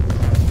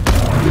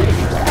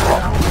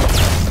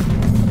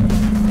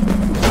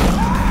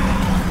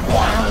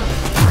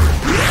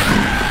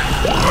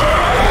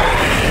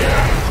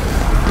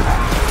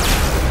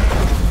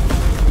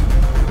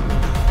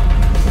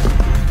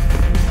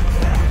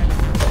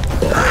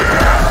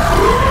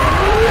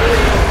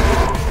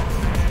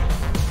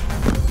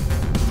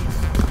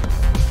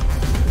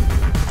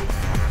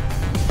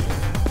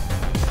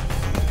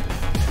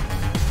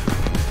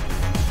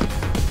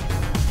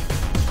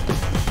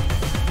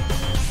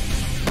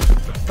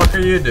 What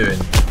are you doing?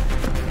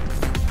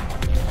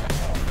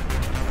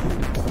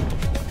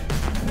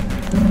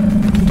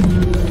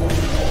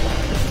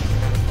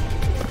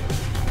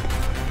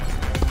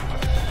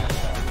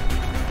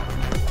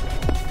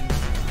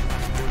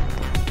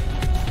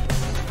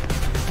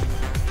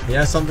 He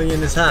has something in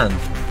his hand.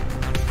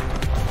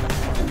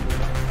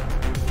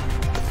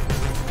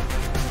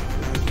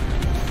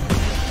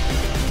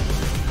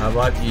 How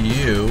about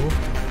you?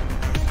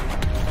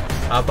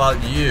 How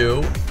about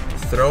you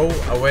throw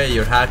away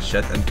your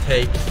hatchet and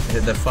take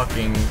the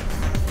fucking...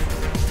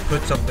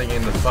 put something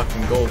in the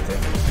fucking gold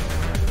thing.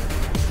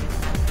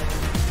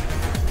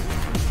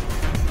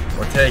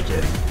 Or take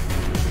it.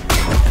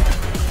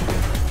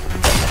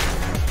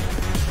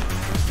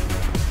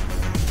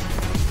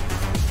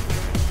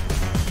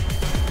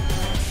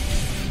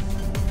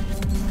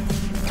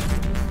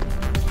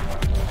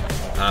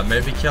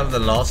 Maybe kill the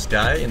last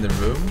guy in the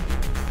room.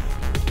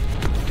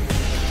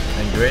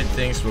 And great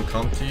things will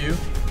come to you.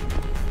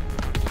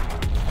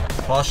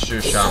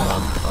 Posture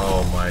shaman.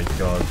 Oh my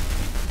god.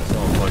 So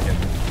fucking...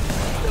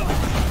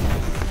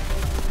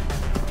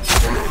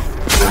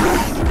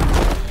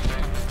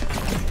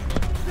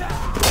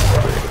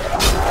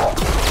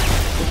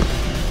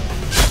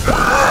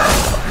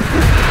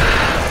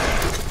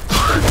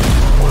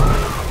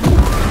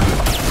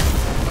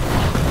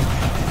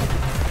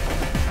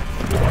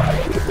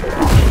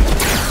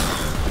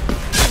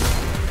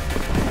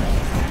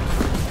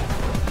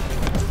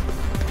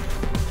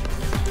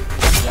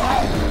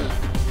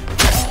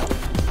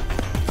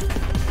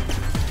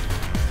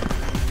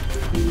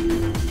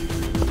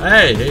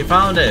 Hey, he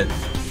found it!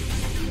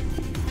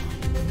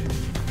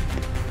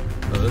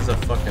 Oh, this is a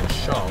fucking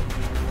shop.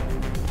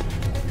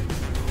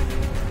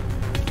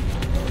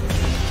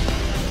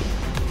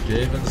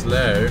 Gaven's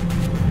Lair.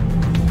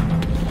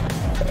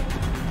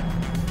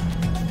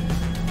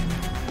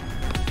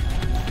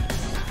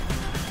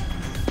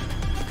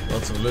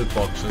 Lots of loot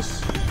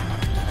boxes.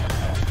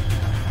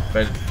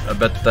 But I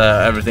bet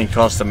everything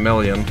costs $1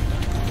 million.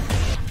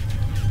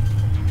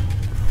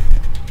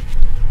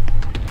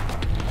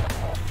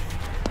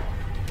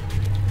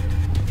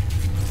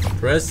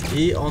 Press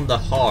E on the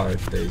heart,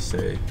 they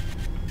say.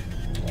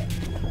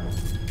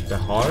 The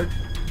heart?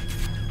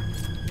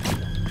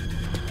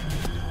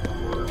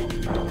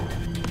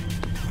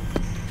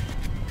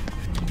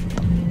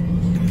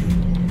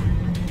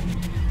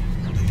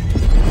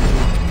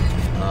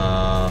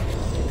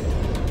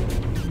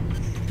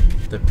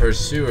 The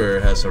pursuer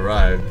has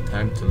arrived.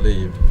 Time to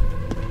leave.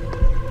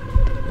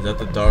 Is that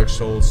the Dark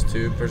Souls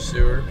 2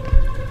 pursuer?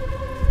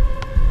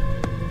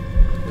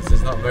 This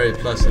is not very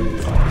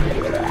pleasant.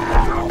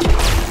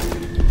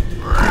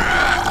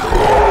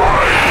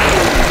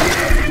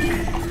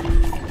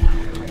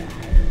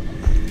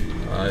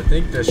 I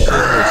think the shiver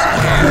is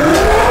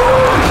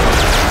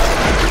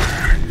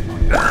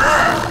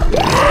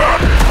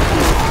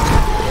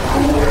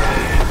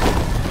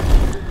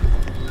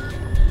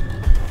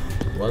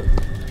what?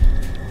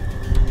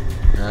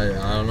 I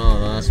don't know,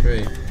 don't ask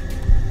me.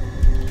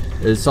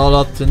 It's all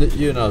up to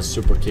you now,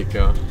 Super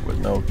Kicker, with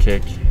no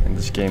kick in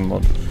this game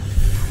mode.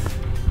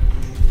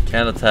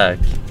 Can't attack.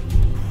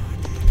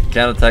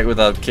 Can't attack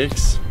without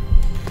kicks.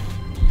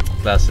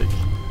 Classic.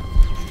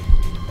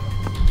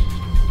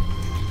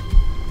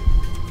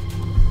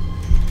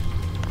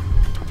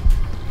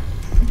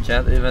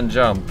 Can't even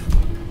jump.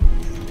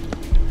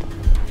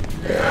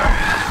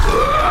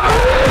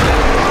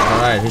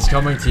 Alright, he's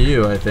coming to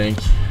you, I think.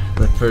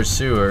 The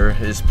pursuer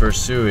is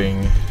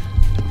pursuing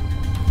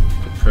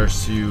the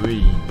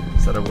pursuee.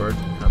 Is that a word?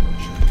 I'm not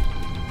sure.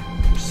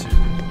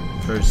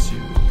 Pursue.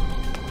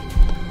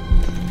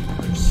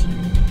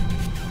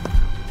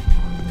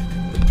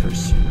 The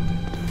pursued.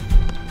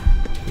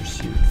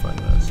 Pursued,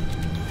 final answer.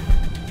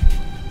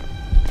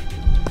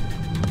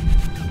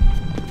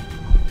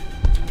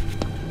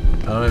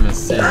 I don't even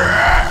see them.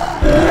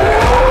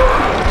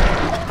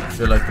 I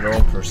feel like they're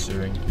all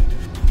pursuing.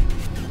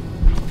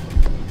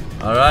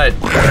 Alright.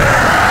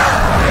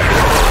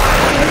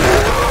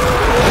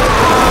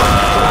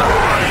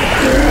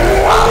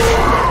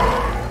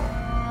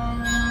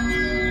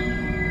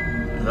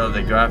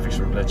 thought the graphics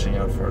were glitching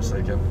out for a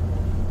second.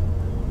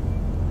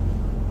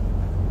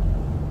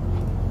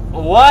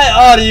 Why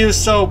are you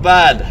so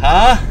bad,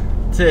 huh,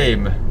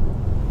 team?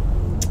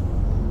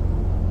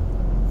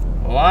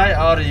 Why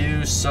are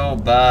you so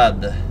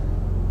bad?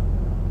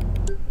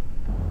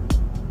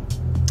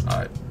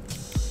 Alright.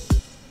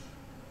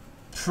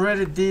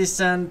 Pretty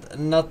decent,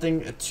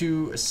 nothing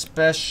too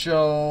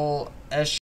special.